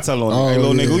talking to me. I tell him, hey,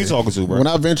 little nigga, who you talking to, bro? When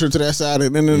I venture to that side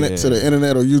of the internet, to the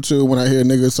internet or YouTube, when I hear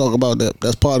niggas talk about that,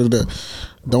 that's part of the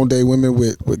Don't Date Women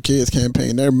with Kids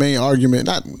campaign. Their main argument,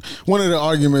 not one of the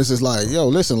arguments, is like, yo,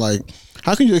 listen, like,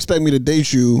 how can you expect me to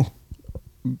date you,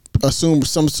 assume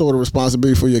some sort of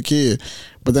responsibility for your kid,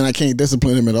 but then I can't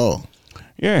discipline him at all?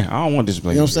 Yeah, I don't want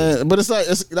discipline. You know what I'm saying? But it's like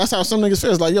that's how some niggas feel.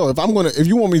 It's like, yo, if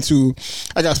you want me to,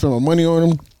 I gotta spend my money on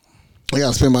him. I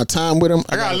gotta spend my time with him.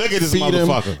 I gotta look at this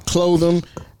motherfucker. Him, clothe him.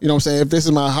 You know what I'm saying? If this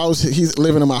is my house, he's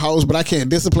living in my house, but I can't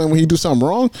discipline when he do something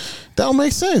wrong. That don't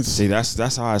make sense. See, that's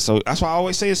how that's why I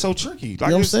always say it's so tricky. Like, you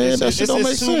know what I'm saying? That shit don't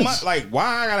make sense. Much. Like, why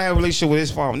I gotta have a relationship with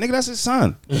his father? Nigga, that's his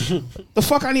son. The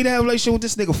fuck I need to have a relationship with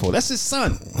this nigga for? That's his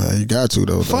son. You got to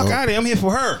though. Fuck out of here. I'm here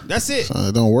for her. That's it. Son,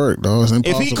 it don't work, dog. It's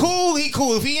impossible. If he cool, he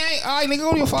cool. If he ain't, all right, nigga,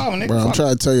 go to your father, nigga. Bro, I'm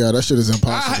trying to tell y'all that shit is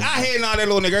impossible. I hate that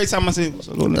little nigga every time I say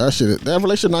little nigga. That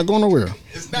relationship not going nowhere.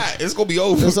 It's not. It's gonna be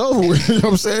over. It's over with. You know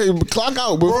what I'm saying? Clock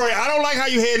out, bro. Roy, I don't like how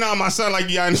you heading on my son like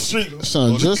you out in the street.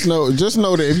 Son, just know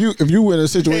that if you in a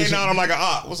situation, heading on him like a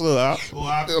op. What's up,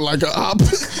 op? Like a op.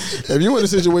 If you in a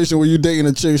situation where you dating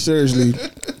a chick seriously,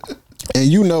 and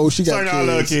you know she got kids. I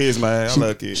love kids, man. I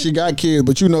love kids. She got kids,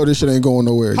 but you know this shit ain't going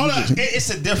nowhere. Hold up, it's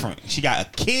a different. She got a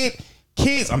kid.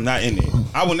 Kids, I'm not in there.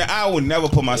 I would never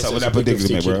put myself in that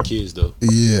predicament, bro. Kids, though.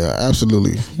 Yeah,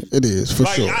 absolutely, it is for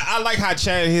sure. I like how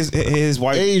Chad his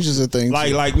wife age is a thing.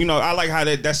 Like I like how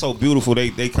that's so beautiful.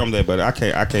 They come there, but I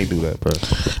can't do that, bro.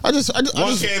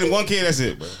 One kid. That's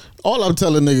it, bro. All I'm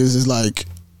telling niggas is like,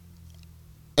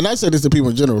 and I say this to people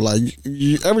in general, like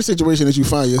every situation that you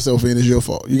find yourself in is your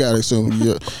fault. You gotta assume.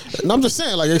 And I'm just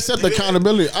saying, like, accept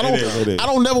accountability. I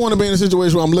don't never want to be in a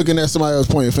situation where I'm looking at somebody else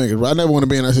pointing fingers. Bro. I never want to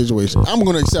be in that situation. I'm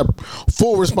going to accept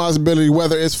full responsibility,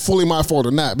 whether it's fully my fault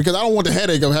or not, because I don't want the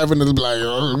headache of having to be like,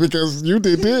 oh, because you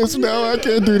did this, now I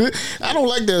can't do this. I don't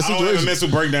like that situation. I don't have a mental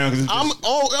breakdown.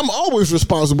 I'm always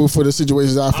responsible for the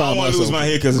situations I find myself. I don't want to lose my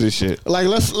head because of this shit. Like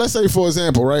let's say, for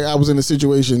example, right? I was in a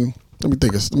situation. Let me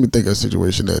think of a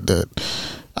situation that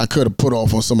I could have put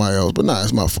off on somebody else, but nah,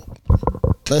 it's my fault.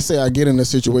 Let's say I get in a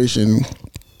situation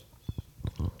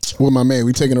with my man.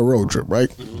 We taking a road trip, right?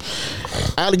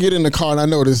 I get in the car and I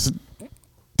notice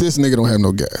this nigga don't have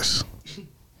no gas.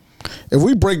 If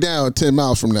we break down 10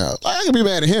 miles from now, I can be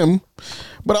mad at him,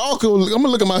 but I'm gonna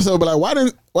look at myself and be like,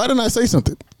 why didn't I say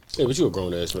something? Yeah, but you a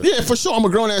grown ass man. Yeah, for sure, I'm a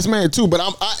grown ass man too. But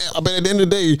but at the end of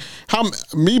the day,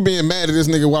 me being mad at this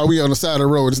nigga while we on the side of the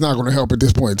road is not going to help at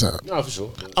this point in time. No, for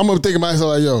sure. Yeah. I'm gonna think of myself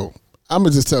like, yo, I'm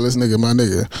gonna just tell this nigga, my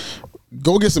nigga,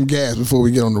 go get some gas before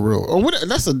we get on the road. Or what?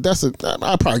 That's a.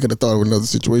 I probably could have thought of another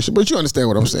situation, but you understand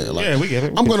what I'm saying? Like, yeah, we get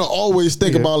it. I'm gonna always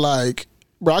think about like,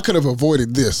 bro, I could have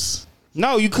avoided this.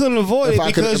 No, you couldn't avoid it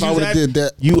because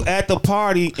you at the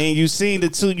party and you seen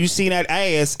that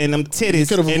ass and them titties. You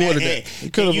could have avoided that.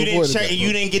 You could have avoided that.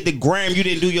 You didn't get the gram. You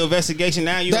didn't do your investigation.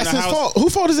 Now you in the house. That's his fault.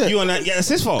 Whose fault is that? Yeah, it's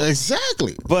his fault.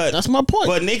 Exactly. But that's my point.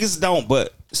 But niggas don't.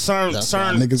 But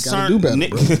niggas gotta do better,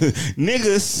 bro.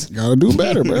 Niggas gotta do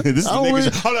better, bro. This is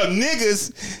niggas. Hold up,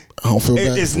 niggas. I don't feel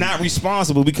bad. It's not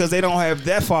responsible because they don't have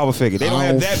that father figure. They don't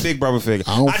have that big brother figure.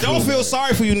 I don't feel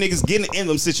sorry for you niggas getting in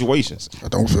them situations. I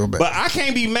don't feel bad. But I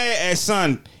can't be mad at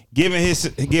son giving his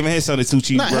son a 2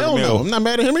 cheeseburger Nah, hell meal. no. I'm not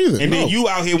mad at him either. And then you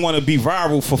out here want to be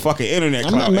viral for fucking internet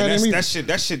I'm clout. not mad And at me.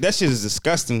 that shit is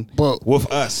disgusting. But-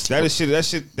 with us, that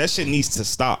shit needs to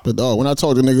stop. But dog, when I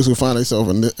talk to niggas who find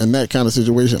themselves in that kind of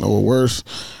situation or worse,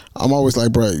 I'm always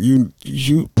like, bro, you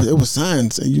it was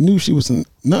signs, and you knew she was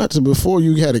nuts before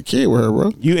you had a kid with her,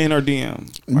 bro. You in her DM.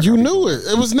 You knew it.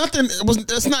 It was nothing.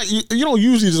 That's not. You don't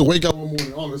usually just wake up one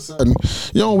morning all of a sudden.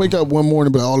 You don't wake up one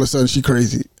morning, but all of a sudden she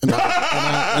crazy, and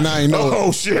I ain't know.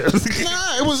 Oh shit!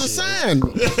 Nah, it was a sign.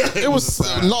 It was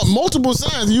multiple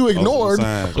signs you ignored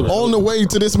on the way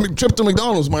to this trip to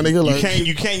McDonald's, my nigga.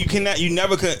 Like, you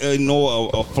never could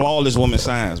ignore a flawless woman's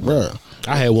signs, bro. bro.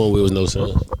 I had one where it was no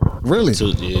son. Really? So,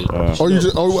 yeah. Or you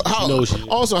just? Or how?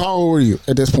 Also, how old were you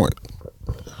at this point?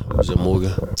 I was at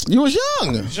Morgan. You was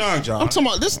young. Young John. I'm talking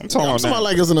about this. I'm talking that. about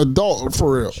like as an adult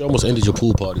for real. She almost ended your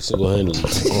pool party single-handedly.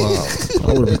 Wow.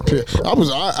 I would have been pissed.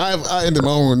 I ended my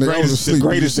own. Nigga. I was asleep.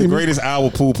 The greatest hour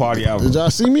pool party ever. Did y'all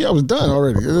see me? I was done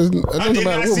already. It doesn't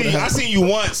matter what I seen you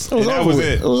once. It was and that over was with.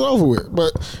 it. It was over with.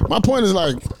 But my point is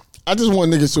like, I just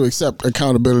want niggas to accept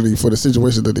accountability for the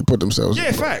situation that they put themselves in.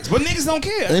 Yeah, facts. But niggas don't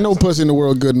care. Ain't no pussy in the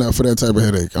world good enough for that type of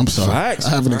headache. I'm sorry. Facts,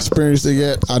 I haven't bro. experienced it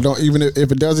yet. I don't, even if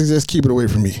it does exist, keep it away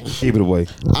from me. Keep it away.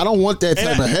 I don't want that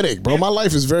type of headache, bro. My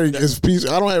life is it's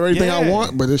peaceful. I don't have everything I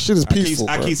want, but this shit is peaceful.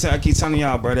 I keep telling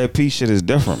y'all, bro, that peace shit is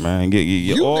different, man.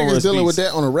 You niggas dealing with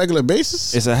that on a regular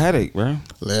basis? It's a headache, bro.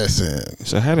 Listen.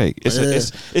 It's a headache.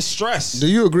 It's stress. Do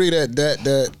you agree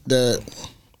that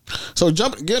so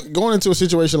going into a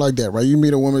situation like that, right? You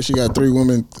meet a woman, she got 3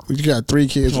 women, you got 3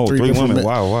 kids with 3 different men.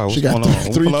 Wow, what's she got going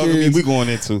on? 3 kids. We going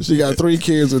into? She got 3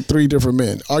 kids with 3 different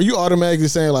men. Are you automatically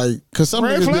saying like? Because some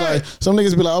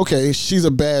niggas be like, okay, she's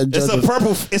a bad judge. It's a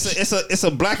purple. It's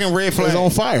a black and red flag. It's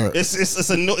on fire. It's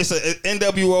a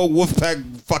NWO Wolfpack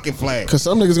fucking flag. Because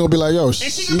some niggas gonna be like, yo, and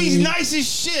she can be nice as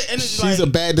shit. And it's she's a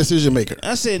bad decision maker.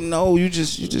 I said no. You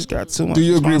just got too much. Do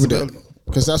you agree with that?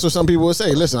 Because that's what some people would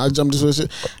say. Listen, I jumped into this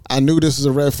shit. I knew this was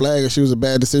a red flag and she was a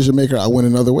bad decision maker. I went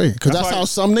another way. Because that's how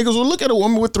some niggas will look at a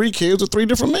woman with 3 kids with 3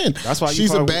 different men. That's why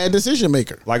she's a bad decision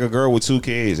maker. Like a girl with 2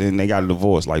 kids and they got a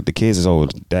divorce. Like the kids is over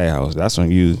the dad house. That's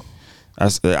when you.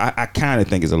 I kind of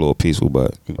think it's a little peaceful,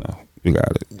 but you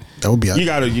got it. That would be. You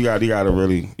gotta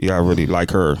really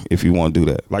like her if you want to do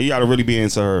that. Like you gotta really be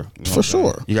into her. You know For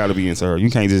sure. You gotta be into her. You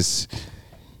can't just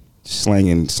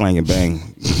slanging bang.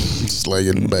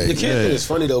 Slanging bang. The kid thing is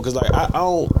funny though, because like I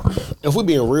don't. If we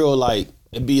being real, like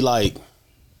it'd be like,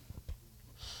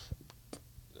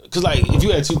 because like if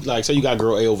you had 2, like say you got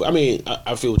girl A over. I mean,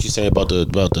 I feel what you're saying about the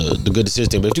good decision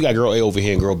thing. But if you got girl A over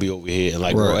here and girl B over here, and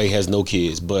like girl A has no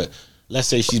kids, but let's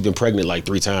say she's been pregnant like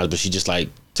 3 times, but she just like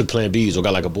took Plan B's or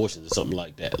got like abortions or something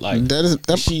like that. Like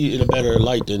that she in a better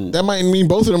light than that might mean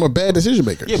both of them are bad decision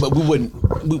makers. Yeah, but we wouldn't.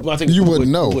 I think you wouldn't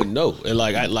know. We wouldn't know. And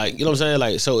like you know what I'm saying.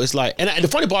 Like so, it's like, and the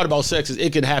funny part about sex is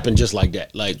it can happen just like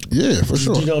that. Like yeah, for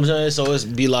sure. You know what I'm saying? So it's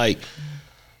be like,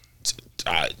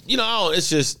 it's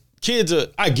just kids are.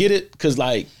 I get it because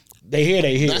like they hear.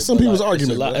 That's some people's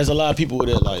argument. There's a lot of people with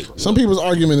it. Like some people's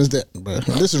argument is that, but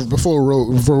this is before Roe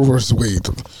versus Wade.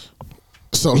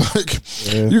 So like,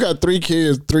 you got 3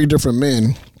 kids, 3 different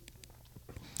men.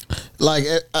 Like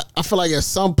I feel like at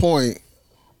some point,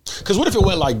 because what if it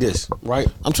went like this, right?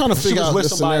 I'm trying to figure out the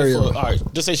scenario. All right,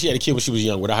 just say she had a kid when she was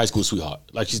young with a high school sweetheart.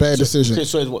 Like she's bad decision.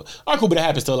 All right, cool, but it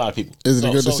happens to a lot of people. Is it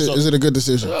a good decision? Is it a good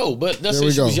decision? No, but let's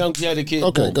say she was young, she had a kid.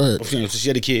 Okay, go ahead. So she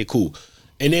had a kid, cool,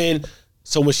 and then.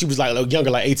 So when she was like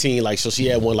younger, like 18, like so she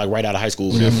had one like right out of high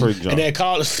school, and then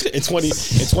college at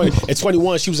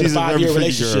 21, she was in a 5-year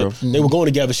relationship. They were going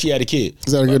together. She had a kid.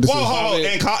 Is that a good decision?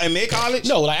 In mid college?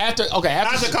 No, like after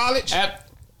college.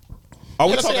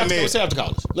 Let's say after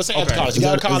college. Let's say after college. She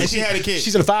got out of college. And she had a kid.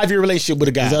 She's in a 5-year relationship with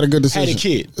a guy. Is that a good decision? Had a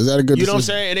kid. Is that a good decision? You know what I'm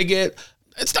saying? And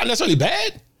it's not necessarily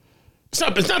bad. It's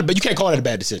not bad. You can't call it a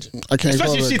bad decision. I can't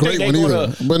call it a great one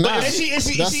either. But nah,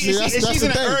 she's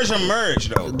in an urge or merge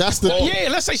though. That's the yeah.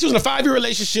 Let's say she was in a 5-year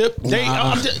relationship.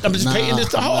 I'm just painting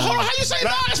this. Hold on. How you say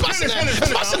that? That's my scenario.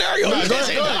 That's my scenario.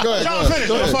 Go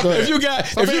ahead.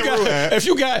 If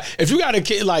you got a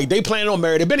kid, like they planning on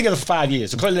marriage, they've been together for 5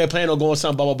 years. So clearly they're planning on going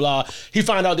something. Blah blah blah. He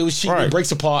find out they was cheating.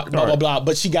 Breaks apart. Blah blah blah.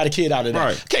 But she got a kid out of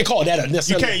that. Can't call that a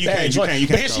necessarily bad joint.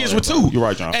 But here she is with 2. You're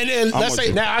right, John. And then let's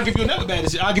say now I'll give you another bad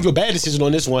decision. I'll give you a bad decision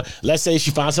on this one. Let's say she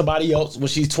finds somebody else when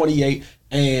she's 28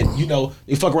 and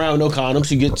they fuck around with no condom.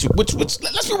 She gets which let's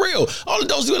be real. All of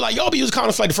those do it like y'all be using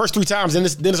condoms like the first 3 times and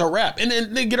then it's a wrap. And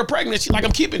then they get her pregnant. She's like,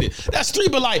 I'm keeping it. That's 3,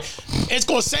 but like it's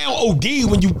gonna sound OD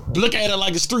when you look at it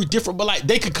like it's 3 different, but like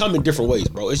they could come in different ways,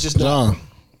 bro. It's just not.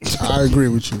 I agree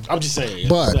with you. I'm just saying.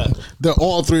 But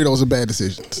all three of those are bad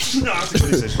decisions. No, that's a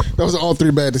good decision. Those are all three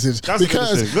bad decisions. That's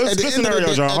because a good decision. Good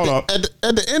scenario, John. Hold up. At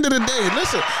the end of the day,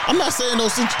 listen, I'm not saying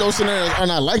those scenarios are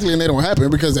not likely and they don't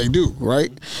happen because they do,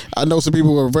 right? I know some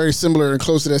people who are very similar and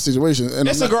close to that situation. And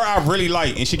It's a girl I really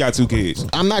like, and she got 2 kids.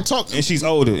 I'm not talking. And she's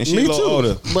older, and she's Me a little too.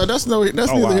 older. But that's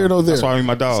neither here nor there. That's why I'm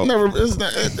my dog. It's never. It's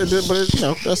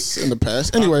not. But that's in the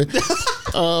past. Anyway,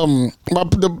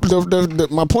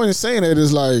 my point in saying it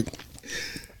is like,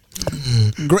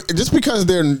 just because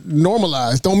they're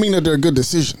normalized, don't mean that they're good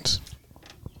decisions.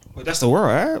 But that's the world,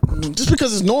 right? Just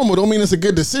because it's normal, don't mean it's a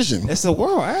good decision. It's the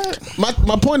world, right?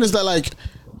 My point is that like.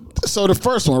 So the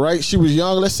first one, right? She was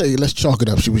young. Let's chalk it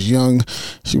up. She was young.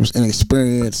 She was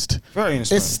inexperienced. Very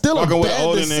inexperienced. It's still a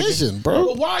bad decision, bro.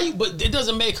 But why? But it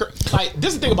doesn't make her like.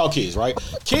 This is the thing about kids, right?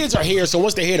 Kids are here, so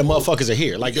once they're here, the motherfuckers are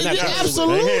here. Like they're not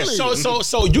absolutely.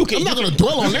 So you can. I'm not gonna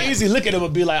dwell on you that. can easily look at them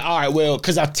and be like, all right, well,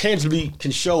 because I tangibly can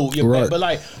show you. Right. But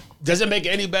like, does it make it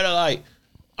any better? Like,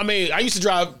 I mean, I used to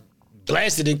drive.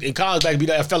 Blasted in college back, be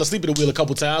like I fell asleep at the wheel a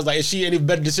couple times. Like, is she any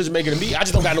better decision maker than me? I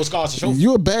just don't got no scars to show.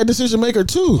 You a bad decision maker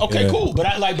too. Okay, cool, but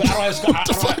I don't have scars. I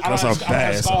don't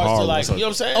have scars to like. You know what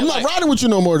I'm saying? I'm not riding with you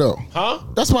no more though. Huh?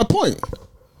 That's my point.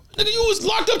 Nigga, you was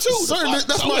locked up too. Sir,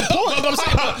 that's my point.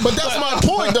 But that's my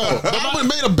point though. I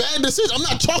made a bad decision. I'm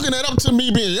not chalking that up to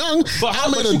me being young. But I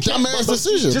made a dumbass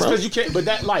decision. Just because you can't, but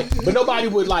nobody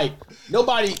would like.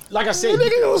 Nobody, like I said,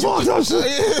 nigga was fucked up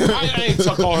shit. I ain't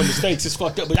calling her mistakes. It's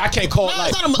fucked up, but I can't call it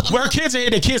like where kids are here.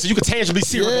 They're kids, so you can tangibly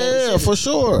see. Yeah, for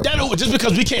sure. Just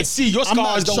because we can't see your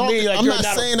scars don't mean like I'm not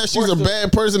saying that she's a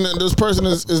bad person and this person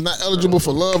is not eligible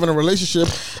for love in a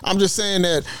relationship. I'm just saying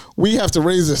that we have to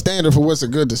raise the standard for what's a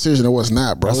good decision and what's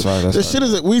not, bro. That's right. This shit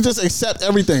is we just accept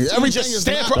everything. Everything is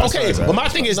not. Okay, but my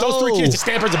thing is those 3 kids just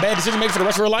stand for a bad decision maker for the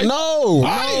rest of her life. No.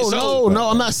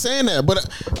 I'm not saying that. But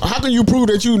how can you prove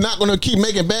that you're not going to keep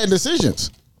making bad decisions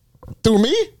through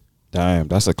me? Damn,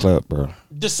 that's a clip, bro.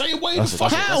 The same way. What's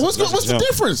the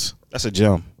difference? That's a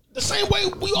gem. The same way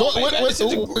we all made bad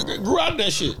decisions, grew out of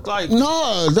that shit. Like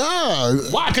nah.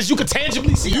 Why? Because you could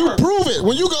tangibly see. You her. prove it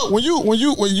when you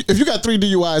if you got 3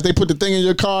 DUIs, they put the thing in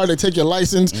your car, they take your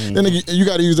license, then you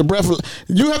got to use the breath.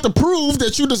 You have to prove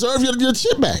that you deserve your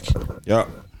shit back. Yep.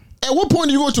 At what point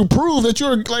are you going to prove that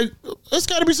you're like? There's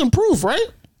got to be some proof, right?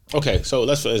 Okay, so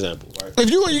let's for example, right? If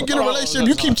you get in a relationship,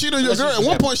 you keep cheating on your girl. At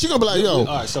one point, she gonna be like, "Yo, all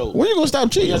right, so when you gonna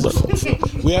stop cheating?"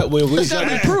 We gotta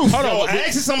be proof. Hold on,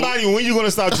 asking somebody when you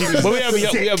gonna stop cheating. But we have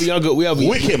a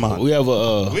wicked man. We have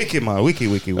a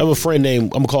wiki. I have a friend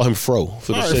named I'm gonna call him Fro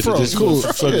for the sake of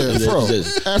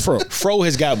this. Cool. Afro. Fro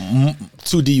has got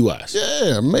 2 DUIs.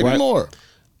 Yeah, maybe more.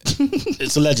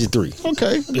 It's alleged 3.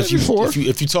 Okay, if you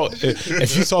talk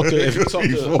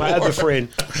to my other friend,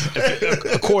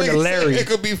 according to Larry, it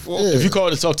could be 4. If you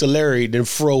call to talk to Larry, then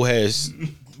Fro has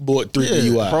bought 3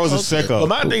 DUIs. Fro's a sicko. But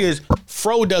my thing is,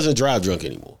 Fro doesn't drive drunk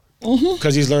anymore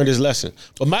because he's learned his lesson.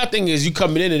 But my thing is, you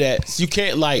coming into that, you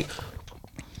can't like.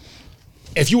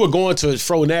 If you were going to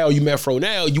Fro now, you met Fro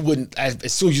now, you wouldn't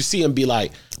as soon as you see him be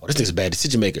like, "Oh, this nigga's a bad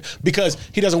decision maker," because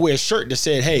he doesn't wear a shirt that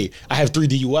said, "Hey, I have 3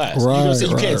 DUIs." Right, you know what I'm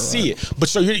saying? You can't see it, but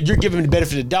so you're giving him the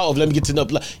benefit of the doubt of let me get to know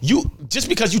you. Just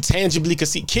because you tangibly can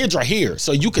see, kids are here,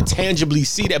 so you can tangibly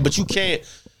see that, but you can't.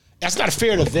 That's not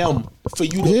fair to them for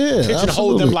you to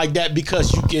pigeonhole them like that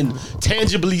because you can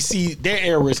tangibly see their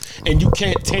errors and you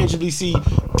can't tangibly see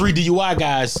 3 DUI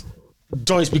guys.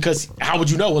 Joints because how would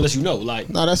you know unless you know? Like,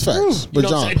 no, that's facts. But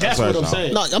John, that's what I'm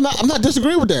saying. No, I'm not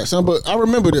disagreeing with that, son. But I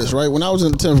remember this right when I was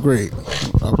in the 10th grade.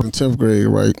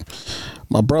 Right,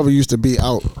 my brother used to be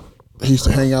out. He used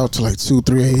to hang out till like 2,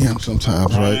 3 a.m.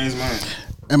 sometimes, right?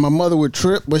 And my mother would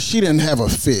trip, but she didn't have a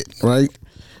fit, right?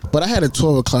 But I had a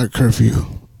 12 o'clock curfew.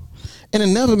 And it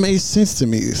never made sense to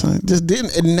me.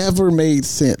 It never made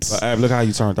sense. But look how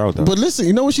you turned out, though. But listen,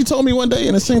 you know what she told me one day,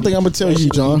 and the same thing I'm gonna tell you,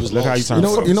 John. Look how you turned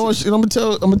out. You know what? I'm gonna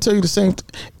tell you the same.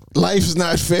 Life's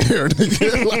not fair,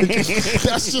 nigga. Like,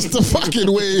 that's just the fucking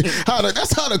way.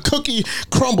 That's how the cookie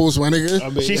crumbles, my nigga. I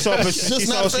mean, she saw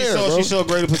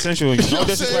greater potential. You know no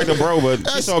disrespect to bro, but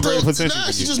she saw greater potential.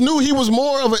 Nah, she just knew he was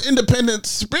more of an independent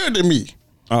spirit than me.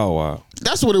 Oh wow,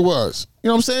 that's what it was. You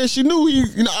know what I'm saying? She knew he.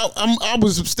 You know, I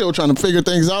was still trying to figure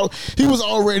things out. He was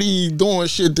already doing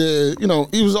shit that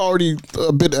he was already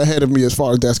a bit ahead of me as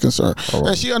far as that's concerned,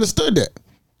 and she understood that.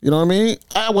 You know what I mean?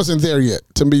 I wasn't there yet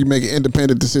to be making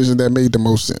independent decisions that made the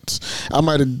most sense. I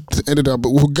might have ended up,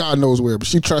 but God knows where. But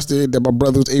she trusted that my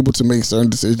brother was able to make certain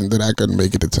decisions that I couldn't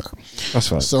make at the time.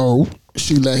 That's right. So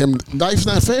she let him. Life's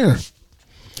not fair.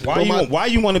 Why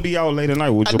you want to be out late at night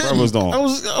with your brothers doing?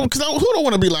 Because who don't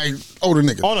want to be like older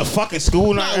niggas on a fucking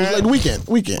school night? It was like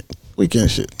weekend.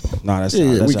 Weekend shit. Nah, that's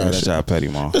y'all petty,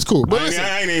 man. That's cool. But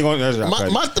I ain't even going. That's y'all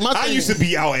petty. I used to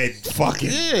be out at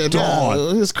fucking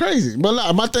dawn. It's crazy.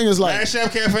 But my thing is like Last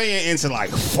Chef Cafe into like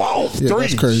 4, 3.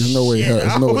 That's crazy. No way.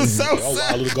 I was so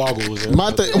sad. Little gargoyles.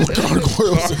 My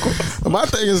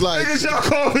thing is like niggas, y'all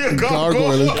call me a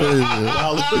gargoyle is crazy.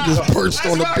 Just perched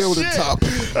on the building top.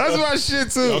 That's my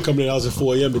shit too. Y'all coming in house at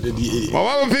 4 a.m. My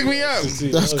mama picked me up.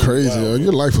 That's crazy, yo.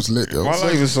 Your life was lit, yo. My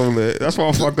life is so lit. That's why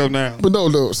I'm fucked up now. But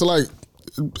no. So like,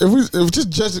 if just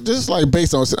judge, just like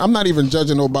based on, I'm not even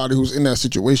judging nobody who's in that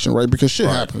situation, right? Because shit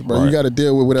happens, bro. Right. You got to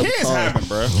deal with whatever. Kids happen,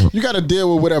 bro. You got to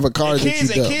deal with whatever cards that you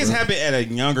dealt. Kids happen at a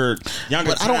younger.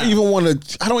 But time. I don't even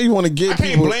want to give. I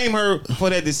can't blame her for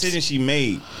that decision she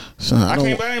made. Son, I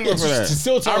can't blame her for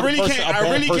that. I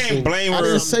really can't blame her. I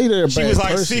didn't say that. She was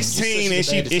like 16 and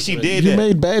she did that. You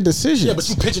made bad decisions. Yeah, but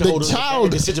you pigeonholed the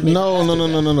child.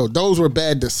 No. Those were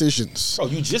bad decisions. Bro,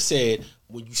 you just said.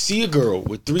 When you see a girl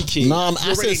with 3 kids, I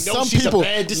said some people.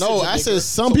 No, I said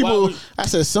some people. I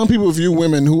said some people view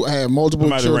women who have multiple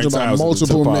children by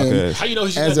multiple men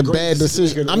as a bad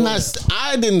decision. I'm not.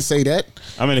 I didn't say that.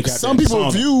 I mean, some people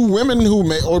view women who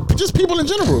may, or just people in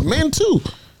general, men too.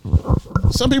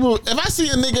 Some people, if I see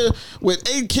a nigga with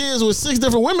 8 kids with 6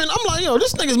 different women, I'm like, yo,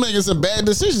 this nigga's making some bad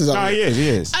decisions. He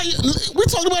is. We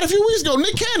talked about it a few weeks ago.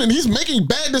 Nick Cannon, he's making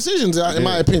bad decisions, in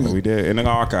my opinion. We did. In the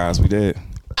archives, we did.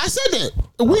 I said that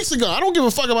weeks ago. I don't give a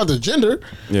fuck about the gender.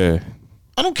 Yeah.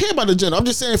 I don't care about the gender. I'm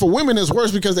just saying for women it's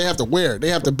worse because they have to wear. They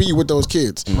have to be with those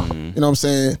kids. Mm-hmm. You know what I'm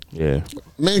saying? Yeah.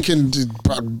 Men can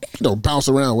bounce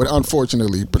around with,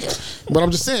 unfortunately. But I'm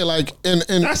just saying, like in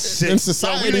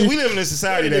society, we live in a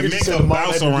society that men can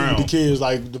bounce around. The kids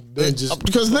like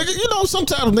because nigga,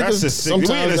 sometimes niggas. We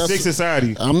in a sick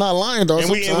society. I'm not lying though. And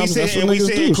we sit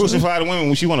and crucify the women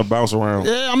when she want to bounce around.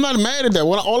 Yeah, I'm not mad at that.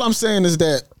 All I'm saying is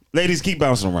that ladies keep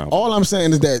bouncing around. All I'm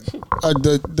saying is that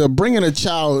the bringing a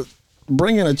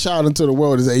child into the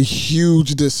world is a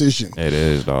huge decision. It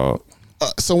is, dog.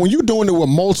 So when you're doing it with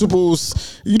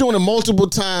you're doing it multiple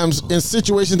times in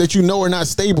situations that you know are not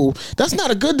stable. That's not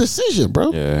a good decision,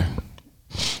 bro. Yeah.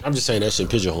 I'm just saying that shit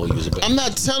pigeonhole you. I'm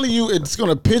not telling you it's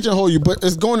gonna pigeonhole you, but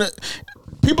it's gonna.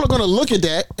 People are gonna look at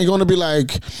that and gonna be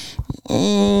like,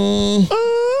 I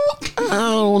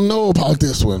don't know about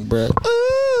this one, bro.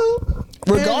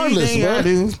 Regardless,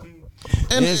 bro.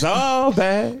 And it's all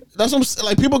bad. That's what I'm saying.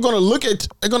 Like, people are gonna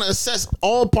they're gonna assess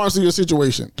all parts of your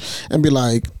situation and be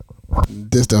like,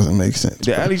 this doesn't make sense.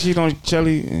 Did Ali cheat on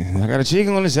Shelly? I got a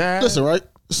chicken on the side. Listen, right?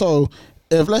 So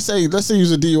if let's say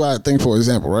use a DUI thing for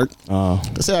example, right?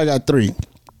 Let's say I got 3.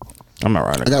 I'm not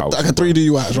riding. I got 3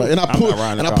 DUIs, right? And I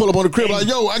pull up on the crib like,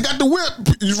 yo, I got the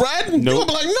whip. You riding? Nope. You gonna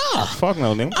be like, nah. Fuck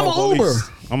no, nigga. I'm an Uber.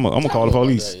 I'm gonna call the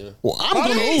police. Well, I'm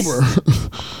gonna Uber.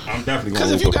 I'm definitely because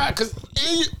gonna Uber. if you got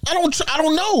I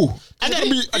don't know. I gotta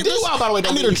be a DUI. By the way,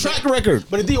 I need a track record.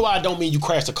 But a DUI don't mean you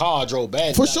crashed a car, or drove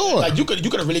bad. For sure. Like you could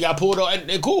have really got pulled over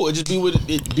and cool. It just be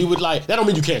with like that don't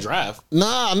mean you can't drive.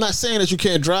 Nah, I'm not saying that you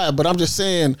can't drive, but I'm just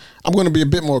saying I'm gonna be a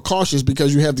bit more cautious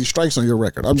because you have these strikes on your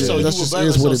record. I'm just that's just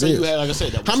is what it is. You had, like I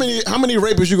said, how many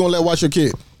rapists you gonna let watch your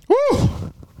kid? Woo.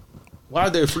 Why are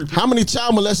there free people? How many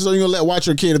child molesters are you gonna let watch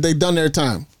your kid if they done their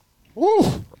time?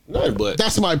 Woo. None, but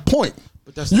that's my point.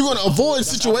 You're gonna avoid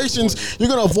situations. You're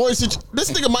gonna avoid this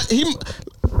nigga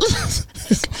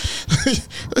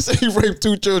let's say he raped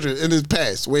 2 children in his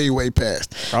past, way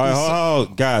past. All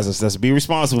right, guys, let's be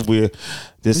responsible.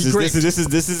 This is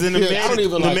in the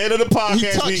mid of the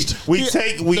podcast.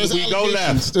 We go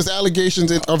left. There's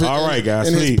allegations of it. All right, guys,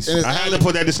 please. I had to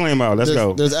put that disclaimer out. Let's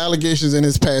go. There's allegations in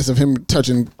his past of him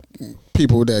touching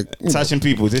people that touching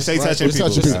people. They say touching people.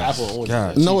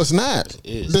 No, it's not.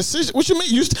 Decision. What you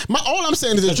mean? All I'm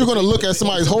saying is that you're going to look at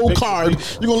somebody's whole card.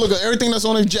 You're going to look at everything that's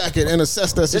on his jacket and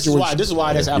assess that situation. This is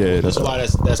why that's apple. This is why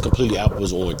that's completely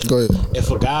apples and oranges. Go ahead. If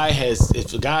a guy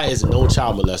is a known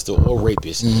child molester or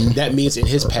rapist, that means in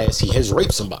his past he has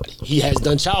raped somebody. He has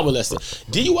done child molesting.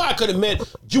 DUI could have meant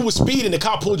you were speeding, the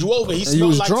cop pulled you over. He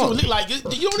smelled like drunk. You don't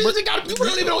even got. You don't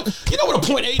even know. You know what a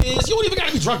 .8 is. You don't even got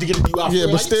to be drunk to get a DUI. Yeah,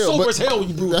 but still, sober as hell when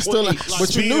you brew. That's still.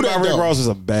 But you knew that Rick though. Ross is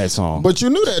a bad song. But you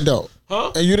knew that though.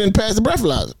 Huh? And you didn't pass the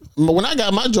breathalyzer. But when I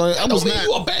got my joint, I was not.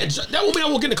 You a bad. That won't mean I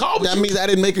won't get in the car. That means I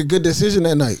didn't make a good decision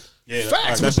that night. Yeah,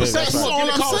 facts. That's all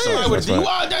I'm saying.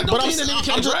 But I'm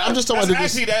just talking about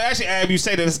actually, Ab, you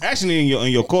say that it's actually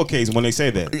in your court case when they say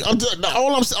that. I'm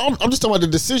just talking about the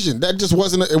decision. That just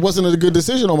wasn't a good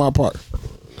decision on my part.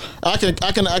 I can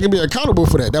be accountable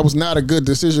for that. That was not a good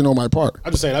decision on my part.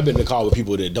 I'm just saying I've been in the car with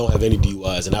people that don't have any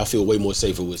DUIs, and I feel way more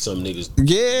safer with some niggas.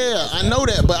 Yeah, I know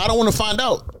that, but I don't want to find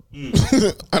out.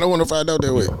 I don't want to find out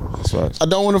that way. That's right. I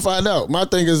don't want to find out. My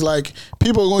thing is like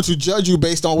people are going to judge you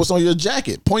based on what's on your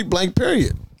jacket. Point blank.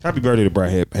 Period. Happy birthday to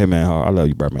Brad. Hey man, I love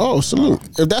you, bro. Man. Oh, salute.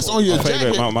 If that's on your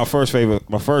jacket, my first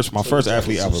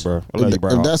athlete ever, bro. I love you,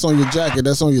 bro. If that's on your jacket,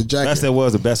 that's on your jacket. Best that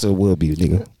was, the best it will be,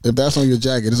 nigga. If that's on your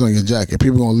jacket, it's on your jacket.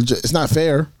 People gonna legit. It's not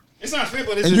fair. It's not fair,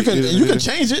 but And you can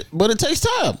change it, but it takes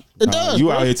time. It does. You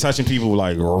bro. out here touching people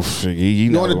like You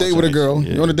on a date with a girl.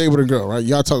 Yeah. You on a date with a girl, right?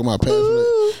 Y'all talking about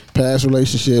past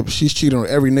relationship. She's cheating on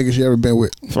every nigga she ever been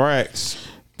with. Facts.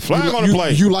 Flag on the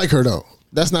play. You like her though.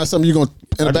 That's not something you're gonna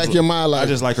in the back of your mind like. I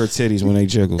just like her titties when they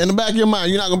jiggle. In the back of your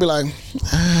mind, you're not gonna be like,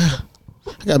 I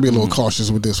gotta be a little cautious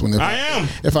with this one. I am.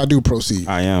 If I do proceed.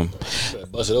 I am.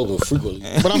 Bust it open frequently.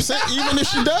 But I'm saying, even if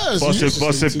she does, Bust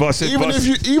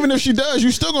it. even if she does,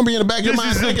 you still gonna be in the back of your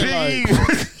mind thinking like,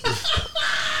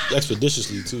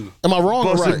 Expeditiously too. am I wrong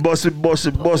or right? Bust it.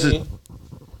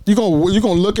 You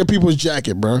gonna look at people's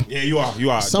jacket, bro. Yeah, you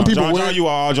are. Some people John, wear. you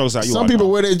are all jokes out. Some people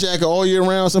wear their jacket all year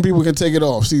round. Some people can take it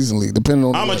off seasonally, depending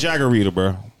on. I'm a jacket reader,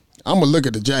 bro. I'm gonna look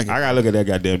at the jacket. I gotta look at that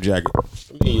goddamn jacket.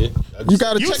 Yeah. You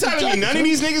gotta. You check the telling me jacket, none bro. of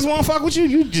these niggas want to fuck with you?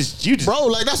 You just. Bro,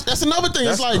 like that's another thing.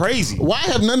 That's It's like crazy. Why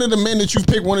have none of the men that you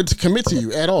picked wanted to commit to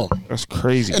you at all? That's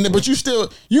crazy. And then, but you gave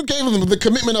them the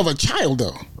commitment of a child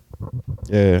though.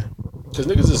 Yeah, Because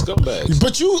niggas is scumbags.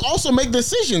 But you also make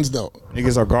decisions though.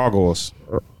 niggas are gargoyles.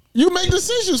 You make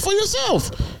decisions for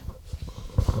yourself.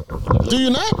 Do you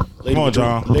not? Lady Come on, with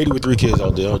John. Lady with 3 kids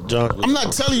out there. John. I'm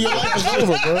not telling you your life is over,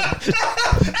 bro.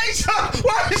 Hey, John,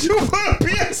 why did you put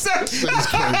a PSA?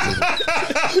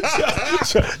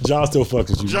 John still fucks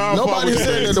with you. John Nobody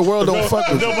said that the world don't fuck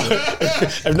with you.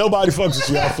 If nobody fucks with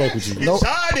you, I'll fuck with you. John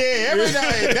did every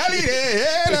night. Daddy did.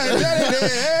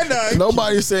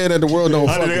 Nobody saying that the world don't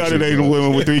fuck with Other you. day, the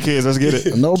women with 3 kids. Let's get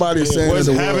it. Nobody's saying What's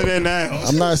that the world. happening now?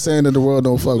 I'm not saying that the world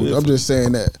don't fuck with you. I'm just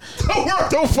saying that. The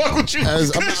world don't fuck with you.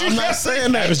 I'm not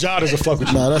saying that. Average John doesn't fuck with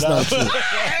you. Nah, that's not true.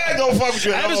 Don't fuck with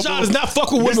you. Average John does not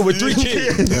fuck with women with 3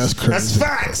 kids. That's crazy. That's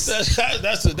facts. That's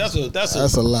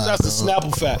a lie, That's a dog.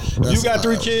 Snapple fact. That's You got a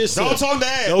 3 lie. kids. Don't talk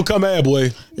that. Don't come at,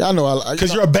 boy. Y'all know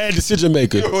Because you're a bad decision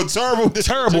maker. You're terrible.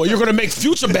 Terrible. You're gonna make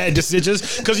future bad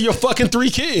decisions because of your fucking 3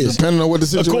 kids. depending on what the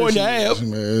situation According to Ab. is,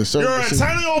 man. Certain You're decisions-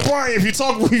 entirely on point if you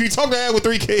talk to that with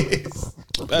 3 kids.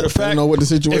 Matter of fact, know what the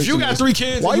situation if you got is. 3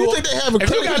 kids, Why and you you're- think they have a If you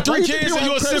credit- got why 3 you think kids you and have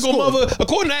you're a credit single score? mother,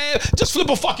 according to Ab, just flip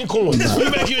a fucking coin. You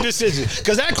make your decision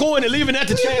because that coin and leaving that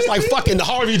to chance like fucking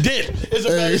Harvey did is a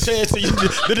better chance than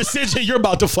the decision you're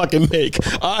about to fucking make.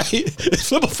 All right,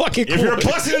 flip a fucking coin. If you're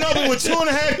busting it up with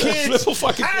 2.5 kids, Flip a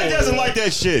fucking Ad coin, doesn't man. like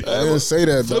that shit. I didn't say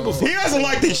that, though. He doesn't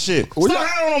like this shit. What Stop do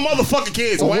having on motherfucking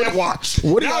kids. What- Watch.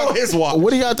 What do Not y'all on his watch.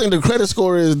 What do y'all think the credit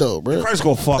score is, though, bro? Credit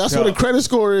score fucked That's up. what a credit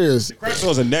score is. Credit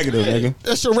score is a negative, nigga.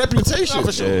 That's your reputation.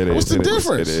 Yeah, it is. What's the It is.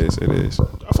 difference? It is.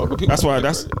 That's why. What's the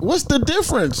difference. What's the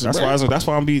difference? That's bro? why. That's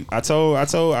why I'm be. I told.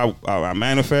 I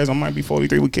manifest. I might be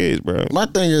 43 with kids, bro. My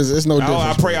thing is, it's no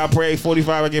difference. I pray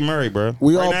 45. I get married, bro.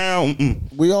 We right all- now.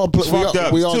 We all It's fucked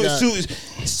up. We all It's got.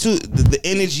 too, the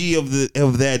energy of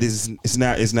that is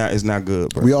not good,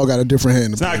 bro. We all got a different hand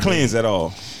to It's play. not cleansed at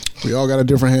all. We all got a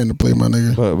different hand to play, my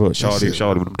nigga. But That's it.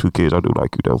 Shawty with them 2 kids, I do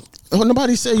like you though. Oh,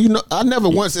 nobody said you know. I never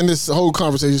once in this whole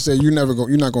conversation said you're not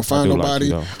gonna find do like nobody.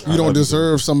 you, though. I you don't love you,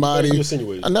 deserve somebody. You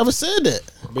insinuated. I never said that.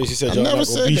 Basically said I y'all never not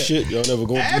said gonna be that. shit. Y'all never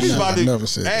gonna be Abby's shit. about to. never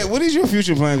said Hey, that. what is your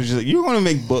future plans? You're gonna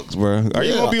make books, bro. Are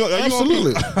you Yeah, gonna be? Are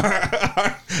absolutely.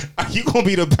 Are you gonna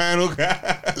be the panel guy?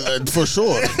 For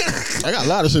sure. I got a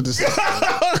lot of shit to say.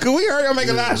 Could we hurry up and make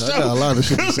a live I show? got a lot of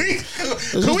shit to Could say.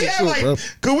 we have the like?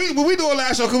 truth, Could we? When we do a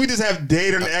live show, could we just have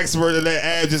data and expert and let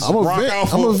Ab just I'm a rock vent.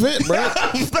 out? I'm a vent, bro.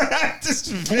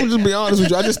 Just I'm gonna just be honest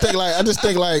with you. I just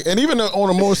think like, and even on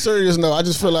a more serious note, I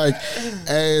just feel like,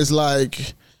 as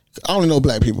like, I only know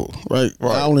black people, right?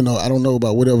 I don't know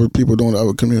about whatever people do in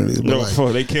other communities. But No, like,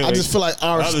 fuck, they kill. I just feel like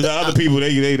the other people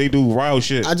they do wild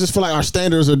shit. I just feel like our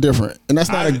standards are different, and that's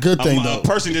not a good thing, though. A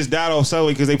person just died off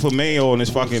Subway because they put mayo on this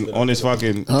fucking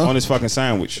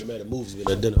sandwich. Man, the movie's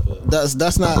been identified.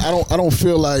 That's not. I don't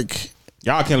feel like.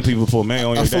 Y'all killing people for mayo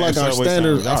on your I feel damn like our Subway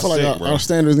standards. sandwich. I feel Y'all like sick, bro. our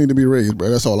standards need to be raised, bro.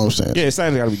 That's all I'm saying. Yeah,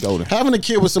 standards gotta be golden. Having a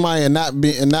kid with somebody and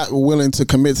not willing to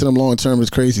commit to them long term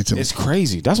is crazy to me. It's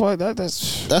crazy. That's why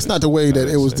that's That's not the way that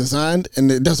it was designed,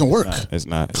 and it doesn't work. it's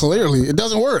not. Clearly, it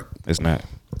doesn't work. It's not.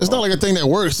 It's not like a thing that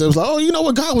works. It was like, oh, you know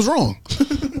what? God was wrong.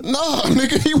 No,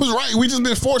 nigga, he was right. We just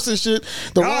been forcing shit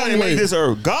the God wrong didn't way. make this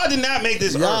earth. God did not make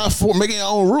this Y'all earth. for making your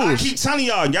own I rules. keep telling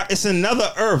y'all, it's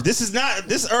another earth. This is not.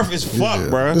 This earth is fucked,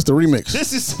 bro. That's the remix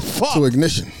This is fucked. to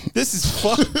Ignition. This is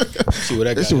fucked. See what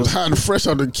that This guy shit was hot and fresh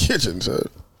out the kitchen, so.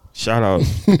 Shout out.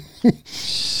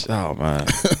 Oh man.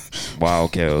 Wow,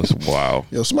 Kels. Wow.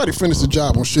 Yo, somebody finish the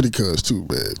job on Shitty Cuz too,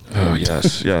 man. Oh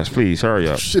yes, please hurry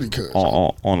up. Shitty Cuz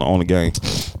on the game.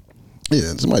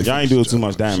 Yeah, somebody. Y'all ain't doing too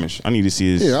much damage. I need to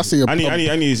see his. Yeah, I see. I need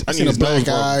his black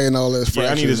eye and all that.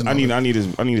 Yeah, I need his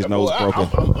nose broken.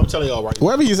 I'm telling y'all right now.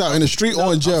 Whether he's out in the street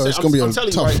or in jail, it's gonna be a tough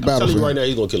battle. I'm telling you for right him. now,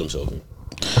 he's gonna kill himself.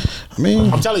 I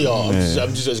mean, I'm telling y'all,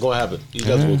 it's gonna happen. He's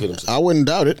definitely gonna kill himself. I wouldn't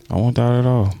doubt it. I won't doubt it at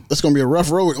all. It's gonna be a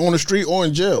rough road on the street or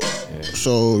in jail. Yeah.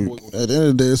 So at the end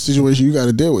of the day, it's a situation you got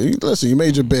to deal with. Listen, you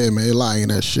made your bed, man. Lying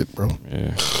that shit, bro.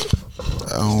 Yeah.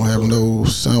 I don't have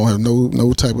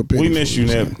no type of pity. We miss you,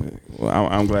 Neb. Well,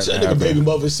 I'm glad So that that nigga happened. baby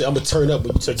mother said, "I'm gonna turn up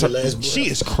when you take your last breath." She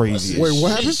is crazy. Wait,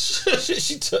 what happened?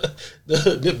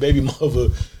 The baby mother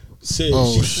said,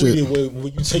 Oh, "She's shit. when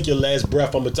you take your last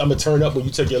breath, I'm gonna turn up when you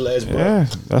take your last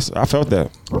breath." Yeah, I felt that.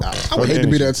 I would hate to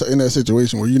be in that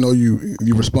situation where you know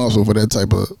you're responsible for that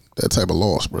type of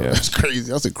loss, bro. Yeah. That's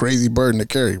crazy. That's a crazy burden to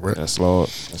carry, bro. That's Lord.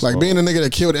 Like being the nigga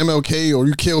that killed MLK or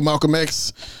you killed Malcolm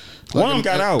X. One of them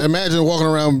got out. Imagine walking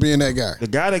around being that guy. The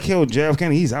guy that killed JFK,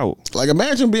 he's out. Like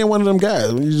imagine being one of them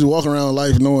guys when you just walk around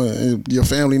life knowing your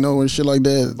family knowing shit like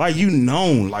that. Like you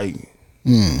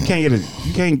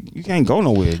can't go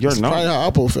nowhere. You're known. Probably how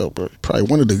Apple felt, bro. Probably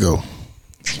wanted to go.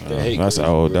 That's a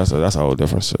whole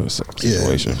different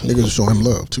situation. Yeah, niggas show him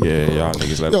love too. Yeah, y'all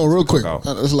niggas let Yo, him real fuck quick, out.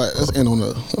 let's end on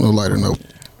a lighter note.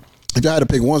 If y'all had to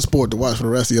pick one sport to watch for the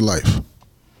rest of your life,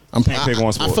 Can't pick one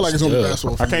I sport. feel like it's gonna be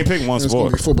basketball. For I can't you. pick one It's sport.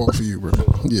 gonna be football for you, bro.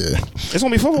 Yeah, It's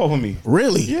gonna be football for me.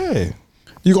 really. Yeah,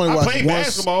 You gonna I watch play one?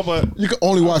 basketball, but You can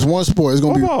only watch one sport. It's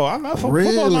gonna football. I love football.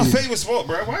 Really? Football is my favorite sport,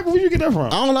 bro. Where you get that from?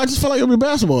 be. I don't know. I just feel like it'll be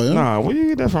basketball. Yeah? Nah, where you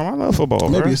get that from? I love football,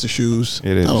 Maybe bro. it's the shoes.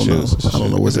 It is. I don't know. I don't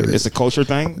know what it It's is. a culture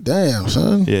thing. Damn,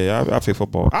 son. Yeah, I pick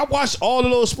football. I watch all the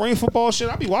little spring football shit.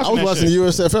 I be watching. I was watching that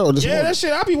the shit. USFL this Yeah, morning. that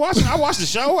shit. I be watching. I watch the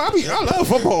show. I love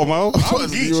football, man. I'm watching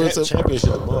geek. the USFL.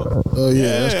 Championship, bro. Oh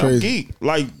yeah, that's I'm crazy. geek.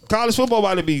 Like college football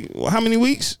about to be how many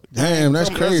weeks? Damn, that's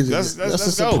crazy. Let's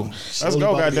That's go. Let's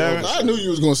go, goddammit. I knew you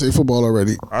was gonna say football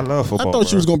already. I love football. I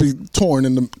thought you was gonna be torn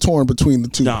between the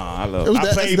two. Nah, I love. It was I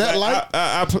that- played is that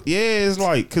back- like? yeah, it's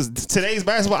like because today's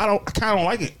basketball. I kind of don't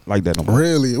like it like that no more.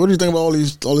 Really? What do you think about all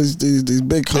these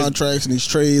big contracts and these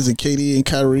trades and KD and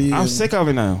Kyrie? I'm and, sick of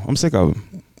it now. I'm sick of it.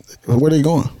 Where they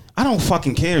going? I don't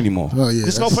fucking care anymore. Oh, yeah,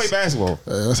 just go that's- play basketball.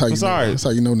 That's how you. I'm sorry. Know, that's how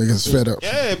you know niggas is fed up.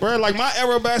 Yeah, bro. Like my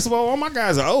era of basketball, all my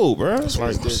guys are old, bro. It's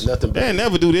like There's nothing they better.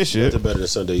 never do this shit. Nothing better than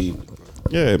Sunday evening.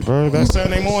 Yeah, bro. That's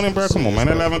Saturday morning, bro. Come on, man.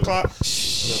 11 o'clock.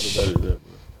 Nothing better than that.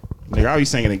 Nigga, I be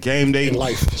singing a game day. In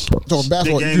life, So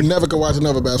basketball, game. you never could watch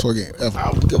another basketball game ever. I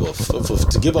would give a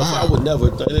to give up. I would never.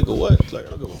 Like, nigga, what? Like, I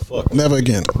don't give a fuck. Never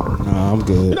again. Nah, I'm You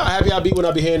good. know how happy I be when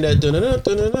I be hearing that.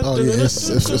 Oh yeah,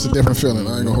 it's a different feeling.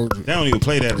 I ain't gonna hold you. They don't even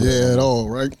play that. Yeah, at all,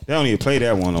 right? They don't even play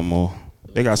that one no more.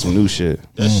 They got some new shit.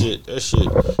 That shit.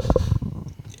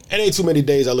 It ain't too many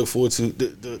days I look forward to.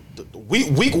 The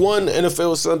week one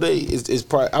NFL Sunday is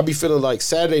probably. I be feeling like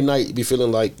Saturday night. Be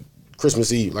feeling like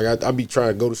Christmas Eve. Like I be trying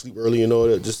to go to sleep early and all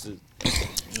that just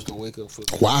to wake up. For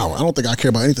Wow, I don't think I care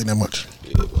about anything that much.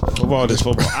 Football is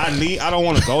football. I don't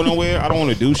want to go nowhere. I don't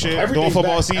want to do shit during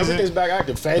football back, season. Everything's back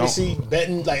active. Fantasy,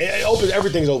 betting, like it opens.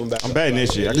 Everything's open back. I'm betting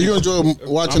this shit. Do you enjoy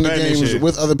watching the betting this games shit.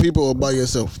 with other people or by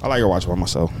yourself? I like to watch by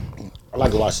myself. I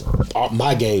like to watch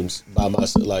my games by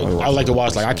myself. Like I like to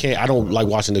watch. Like I don't like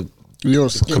watching the Your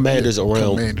Commanders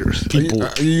around Commanders. people.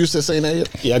 Are you used to saying that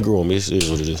yet? Yeah, I grew on me. It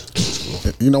is what it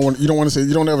is. You don't want to say.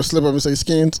 You don't ever slip up and say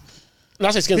skins. No,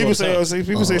 I say skins People all the time. say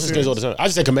people say skins all the time. I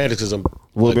just say Commanders because I'm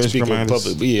Well, like, bitch, speaking Commanders.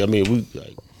 public. But yeah, I mean we.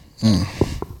 Like,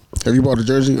 Have you bought a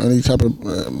jersey or any type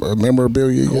of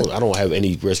memorabilia yet? I don't have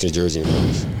any Redskins jersey.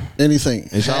 Anything?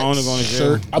 Is y'all only going to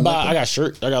jail? shirt? I got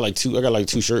shirts. I got like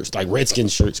two shirts, like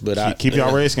Redskins shirts. But I Keep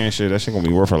y'all Redskins shit. That shit gonna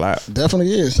be worth a lot.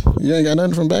 Definitely is. You ain't got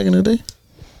nothing from back in the day.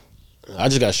 I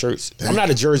just got shirts. I'm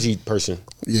not a jersey person.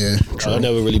 Yeah, true. I've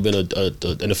never really been a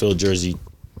NFL jersey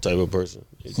type of person.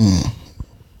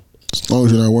 As long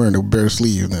as you're not wearing the bare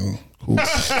sleeves, then cool.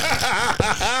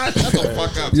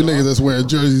 You niggas that's wearing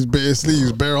jerseys, bare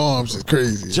sleeves, bare arms is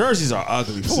crazy. Jerseys are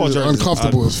ugly. Football It's jerseys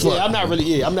uncomfortable are as fuck. Yeah, I'm not really.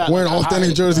 Yeah, I'm not Wearing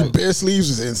authentic jersey, like, bare sleeves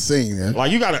is insane, man.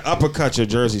 like you gotta uppercut your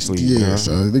jersey sleeve. Yeah, Yeah,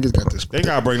 so niggas got this. they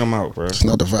gotta bring them out, bro. It's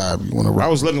not the vibe you want to rock. I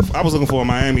was looking for a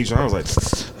Miami shirt. I was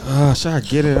like, should I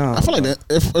get it? I feel like that.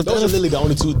 If those are literally the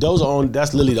only two.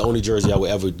 That's literally the only jersey I would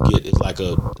ever get. Is like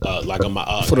a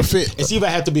for the fit. It's either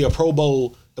had to be a Pro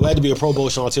Bowl. It had to be a Pro Bowl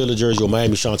Sean Taylor jersey or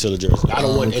Miami Sean Taylor jersey. I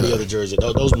don't want any other jersey.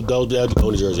 Those are the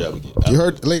only jersey I would get. You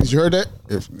heard, ladies, you heard that?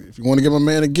 If you want to give a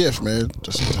man a gift, man,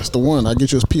 that's the one. I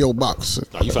get you his P.O. box.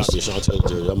 Nah, you found me a Sean Taylor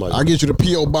jersey. I get you the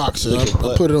P.O. box. And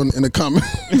I put it in the comment.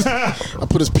 I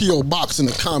put his P.O. box in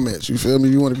the comments. You feel me?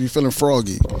 You want to be feeling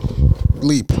froggy.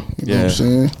 Leap. You know what I'm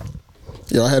saying?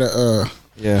 Yo, I had a.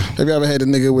 Have you ever had a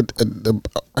nigga with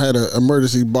I had an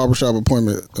emergency barbershop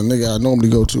appointment? A nigga I normally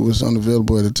go to was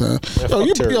unavailable at the time.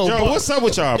 Yo, what's up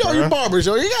with y'all, bro? Yo, you barbers,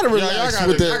 yo. You gotta relax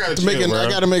with that. I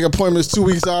gotta make appointments 2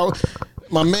 weeks out.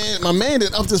 My man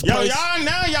did up this price.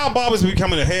 Y'all barbers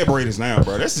becoming the hair braiders now,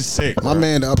 bro. This is sick. Bro. My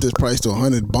man up this price to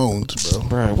 100 bones, bro.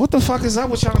 Bro, what the fuck is up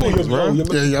with y'all niggas, bro?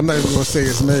 Yeah, I'm not even gonna say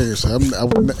his name. So I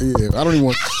don't even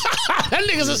want. That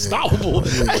nigga's unstoppable.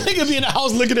 That nigga be in the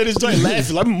house looking at his joint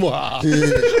laughing like, wow.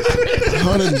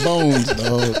 100 bones,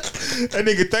 dog. That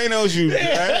nigga Thanos you.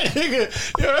 That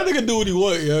nigga do what he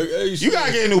want, yo. You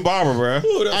gotta get a new barber, bro.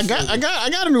 I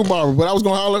got a new barber, but I was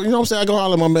gonna holler. You know what I'm saying? I go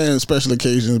holler at my man special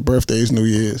occasions, birthdays, New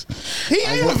Year's. He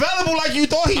ain't available like you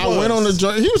thought he was. I went on the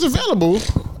joint. He was available.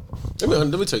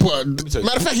 Let me tell you.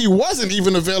 Matter of fact, he wasn't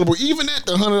even available, even at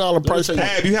the $100 price.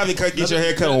 Ab, you have to get your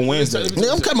hair cut on Wednesday.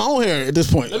 I'm cutting my own hair at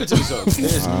this point. Let me tell you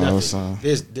something.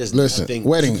 There's nothing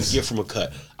weddings. you can get from a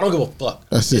cut. I don't give a fuck.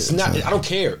 That's it's it. not. I don't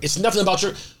care. It's nothing about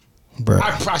your. Bruh.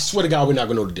 I swear to God, we're not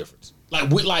gonna know the difference. Like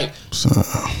for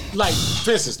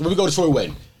instance, when we go to Troy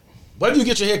wedding. Whether you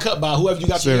get your hair cut by whoever you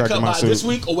got your hair cut by this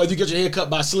week, or whether you get your hair cut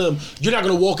by Slim, you're not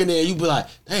gonna walk in there and you be like,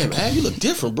 "Damn, man, you look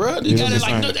different, bro." You got it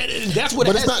like that's what.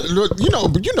 But it's not.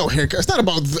 You know, haircut. It's not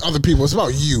about other people. It's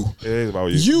about you. It is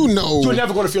about you. You know, you're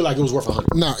never gonna feel like it was worth $100.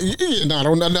 Nah, I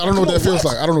don't know what that feels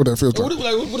like. I don't know what that feels like.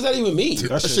 What does that even mean?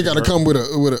 That shit got to come with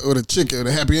a chick and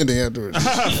a happy ending afterwards.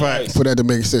 Facts. For that to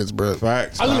make sense, bro.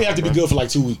 Facts. I literally have to be good for like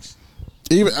 2 weeks.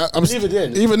 Even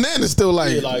then, it's still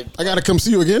like, I gotta come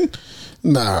see you again.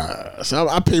 Nah, so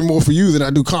I pay more for you than I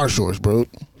do car shorts, bro.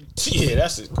 Yeah,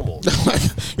 that's it. Come on.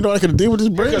 You know I could deal with this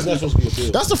brand. Because that's supposed to be a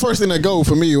deal. That's the first thing that go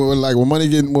for me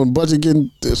when budget getting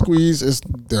squeezed, is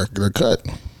the cut.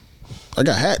 I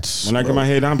got hats. When I get my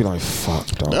head down, I be like, fuck,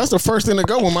 dog. That's the first thing to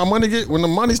go. When the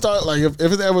money start, like if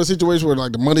it's ever a situation where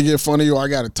like the money get funny or I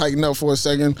got to tighten up for a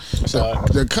second,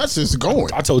 the cuts is going.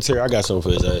 I told Terry I got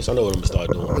something for his ass. I know what I'm gonna start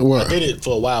doing. What? I did it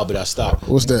for a while, but I stopped.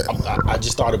 What's that? I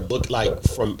just started book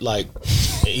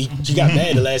he got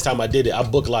mad the last time I did it. I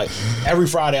booked every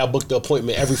Friday. I booked the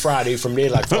appointment every Friday from there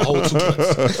for a whole 2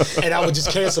 months, and I would just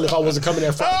cancel if I wasn't coming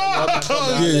that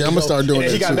Friday. I'm gonna start doing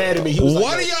that. He got mad at me. He was what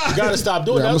like, are y'all? You gotta stop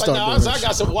doing that. I was like, nah, I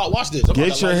got some. Watch this.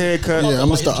 Get your hair cut. Yeah, I'm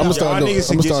gonna start doing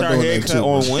that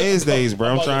on Wednesdays, bro.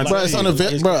 I'm trying to. Bro, it's on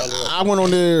event, bro. I went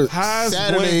on there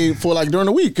Saturday for during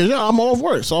the week because I'm off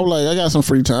work, so I'm like, I got some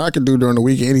free time. I can do during the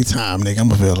week anytime, nigga.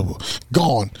 I'm available.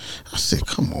 Gone. I said,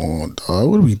 come on, dog.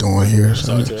 What are we doing here?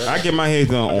 I get my hair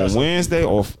done on Wednesday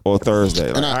or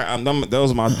Thursday.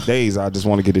 Those are my days. I just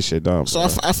want to get this shit done. So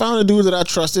I found a dude that I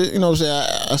trusted. You know what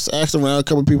I'm saying? I asked around a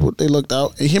couple people. They looked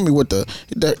out. He hit me with the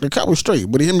cut was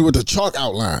straight, but he hit me with the chalk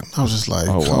outline. I was just like,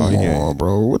 come on,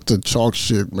 bro. What the chalk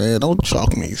shit, man? Don't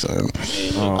chalk me, son.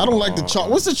 I don't like the chalk.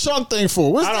 What's the chalk thing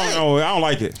for? I don't know. I don't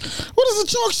like it. What is the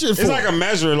chalk shit for? It's like a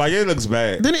measure. Like, it looks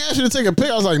bad. Then he asked you to take a pic.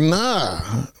 I was like, nah.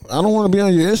 I don't want to be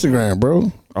on your Instagram,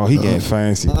 bro. Oh, he getting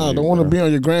fancy. Nah, I don't want to be on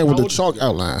your gram with the chalk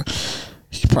outline.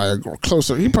 He probably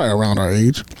closer. He probably around our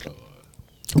age.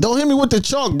 Don't hit me with the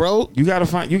chalk, bro. You gotta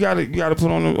put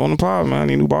on the pod, man. I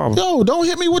need a new barber. Yo, don't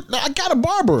hit me with. I got a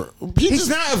barber. He's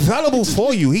not available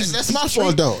for you. That's my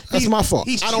fault, though. That's my fault.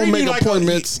 I don't make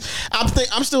appointments.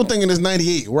 I'm still thinking it's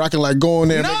 98 where I can like go in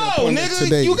there. No, and make an appointment nigga,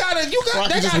 today. you got.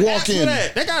 They just got walk apps in. for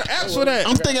that. They got apps for that.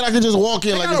 I'm thinking I can just walk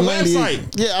in like it's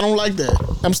 98. Yeah, I don't like that.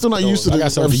 I'm still not used to this. I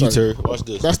got something for you, Terry. Watch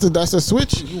this. That's the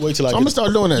switch. You wait till I'm gonna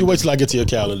start doing that. You wait till I get to your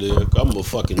calendar. I'm gonna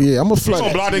fucking. Yeah, I'm gonna flood. He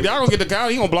gonna block it. I don't get the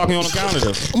calendar. He gonna block me on the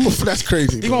calendar. That's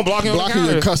crazy. He gonna block you on the calendar.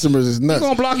 Blocking your customers is nuts. He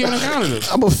gonna block you on the calendar.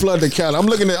 I'm gonna flood the calendar.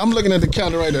 I'm looking at the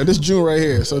calendar right now. This June right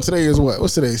here. So today is what?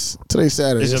 What's today's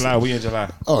Saturday. It's July. We in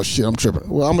July. Oh shit, I'm tripping.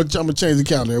 Well, I'm gonna change the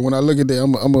calendar. When I look at that,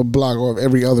 I'm gonna block off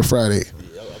every other Friday.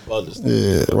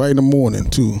 Yeah, right in the morning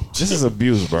too. This is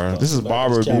abuse, bro. This is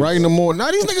barber abuse. Right in the morning. Now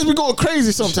these niggas be going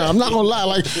crazy sometimes. I'm not gonna lie.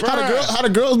 Like how the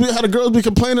girls be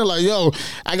complaining like, yo,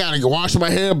 I gotta go wash my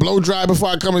hair, blow dry before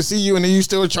I come and see you, and then you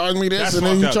still charge me this, that's and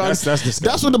then you charge.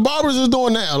 That's what the barbers is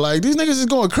doing now. Like these niggas is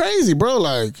going crazy, bro.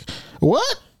 Like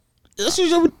what? That's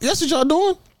what y'all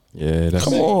doing? Yeah, that's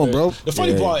come on, bro. The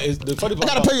funny part is I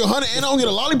gotta pay you $100 and I don't get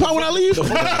a lollipop when I leave. The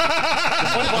funny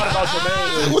part about your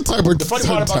man is, what type of the funny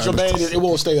part about your man is it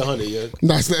won't stay 100. Yeah,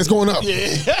 nice. It's going up. Yeah,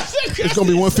 it's gonna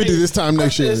be 150 this time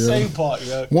next year. Same part,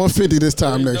 yeah. 150 this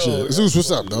time next year. Zeus,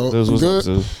 what's up, dog? Zeus, good.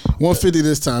 Zeus. 150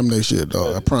 this time next year,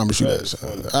 dog. I promise you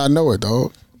that. I know it,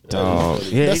 dog. Dog.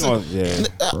 Yeah,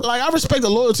 like I respect the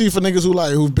loyalty for niggas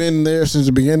who've been there since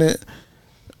the beginning.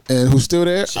 and who's still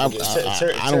there, I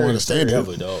don't understand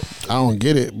it. I don't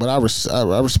get it, but I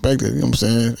respect it. You know what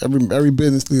I'm saying? Every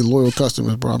business needs loyal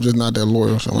customers, bro. I'm just not that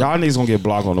loyal. Y'all niggas gonna get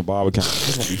blocked on the barber account.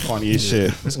 This gonna be funny as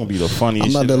shit. This gonna be the funniest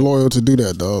shit. I'm not that loyal to do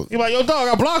that, dog. You like, yo, dog,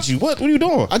 I blocked you. What are you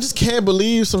doing? I just can't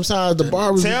believe sometimes the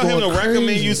barbers. Tell him to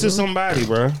recommend you to somebody,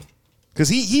 bro. Cause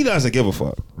he doesn't give a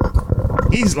fuck.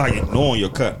 He's like ignoring your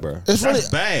cut, bro. That's really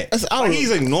bad. Like,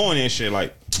 he's ignoring that shit.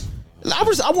 Like, I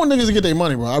want niggas to get their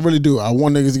money, bro. I really do. I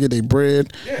want niggas to get their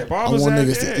bread. Yeah, I want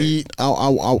niggas to eat.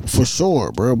 I for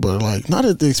sure, bro. But like, not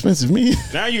at the expense of me.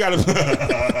 Now you gotta. you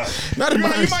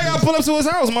might gotta pull up to his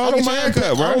house, man. I don't mind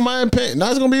cut, bro. I don't mind paying. Now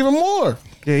it's gonna be even more.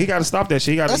 Yeah, he gotta stop that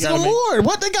shit. That's even more.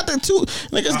 What they got that too?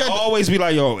 Niggas got always be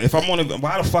like, yo, if I'm on the,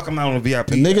 why the fuck I'm not on the VIP?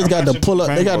 The niggas got to pull up.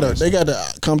 They got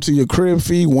to come to your crib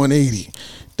fee 180.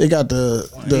 They got the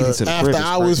after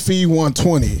hours fee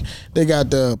 120. They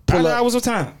got the pull up. After hours of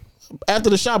time. After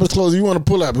the shop is closed, you want to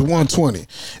pull up, it's 120.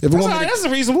 That's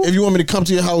reasonable. If you want me to come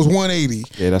to your house, 180.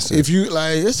 Yeah, that's it. If you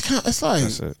like, it's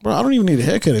like, bro, I don't even need a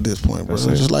haircut at this point, bro. It's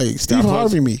just like Steve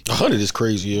Harvey me. 100 is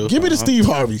crazy, yo. Give me the Steve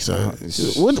Harvey, son.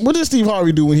 What did Steve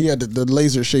Harvey do when he had the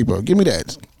laser shape up? Give me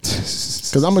that.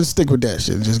 Cause I'm gonna stick with that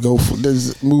shit and just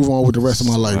just move on with the rest of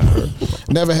my life, bro.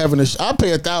 Never having I'll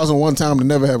pay $1,000 one time to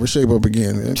never have a shape up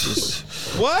again.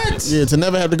 What? Yeah, to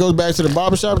never have to go back to the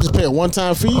barbershop, just pay a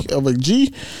one-time fee of a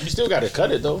G. You still gotta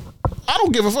cut it though. I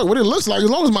don't give a fuck what it looks like as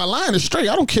long as my line is straight.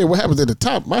 I don't care what happens at the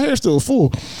top. My hair's still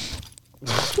full.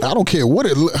 I don't care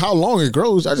how long it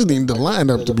grows. I just need the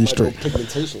line up to be straight.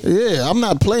 Yeah, I'm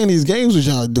not playing these games with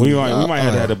y'all doing. We might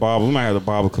have the barber. We might have the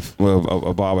barber.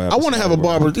 A barber. I want to have a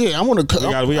barber. Yeah, I want to.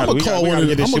 We gotta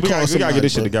get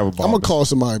this shit together. I'm gonna call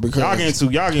somebody because y'all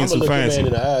getting too fancy. In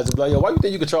the eyes and be like, yo, why you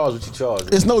think you can charge what you charge?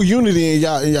 There's no unity in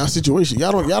y'all situation.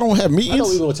 Y'all don't have meetings. I know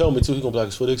he's gonna tell me too. He's gonna be like,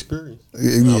 it's for the experience.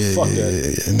 Fuck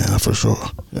that. Nah, for sure.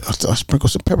 I'll sprinkle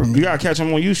some peppermint. You gotta catch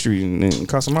him on U Street and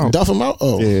cuss him out. Duff him out.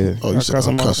 Oh yeah. Oh, you said cuss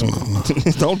him out.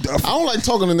 Don't duff. I don't like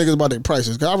talking to niggas about their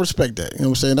prices because I respect that. You know what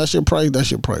I'm saying? That's your price.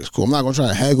 That's your price. Cool. I'm not gonna try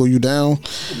to haggle you down.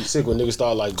 You be sick when niggas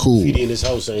start like feeding in his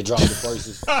house and drop the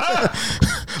prices.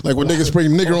 Like when niggas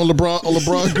bring nigger on LeBron.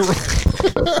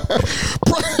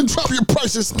 Drop your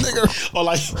prices, nigger. Or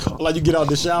like you get out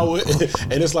the shower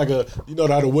and it's like how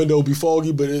the window be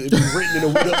foggy, but it be written in the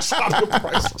window. Drop your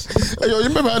prices. Hey, yo, you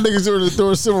remember how niggas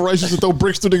during civil rights used to throw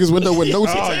bricks through niggas' window with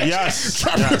notes? Oh yes.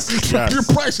 Drop your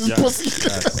prices, pussy.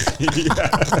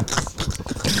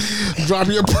 Drop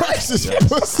your prices,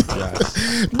 pussy.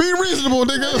 Be reasonable,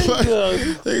 nigga. Like,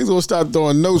 niggas gonna stop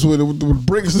throwing notes with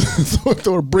bricks.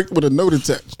 Throw a brick with a note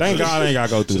attached. Thank God I ain't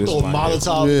gotta go through this.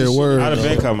 Molotov. Yeah, word. I'd have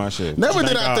been cut my shit. Never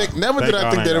did I think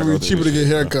that it would be cheaper to get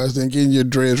haircuts than getting your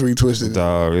dreads retwisted.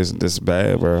 Dog, this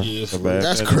bad, bro. Yeah,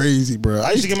 that's crazy, bro.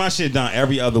 I used to get my shit done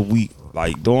every other week,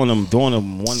 like doing them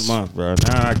 1 month, bro.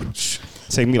 Now I can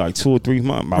take me like 2 or 3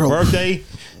 months. My birthday.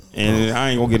 And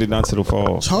I ain't gonna get it done till the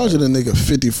fall. Charging a nigga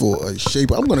 50 for a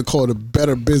shape. I'm gonna call the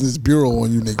Better Business Bureau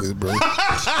on you niggas, bro.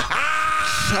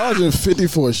 Charging 50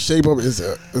 for a shape up is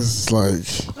like,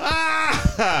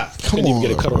 come on, even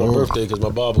get a cut on my birthday because my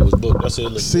barber was booked. I said,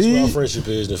 look, see, this is my friendship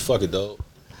is, then fuck it, dog.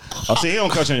 Oh, see, he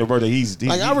don't cut you on your birthday. He's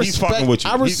fucking with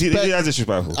you. That's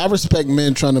disrespectful. I respect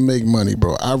men trying to make money,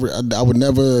 bro. I would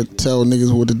never tell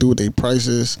niggas what to do with their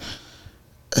prices.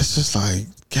 It's just like,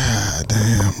 god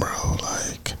damn, bro.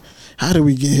 Like, how did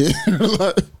we get here?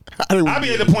 Like, I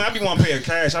be at the point I be want to pay a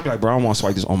cash. I be like, bro, I want to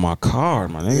swipe this on my card,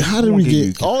 my nigga. How did we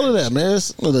get all of that, man?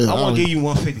 I want to give you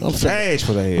 150 cash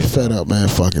for that. I'm fed up, man.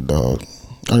 Fuck it, dog.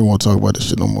 I don't want to talk about this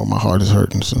shit no more. My heart is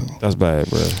hurting. So. That's bad,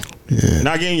 bro. Yeah.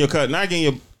 Not getting your cut. Not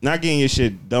getting your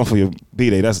shit done for your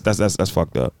B-Day. That's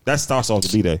fucked up. That starts off the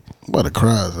B-Day. I'm about to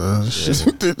cry, man. This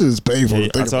is painful. Yeah,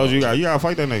 I told you, you gotta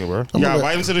fight that nigga, bro. You gotta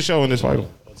invite him to the show in this fight.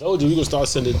 I told you we gonna start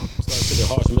sending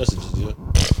harsh messages, yeah.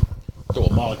 Throw a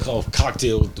Molotov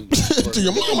cocktail through to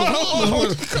your mama.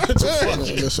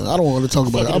 Listen, I don't want to talk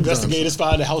about it. Investigators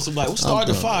find the house. I'm like, who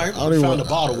started the fire? I found a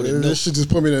bottle with it. This shit just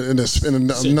put me in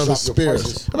another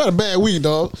spirit. I've had a bad week,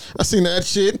 dog. I seen that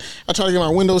shit. I tried to get my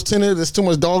windows tinted. There's too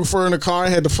much dog fur in the car. I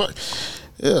had to fuck.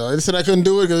 Yeah, they said I couldn't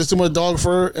do it because there's too much dog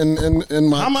fur in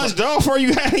my. How much dog fur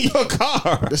you had in your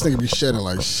car? This nigga be shedding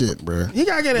like shit, bro. You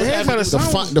gotta get a head for the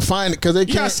sun. Define it because they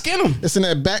can't. You gotta skin them. It's in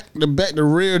that the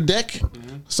rear deck.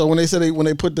 Mm-hmm. So when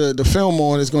they put the film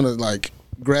on, it's gonna like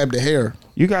grab the hair.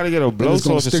 You gotta get a blowtorch. It's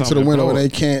gonna stick to the window, and they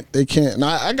can't.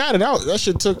 Now I got it out. That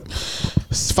shit took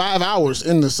 5 hours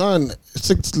in the sun.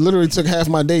 It literally took half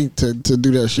my day to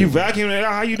do that shit. You vacuumed it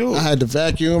out? How you do it? I had to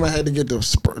vacuum. I had to get the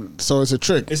so it's a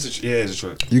trick. It's a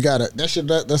trick. You got it. That shit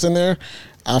that's in there.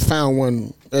 I found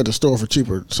one at the store for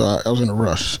cheaper, so I was in a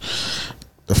rush.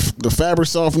 The fabric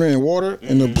softener and water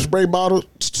in the spray bottle.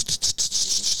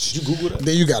 Did you Google that?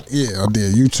 Then you got I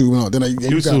did YouTube and all. Then you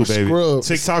got YouTube, baby. scrub.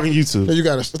 TikTok and YouTube. Then you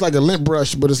got it's like a lint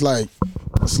brush, but it's like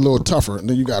it's a little tougher. And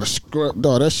then you got to scrub.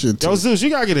 Dog, that shit. Yo, Zeus, you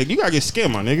gotta get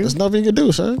skin, my nigga. There's nothing you can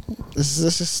do, son.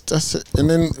 That's it. And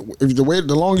then if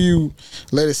the longer you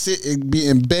let it sit, it be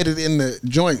embedded in the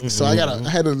joint. So I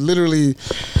had to literally.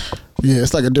 Yeah,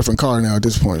 it's like a different car now at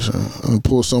this point, son. I'm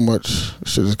pull so much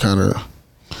shit is kind of.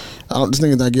 This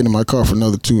nigga's not getting in my car for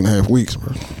another 2.5 weeks,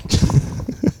 bro.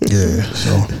 Yeah,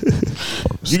 so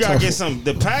you gotta get some.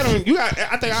 The pattern you got.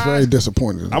 I think it's very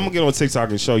disappointing. I'm gonna get on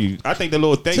TikTok and show you. I think the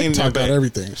little thing TikTok in got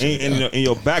everything. In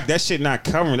your back, that shit not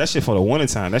covering. That shit for the winter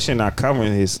time. That shit not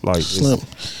covering his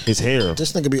his hair.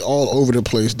 This nigga be all over the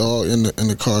place, dog. In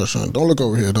the car, son. Don't look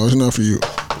over here, dog. It's not for you.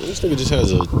 This nigga just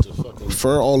has a fucking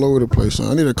fur all over the place,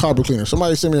 son. I need a carpet cleaner.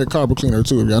 Somebody send me a carpet cleaner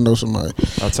too. If y'all know somebody.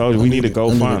 I told you we need to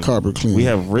go find a carpet cleaner. We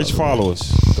have rich followers.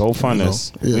 Go find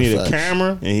us. Yeah, we need facts. a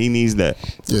camera, and he needs that.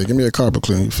 Yeah, give me a carpet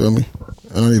cleaner. You feel me?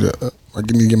 And I need I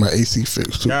give me get my AC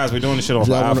fixed too. Guys, we're doing this shit off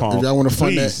our iPhone. If y'all want to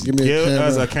fund Please, that, give me a camera.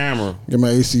 us a camera. Get my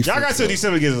AC fixed. Y'all got till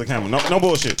December to get us a camera. No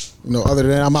bullshit. You know, other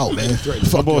than that, I'm out, man.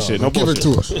 No bullshit. No bullshit. Give it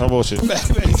to us. No bullshit.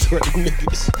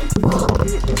 niggas.